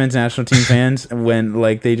U.S. men's national team fans when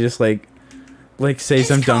like they just like say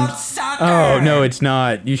some dumb. called soccer. Oh no, it's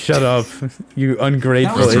not. You shut up. You That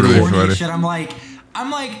ungrateful was That's idiot. really corny funny. as shit. I'm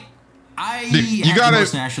like, I Dude, you have gotta- the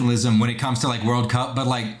most nationalism when it comes to like World Cup, but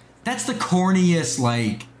like that's the corniest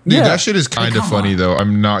like. Dude, Yeah. that shit is kind of come funny on. though.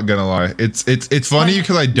 I'm not gonna lie. It's funny Like-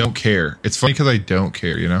 because I don't care. It's funny because I don't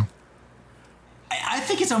care. You know. I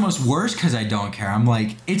think it's almost worse because I don't care. I'm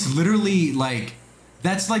like, it's literally like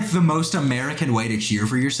that's like the most American way to cheer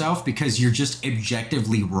for yourself because you're just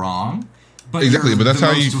objectively wrong. But Exactly, you're but that's the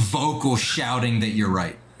how most you- vocal shouting that you're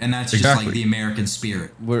right, and that's just Exactly. like the American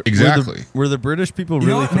spirit. Exactly. Were the British people You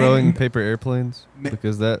know really what, throwing maybe- paper airplanes?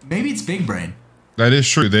 Because that Maybe it's big brain. That is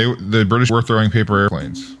true. The British were throwing paper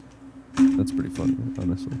airplanes. that's pretty funny,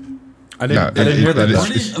 honestly. I Yeah, didn't hear that that. is-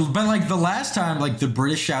 British, but like the last time, like the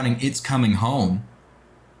British shouting "It's coming home"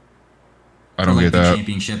 I for don't like get the that.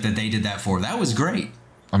 championship that they did that for. That was great.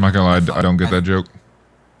 I'm not gonna lie. I don't get that joke.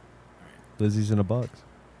 Lizzie's in a box.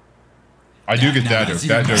 I do get No, that joke. that's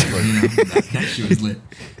That even joke's better, funny. you know, that shit was lit.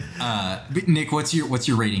 But Nick, what's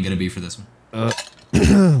your rating gonna be for this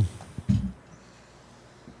one?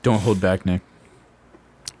 Don't hold back, Nick.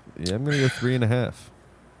 Yeah, I'm gonna go 3.5.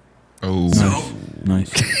 Oh, So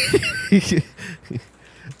Nice.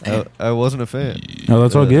 I wasn't a fan. No,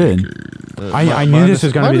 that's all good. I knew this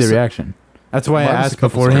was gonna be the minus- reaction. That's why I minus a asked couple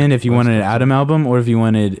beforehand songs. if you wanted an Adam album or if you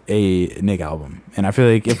wanted a Nick album. And I feel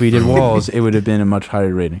like if we did Walls, it would have been a much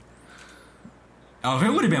higher rating. oh, if it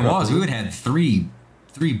would have been Walls, we would have had three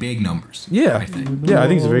big numbers. Yeah. I think. Yeah, I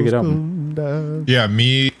think it's a very good album. yeah.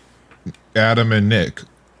 Me, Adam, and Nick.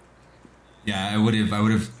 Yeah, I would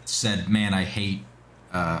have said, man, I hate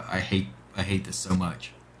this so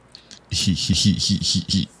much.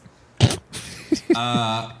 He.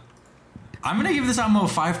 I'm gonna give this album a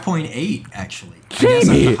 5.8. Actually, I guess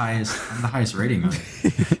I'm the highest rating on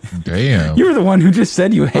it. Damn. You were the one who just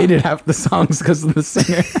said you hated half the songs because of the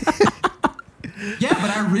singer. Yeah, but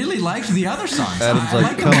I really liked the other songs. Adam's I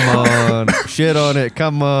like, them come all. on, shit on it,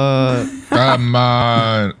 come on. Come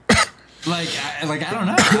on. I don't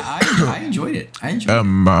know. I enjoyed it.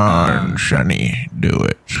 Come on, Sonny. Do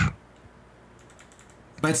it.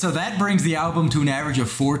 But so that brings the album to an average of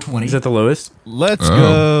 420. Is that the lowest? Let's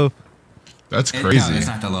Oh. go. That's No, crazy. it's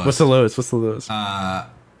not the lowest. What's the lowest? What's the lowest?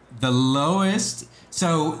 The lowest.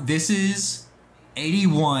 So this is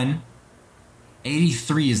 81.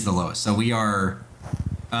 83 is the lowest. So we are.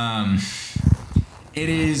 It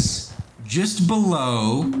is just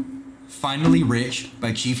below Finally Rich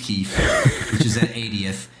by Chief Keef, which is at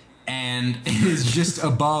 80th. And it is just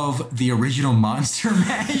above the original Monster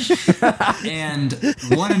Mash. And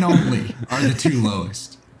One and Only are the two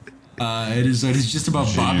lowest. It is just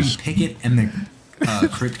above Bobby Pickett and the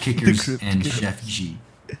Crypt Kickers and Chef G.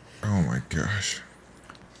 Oh my gosh.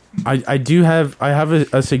 I have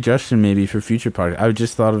a suggestion maybe for future podcast. I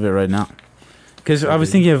just thought of it right now. Because I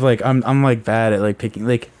was thinking of like I'm like bad at like picking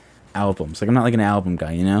like albums. Like I'm not like an album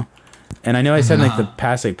guy, you know? And I know I said in, like the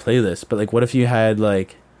past like playlist, but like what if you had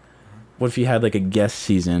like a guest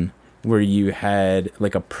season where you had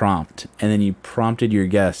like a prompt and then you prompted your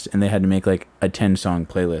guest and they had to make like a 10-song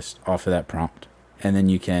playlist off of that prompt, and then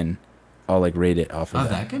you can all like rate it off of that.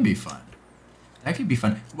 That could be fun. That could be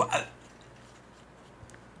fun. Well,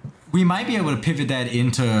 we might be able to pivot that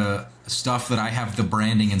into stuff that I have the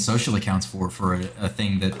branding and social accounts for a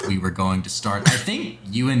thing that we were going to start. I think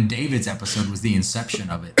you and David's episode was the inception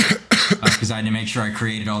of it, because I had to make sure I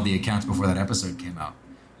created all the accounts before that episode came out.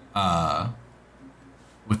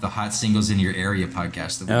 With the Hot Singles in Your Area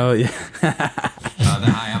podcast that yeah. that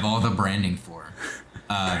I have all the branding for.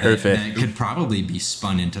 Perfect. That could probably be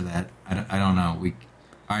spun into that. I don't know.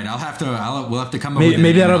 All right, we'll have to come up Maybe, with an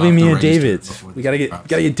maybe name that'll be off me the and register David's. before We this gotta drops.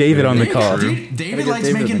 get David on the call. David likes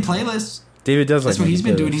David making on playlists. David does like That's what he's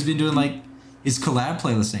been making doing. playlists. He's been doing like his collab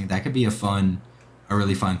playlist thing. That could be a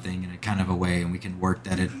really fun thing in a kind of a way, and we can work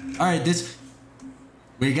that in. All right,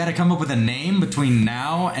 we got to come up with a name between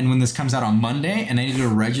now and when this comes out on Monday, and I need to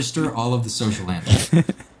register all of the social handles.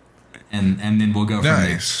 and then we'll go from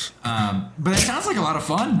Nice. there. But it sounds like a lot of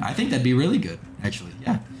fun. I think that'd be really good, actually.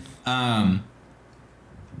 Yeah.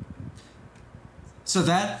 So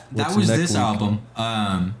that What's was next this week? album.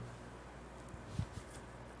 I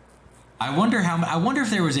wonder if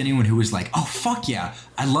there was anyone who was like, "Oh fuck yeah,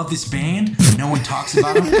 I love this band. No one talks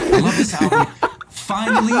about them. I love this album.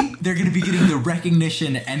 Finally, they're going to be getting the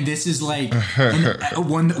recognition." And this is like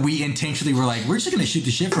one that we intentionally were like, "We're just going to shoot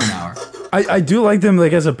the shit for an hour." I do like them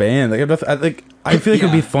like as a band. Like I feel like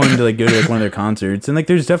it'd be fun to like go to like one of their concerts, and like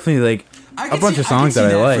there's definitely like a bunch of songs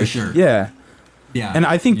that I like. For sure. Yeah, Yeah. and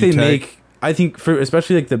I think You they tag- make. I think for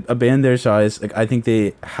especially like a band their size, like I think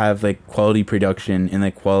they have like quality production and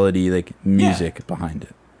like quality like music behind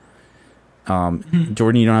it.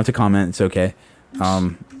 Jordan, you don't have to comment. It's okay.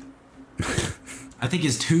 I think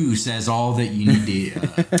his 2 says all that you need to.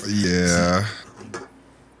 Yeah.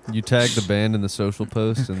 You tag the band in the social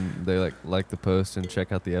post, and they like the post and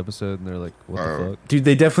check out the episode, and they're like, "What the fuck?" Dude,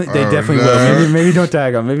 they definitely Oh, will. no. Maybe don't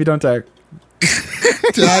tag them. Maybe don't tag.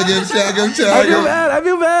 Tag him, tag him, I tag feel him. bad. I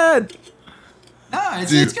feel bad. No,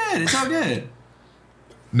 it's Dude. good. It's all good.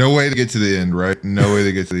 No way to get to the end, right? No way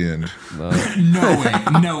to get to the end.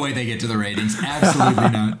 No way they get to the ratings. Absolutely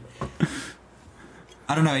not.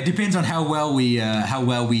 I don't know. It depends on how well we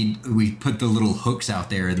put the little hooks out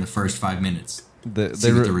there in the first 5 minutes. They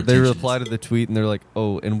See what the they retention reply is. to the tweet, and they're like,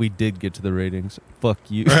 "Oh, and we did get to the ratings. Fuck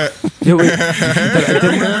you." Yeah, wait,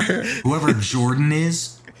 Whoever Jordan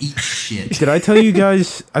is, eat shit. did I tell you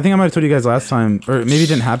guys? I think I might have told you guys last time, or maybe it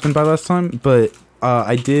didn't happen by last time. But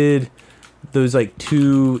I did those like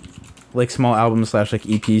 2 like small albums / like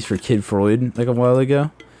EPs for Kid Freud like a while ago.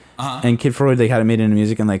 Uh-huh. And Kid Freud, they hadn't made any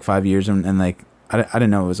music in like 5 years, and like I didn't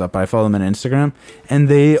know it was up, but I follow them on Instagram, and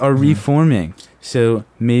they are reforming. So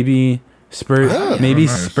maybe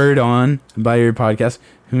nice. spurred on by your podcast,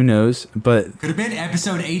 who knows? But Could have been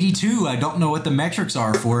episode 82. I don't know what the metrics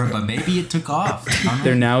are for it, but maybe it took off. I don't know.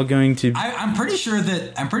 they're now going to. I'm pretty sure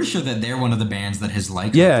that they're one of the bands that has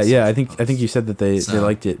liked. Yeah, this. yeah. I think you said that they So-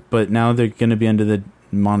 liked it, but now they're going to be under the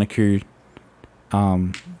moniker,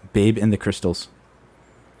 Babe and the Crystals.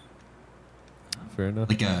 Fair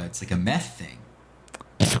enough. It's like a meth thing.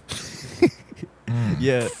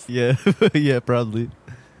 Yeah, yeah, probably.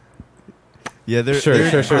 Yeah, they're Sure.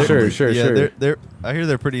 They're I hear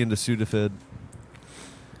they're pretty into Sudafed.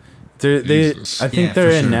 They Jesus. I think Yeah, they're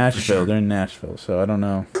for in sure, for Nashville. sure. They're in Nashville, so I don't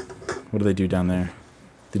know. What do they do down there?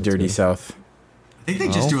 The dirty South. I think they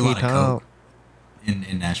just do a lot of Honky coke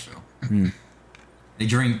in Nashville. They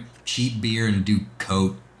drink cheap beer and do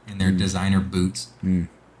coke in their designer boots.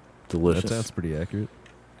 Delicious. That sounds pretty accurate.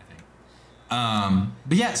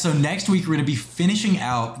 But yeah, so next week we're going to be finishing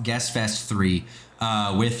out Guest Fest 3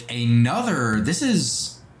 with another. This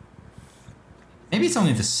is maybe it's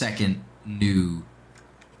only the second new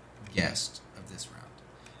guest of this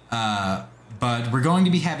round. But we're going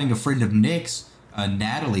to be having a friend of Nick's,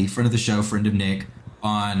 Natalie, friend of the show, friend of Nick,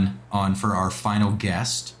 on for our final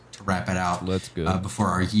guest to wrap it out. Let's go. Before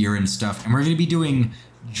our year and stuff. And we're going to be doing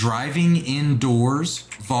Driving Indoors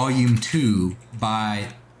Volume 2 by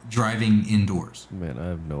Driving Indoors. Man, I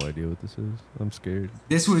have no idea what this is. I'm scared.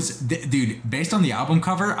 This was, dude, based on the album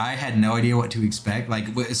cover, I had no idea what to expect. Like,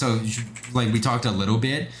 so, like, we talked a little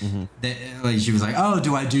bit. That, like, she was like, oh,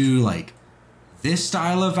 do I do, like, this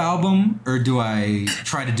style of album, or do I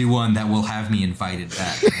try to do one that will have me invited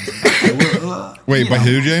back? Okay, well, Wait, by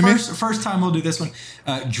who, Jamie? First time we'll do this one.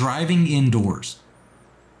 Driving Indoors.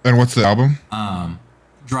 And what's the album?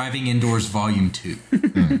 Driving Indoors Volume 2.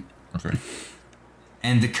 Okay.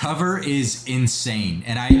 And the cover is insane.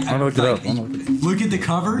 And I look it up. look at the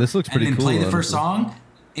cover. This looks pretty and then cool, play the first honestly. song.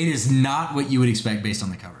 It is not what you would expect based on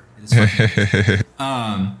the cover. It is fucking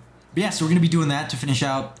but yeah, so we're gonna be doing that to finish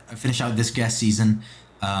out this guest season,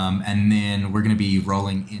 and then we're gonna be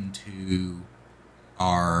rolling into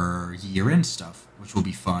our year-end stuff, which will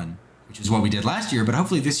be fun. Which is what we did last year, but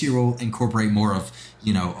hopefully this year we'll incorporate more of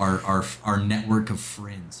our network of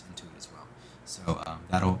friends into it as well. So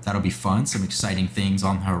that'll be fun. Some exciting things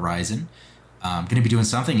on the horizon. I'm gonna be doing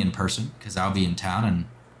something in person because I'll be in town and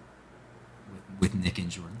with Nick and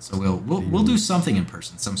Jordan. So we'll do something in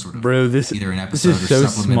person, some sort of either an this episode is or so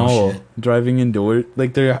supplemental small. shit. Driving Indoors,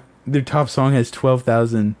 like their top song has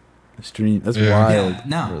 12,000 streams. That's wild. Yeah,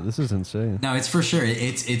 no, Bro, this is insane. no, it's for sure.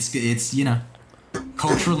 It's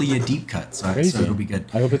culturally a deep cut, so it'll be good.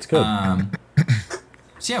 I hope it's good.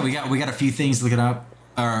 So yeah, we got a few things looking up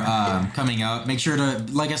or coming up. Make sure to,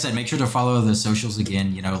 like I said, make sure to follow the socials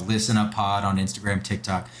again. Listen Up Pod on Instagram,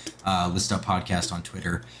 TikTok, Listen Up Podcast on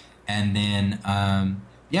Twitter, and then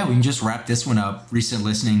we can just wrap this one up. Recent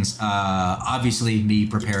listenings, obviously me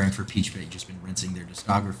preparing for Peach Pit, just been rinsing their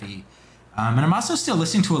discography. And I'm also still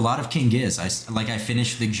listening to a lot of King Giz. I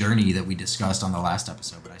finished the journey that we discussed on the last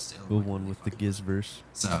episode, but I still The one with the Giz verse.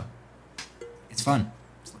 So it's fun.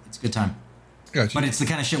 It's a good time. Gotcha. But it's the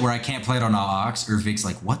kind of shit where I can't play it on aux, or Vic's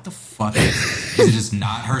like, what the fuck is this? Because it is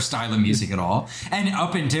not her style of music at all. And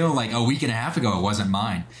up until like a week and a half ago, it wasn't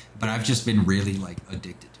mine. But I've just been really like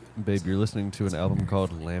addicted to it. Babe, you're listening to an album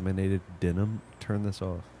called Laminated Denim. Turn this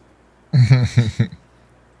off.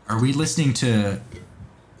 Are we listening to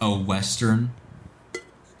a Western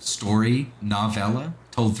story novella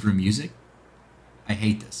told through music? I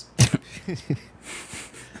hate this.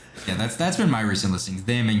 Yeah, that's been my recent listenings.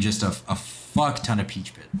 Them and just a fuck ton of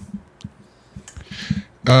Peach Pit.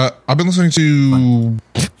 I've been listening to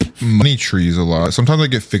Money Trees a lot. Sometimes I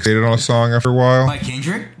get fixated on a song after a while. By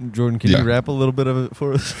Kendrick? Jordan, can Yeah. you rap a little bit of it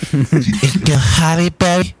for us? It's the holly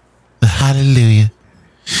berry, the hallelujah.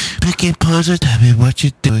 Pick it, pose it, tell me what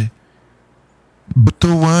you doing. But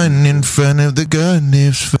the one in front of the gun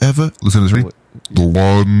lives forever. Listen to this. What- The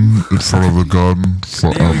one in front of the gun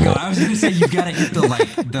There we go. forever. I was gonna say you've got to hit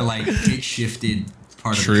the pitch shifted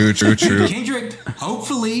part of True, it. true, true. Kendrick,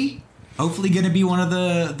 hopefully gonna be one of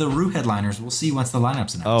the Rue headliners. We'll see once the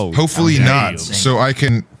lineup's announced. Oh, Hopefully damn. not, so I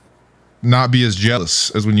can not be as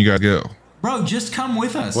jealous as when you guys go. Bro, just come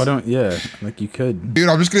with us. Why don't you could. Dude,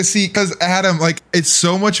 I'm just gonna see, because Adam, like, it's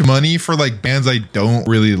so much money for like bands I don't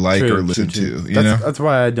really like or listen to. You know, That's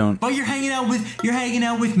why I don't. But you're hanging out with me. You're hanging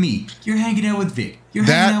out with Vic. You're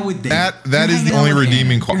That- hanging out with Dave. that You're is the hanging out only with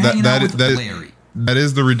redeeming Anna. qual- You're that- hanging that out is- with that is- Larry. that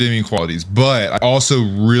is the redeeming qualities. But I also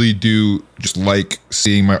really do just like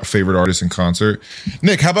seeing my favorite artists in concert.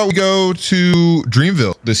 Nick, how about we go to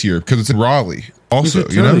Dreamville this year because it's in Raleigh? Also, You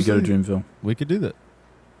could you know. totally go to Dreamville. We could do that.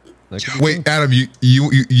 That could be Wait, cool. Adam, you Oh,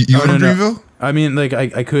 went to Dreamville? I mean, like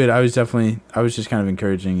I could. I was just kind of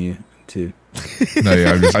encouraging you to. No,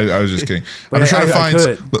 yeah, I was just kidding. I'm But just trying to I find.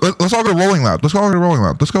 could. Let's all go to Rolling Loud. Let's all go to Rolling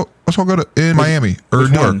Loud. Let's all go to in Miami or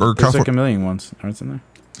Which New York one? or There's like California. a million ones. Aren't there?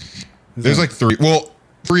 There's like three. Well,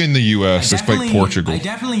 three in the U.S. It's like Portugal. I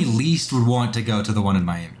definitely least would want to go to the one in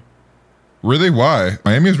Miami. Really? Why?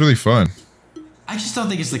 Miami is really fun. I just don't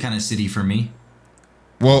think it's the kind of city for me.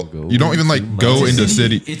 Well, Go you don't even like to go It's a into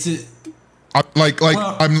city. It's a Like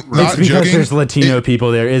Well, I'm it's not It's because joking. there's Latino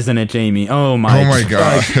people there, isn't it, Jamie? Oh my! Oh my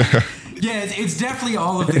god. yeah. It's definitely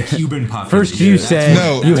all of the Cuban population. First you That's say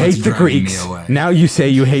No. you what's hate the driving me Greeks. away. Now you say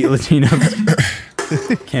you hate Latinos.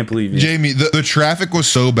 Can't believe you. Jamie, the traffic was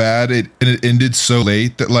so bad and it ended so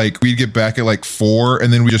late that like we'd get back at like 4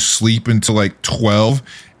 and then we just sleep until like 12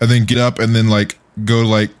 and then get up and then like go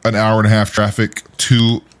like an hour and a half traffic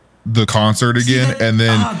to the concert again. And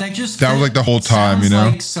then that was like the whole time, you know?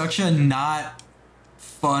 Like such a not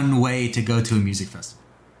fun way to go to a music festival.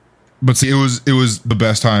 But see, it was the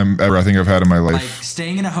best time ever I think I've had in my life. Like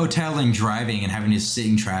staying in a hotel and driving and having to sit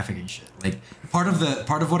in traffic and shit. Like part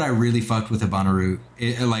of what I really fucked with Bonnaroo,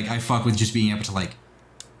 like I fuck with just being able to like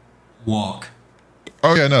walk.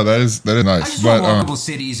 Oh yeah, no, that is nice. I just want walkable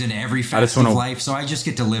cities in every facet of life, so I just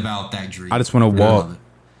get to live out that dream. I just want to walk.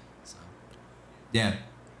 So, yeah,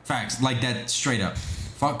 facts like that straight up.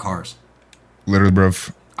 Fuck cars. Literally,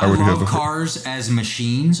 bruv. I love cars as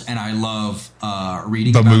machines, and I love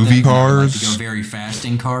reading the about movie them. cars. I like to go very fast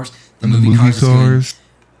in cars. The movie cars. Is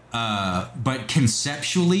good. But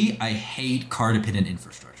conceptually, I hate car-dependent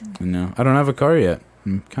infrastructure. No, I don't have a car yet.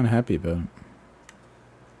 I'm kind of happy about it.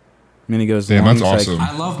 I mean, he goes. Damn, that's awesome.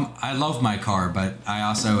 I love my car, but I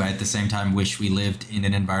also at the same time wish we lived in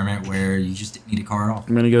an environment where you just didn't need a car at all.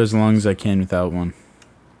 I'm gonna go as long as I can without one,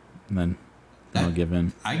 and then I'll give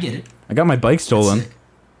in. I get it. I got my bike stolen. I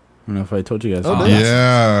don't know if I told you guys. Oh,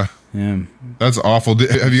 yeah. That's awful.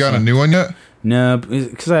 Have you gotten a new one yet? No,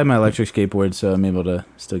 because I have my electric skateboard, so I'm able to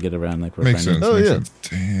still get around. Like makes sense. Oh, makes sense.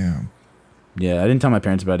 Damn. Yeah, I didn't tell my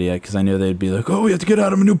parents about it yet because I knew they'd be like, "Oh, we have to get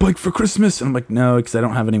out of a new bike for Christmas," and I'm like, "No," because I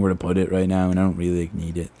don't have anywhere to put it right now, and I don't really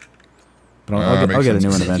need it. But I'll get a new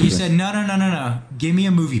one eventually. You said no. Give me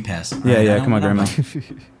a movie pass. Yeah. Come on, Grandma.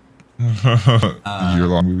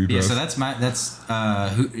 Year-long movie pass. Yeah, so that's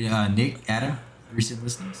Nick, Adam, recent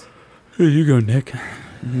listeners. Here you go, Nick.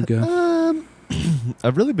 You go.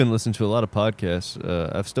 I've really been listening to a lot of podcasts.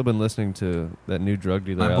 I've still been listening to that new Drug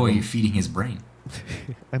Dealer album. My boy, you're feeding his brain.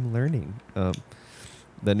 I'm learning.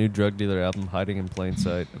 That new Drug Dealer album, Hiding in Plain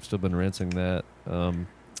Sight. I've still been rinsing that.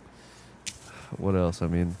 What else? I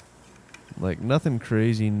mean, like nothing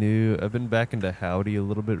crazy new. I've been back into Howdy a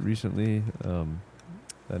little bit recently.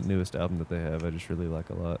 That newest album that they have, I just really like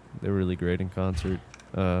a lot. They were really great in concert.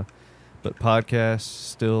 But podcasts,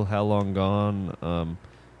 still How Long Gone.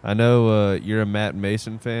 I know you're a Matt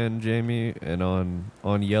Mason fan, Jamie, and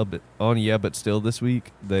on Yeah But Still this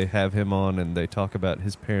week they have him on and they talk about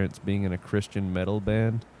his parents being in a Christian metal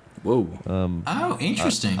band. Whoa.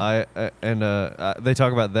 Interesting. They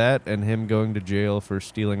talk about that and him going to jail for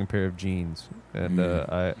stealing a pair of jeans. And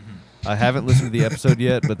I haven't listened to the episode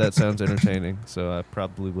yet, but that sounds entertaining, so I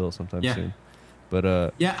probably will sometime soon. But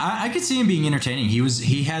I could see him being entertaining.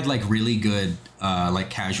 He had like really good like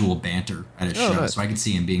casual banter at his show, nice. So I could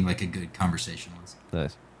see him being like a good conversationalist.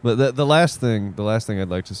 Nice. But the last thing I'd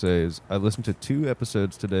like to say is I listened to 2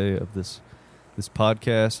 episodes today of this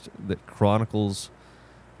podcast that chronicles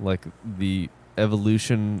like the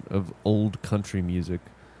evolution of old country music,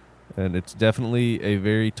 and it's definitely a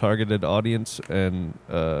very targeted audience. And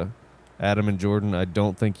Adam and Jordan, I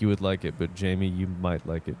don't think you would like it, but Jamie, you might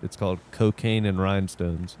like it. It's called Cocaine and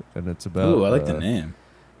Rhinestones, and it's about. Ooh, I like the name.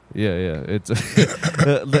 Yeah. It's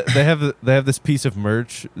they have this piece of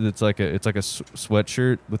merch that's like a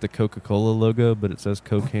sweatshirt with the Coca-Cola logo, but it says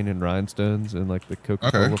Cocaine and Rhinestones in like the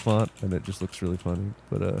Coca-Cola font, and it just looks really funny.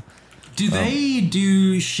 But do they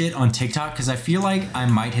do shit on TikTok? Because I feel like I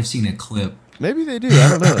might have seen a clip. Maybe they do. I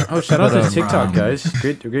don't know. Oh, shout out to TikTok, guys!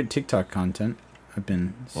 Great TikTok content. I've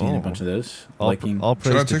been seeing a bunch of those. All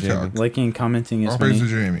praise to Jamie. Liking and commenting is all praise to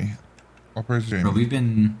Jamie. All praise to Jamie. Bro, we've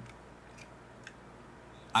been.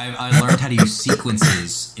 I learned how to use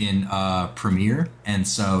sequences in Premiere, and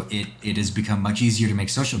so it has become much easier to make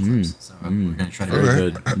social clips. So we're going to try to do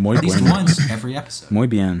good. Muy at least bueno. once every episode. Muy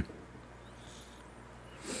bien.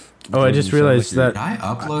 Oh, I just realized that did I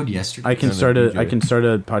upload yesterday? I can start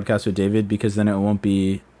a podcast with David because then it won't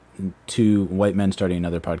be 2 white men starting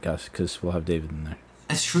another podcast because we'll have David in there.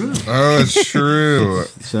 That's true. Oh, it's true.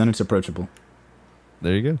 So then it's approachable.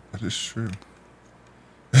 There you go. That is true.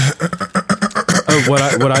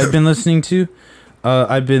 What I've been listening to?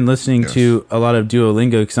 I've been listening to a lot of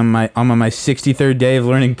Duolingo because I'm on my 63rd day of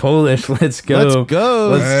learning Polish. Let's go.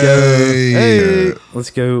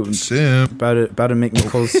 Let's go. Simp. About to make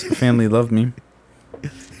Nicole's family love me.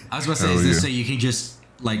 I was about to say, is this so you can just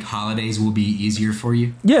like holidays will be easier for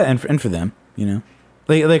you? Yeah, and for them, you know,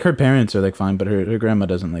 like her parents are like fine, but her grandma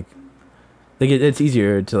doesn't like it's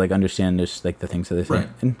easier to like understand just like the things that they say, right.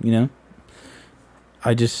 And you know,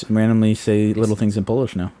 I just randomly say little things in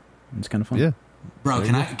Polish now. It's kind of fun. Yeah. Bro,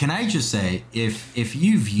 can I just say, if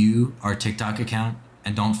you view our TikTok account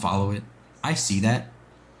and don't follow it, I see that.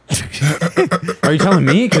 Are you telling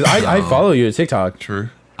me? Because I follow you at TikTok. True.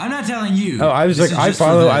 I'm not telling you. Oh, I was like, I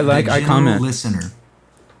follow, I like, I comment. Listener.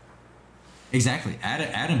 Exactly.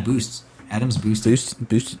 Adam boosts. Adam's boosted.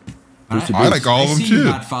 Boost. I like all of them see too. You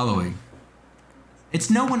not following. It's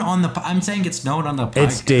no one on the. I'm saying it's no one on the podcast.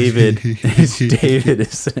 It's David. It's David.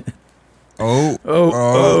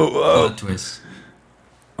 Plot twist.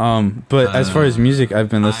 But as far as music, I've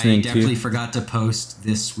been listening I definitely to. forgot to post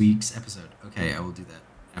this week's episode. Okay, I will do that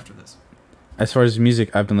after this. As far as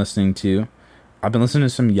music, I've been listening to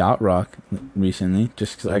some yacht rock recently.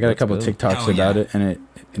 Just because I got a couple of TikToks about it, and it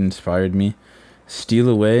inspired me. "Steal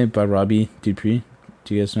Away" by Robbie Dupree.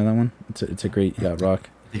 Do you guys know that one? It's a great yacht rock.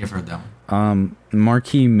 I think I've heard that one.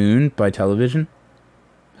 Marquee Moon by Television.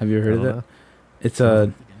 Have you ever heard of that? It's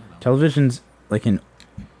Television's like an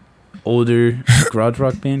older garage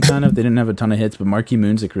rock band, kind of. They didn't have a ton of hits, but Marquee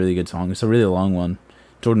Moon's like a really good song. It's a really long one.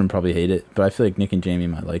 Jordan would probably hate it, but I feel like Nick and Jamie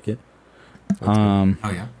might like it. Oh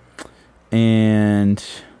yeah. And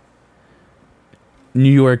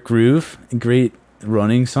New York Groove, a great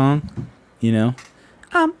running song. You know,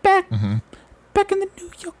 I'm back, back in the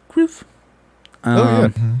New York Groove.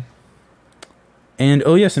 And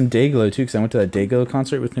some Dayglow too, because I went to that Dayglow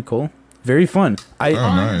concert with Nicole. Very fun.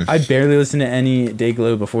 Nice. I barely listened to any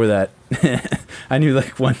Dayglow before that. I knew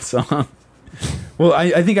like one song. Well,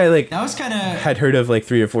 I think I like that was kind of had heard of like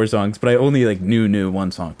 3 or 4 songs, but I only like knew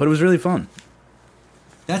one song. But it was really fun.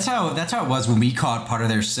 That's how it was when we caught part of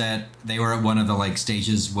their set. They were at one of the like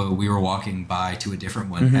stages where we were walking by to a different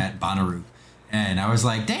one at Bonnaroo, and I was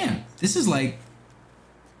like, "Damn, this is like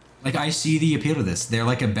I see the appeal to this. They're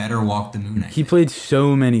like a better Walk the Moon." He played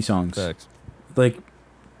so many songs, like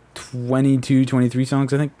 22, 23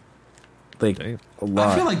 songs, I think. Like a lot.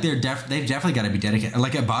 I feel like they've definitely got to be dedicated.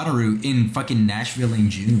 Like at Bonnaroo in fucking Nashville in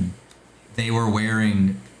June, they were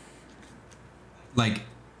wearing like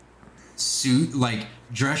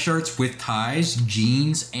dress shirts with ties,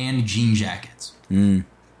 jeans, and jean jackets.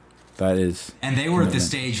 That is. And they were at the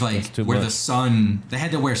stage like where the sun. They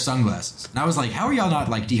had to wear sunglasses, and I was like, "How are y'all not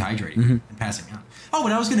like dehydrating and passing out?" Oh,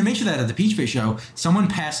 but I was going to mention that at the Peach Pit show, someone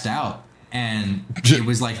passed out, and it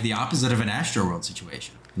was like the opposite of an Astroworld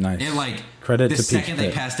situation. Nice. It like credit the to second Peach they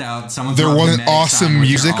Pit. passed out, someone There threw up the wasn't medic sign awesome with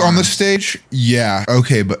music their on the arms. stage. Yeah,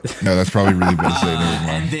 okay, but no, that's probably really bad to say. Never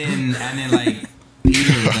mind. And then like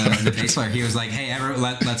Peter, the bass player, he was like, "Hey,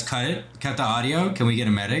 let's cut the audio. Can we get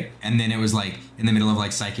a medic?" And then it was like in the middle of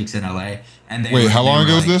like Psychics in LA. And Wait, how long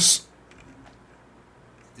ago was this?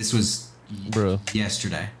 This was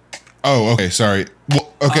yesterday. Oh, okay, sorry.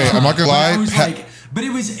 Well, okay, I'm not gonna lie. I was like, but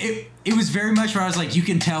it was very much where I was like, you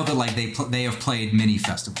can tell that like they have played many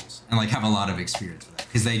festivals and like have a lot of experience with that,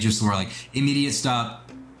 because they just were like, immediate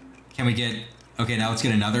stop. Can we get? Okay, now let's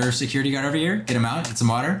get another security guard over here. Get him out. Get some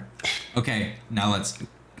water. Okay, now let's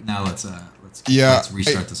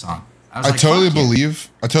restart the song. I totally believe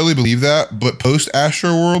that, but post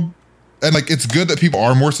Astroworld, and like it's good that people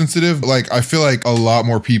are more sensitive. Like I feel like a lot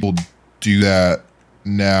more people do that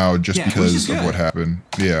now just because of what happened.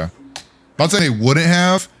 Yeah, not saying they wouldn't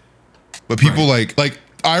have, but people like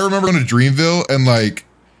I remember going to Dreamville and like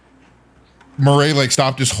Murray like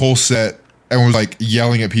stopped his whole set and was like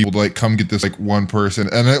yelling at people to like come get this like one person,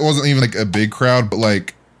 and it wasn't even like a big crowd, but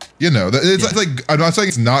like it's like I'm not saying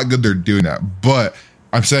it's not good they're doing that, but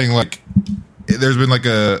I'm saying like there's been like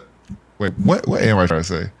a what am I trying to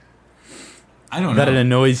say? I don't know. That it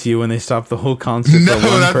annoys you when they stop the whole concert. No, for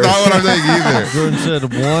one that's person. not what I'm saying either. Jordan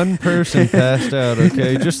said one person passed out.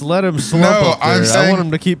 Okay, just let him slump No, up there. I'm saying- I want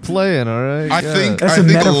him to keep playing. All right. I think That's I a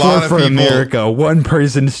think metaphor a lot of for people. America. One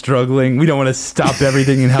person struggling. We don't want to stop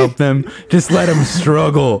everything and help them. Just let them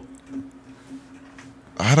struggle.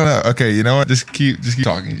 I don't know. Okay, you know what? Just keep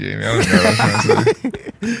talking, Jamie. I don't know what I'm trying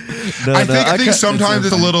to say. I think sometimes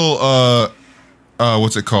it's a little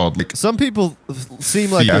what's it called? Like some people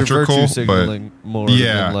seem like they're theatrical, virtue signaling more.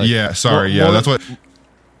 Yeah, than like, yeah. Sorry, more that's what.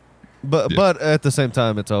 But at the same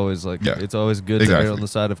time, it's always like it's always good to err on the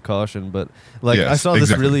side of caution. But like Yes, I saw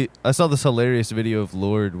exactly. this hilarious video of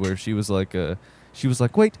Lorde where she was like,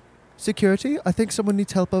 wait, security, I think someone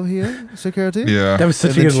needs help over here. Security. Yeah, That was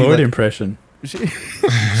such And a then good she, Lord like- impression. She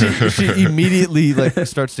immediately like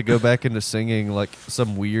starts to go back into singing like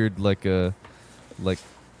some weird like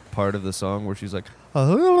part of the song where she's like, yeah.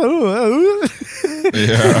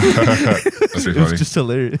 That's pretty it was funny. just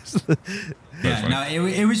hilarious. Yeah, no,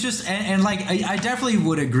 it was just, and like, I definitely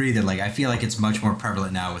would agree that, like, I feel like it's much more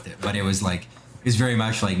prevalent now with it, but it was very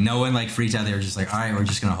much like, no one, like, freaked out. They were just like, all right, we're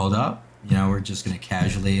just going to hold up. You know, we're just going to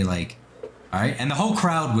casually, like, all right. And the whole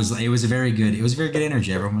crowd it was a very good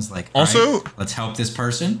energy. Everyone was like, all Also- right, let's help this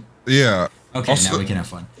person. Yeah. Okay, Also- now we can have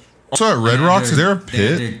fun. Also at Red Rocks, is there a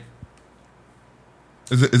pit?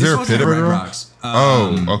 Is there a pit at Red Rocks?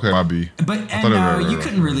 Oh, okay, might be. But thought it was you Red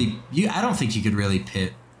couldn't really. I don't think you could really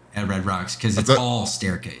pit at Red Rocks because it's all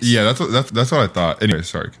staircase. Yeah, that's what I thought. Anyway,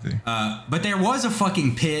 sorry. Continue. But there was a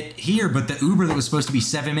fucking pit here, but the Uber that was supposed to be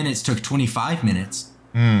 7 minutes took 25 minutes.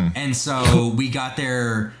 And so we got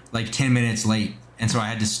there like 10 minutes late. And so I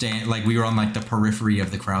had to stand, like we were on like the periphery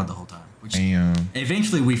of the crowd the whole time. Which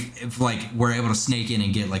eventually we're able to snake in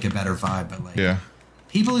and get like a better vibe. But like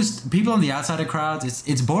people on the outside of crowds,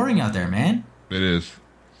 it's boring out there, man. It is.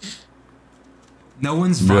 No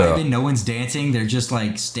one's vibing, no one's dancing. They're just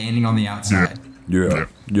like standing on the outside. Yeah,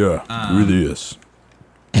 it really is.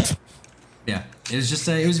 Yeah, it was just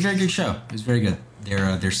it was a very good show. It was very good.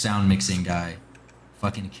 Their sound mixing guy,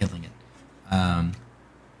 fucking killing it.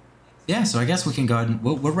 Yeah, so I guess we can go ahead and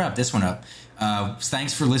we'll wrap this one up.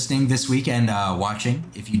 Thanks for listening this week and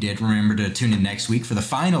watching. If you did, remember to tune in next week for the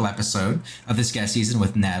final episode of this guest season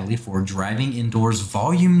with Natalie for Driving Indoors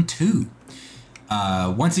Volume 2.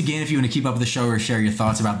 Once again, if you want to keep up with the show or share your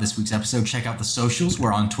thoughts about this week's episode, check out the socials.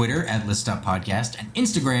 We're on Twitter at Listen Up Podcast and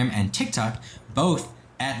Instagram and TikTok, both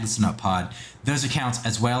at Listen Up Pod. Those accounts,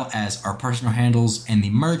 as well as our personal handles and the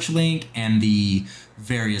merch link and the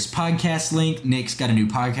various podcast link. Nick's got a new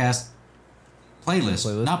podcast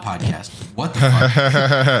playlist, not podcast. What the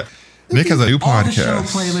fuck? Nick has a new podcast. All the show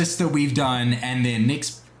playlists that we've done, and then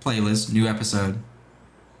Nick's playlist, new episode,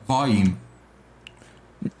 volume.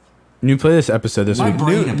 New playlist episode this week.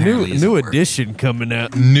 New edition coming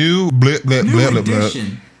out. New blip blip New blip blip blip.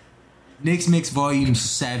 edition. Nick's Mix Volume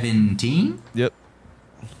 17. Yep.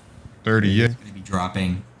 30. Yeah. It's going to be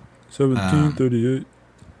dropping. 1738.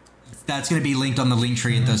 That's going to be linked on the link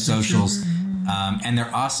tree at those socials. And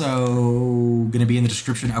they're also going to be in the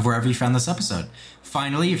description of wherever you found this episode.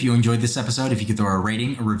 Finally, if you enjoyed this episode, if you could throw a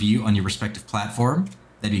rating, a review on your respective platform,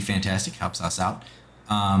 that'd be fantastic. Helps us out.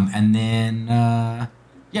 And then,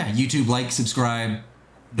 YouTube, like, subscribe,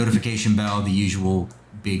 notification bell, the usual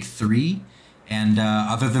big three. And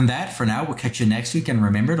other than that, for now, we'll catch you next week. And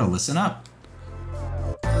remember to listen up.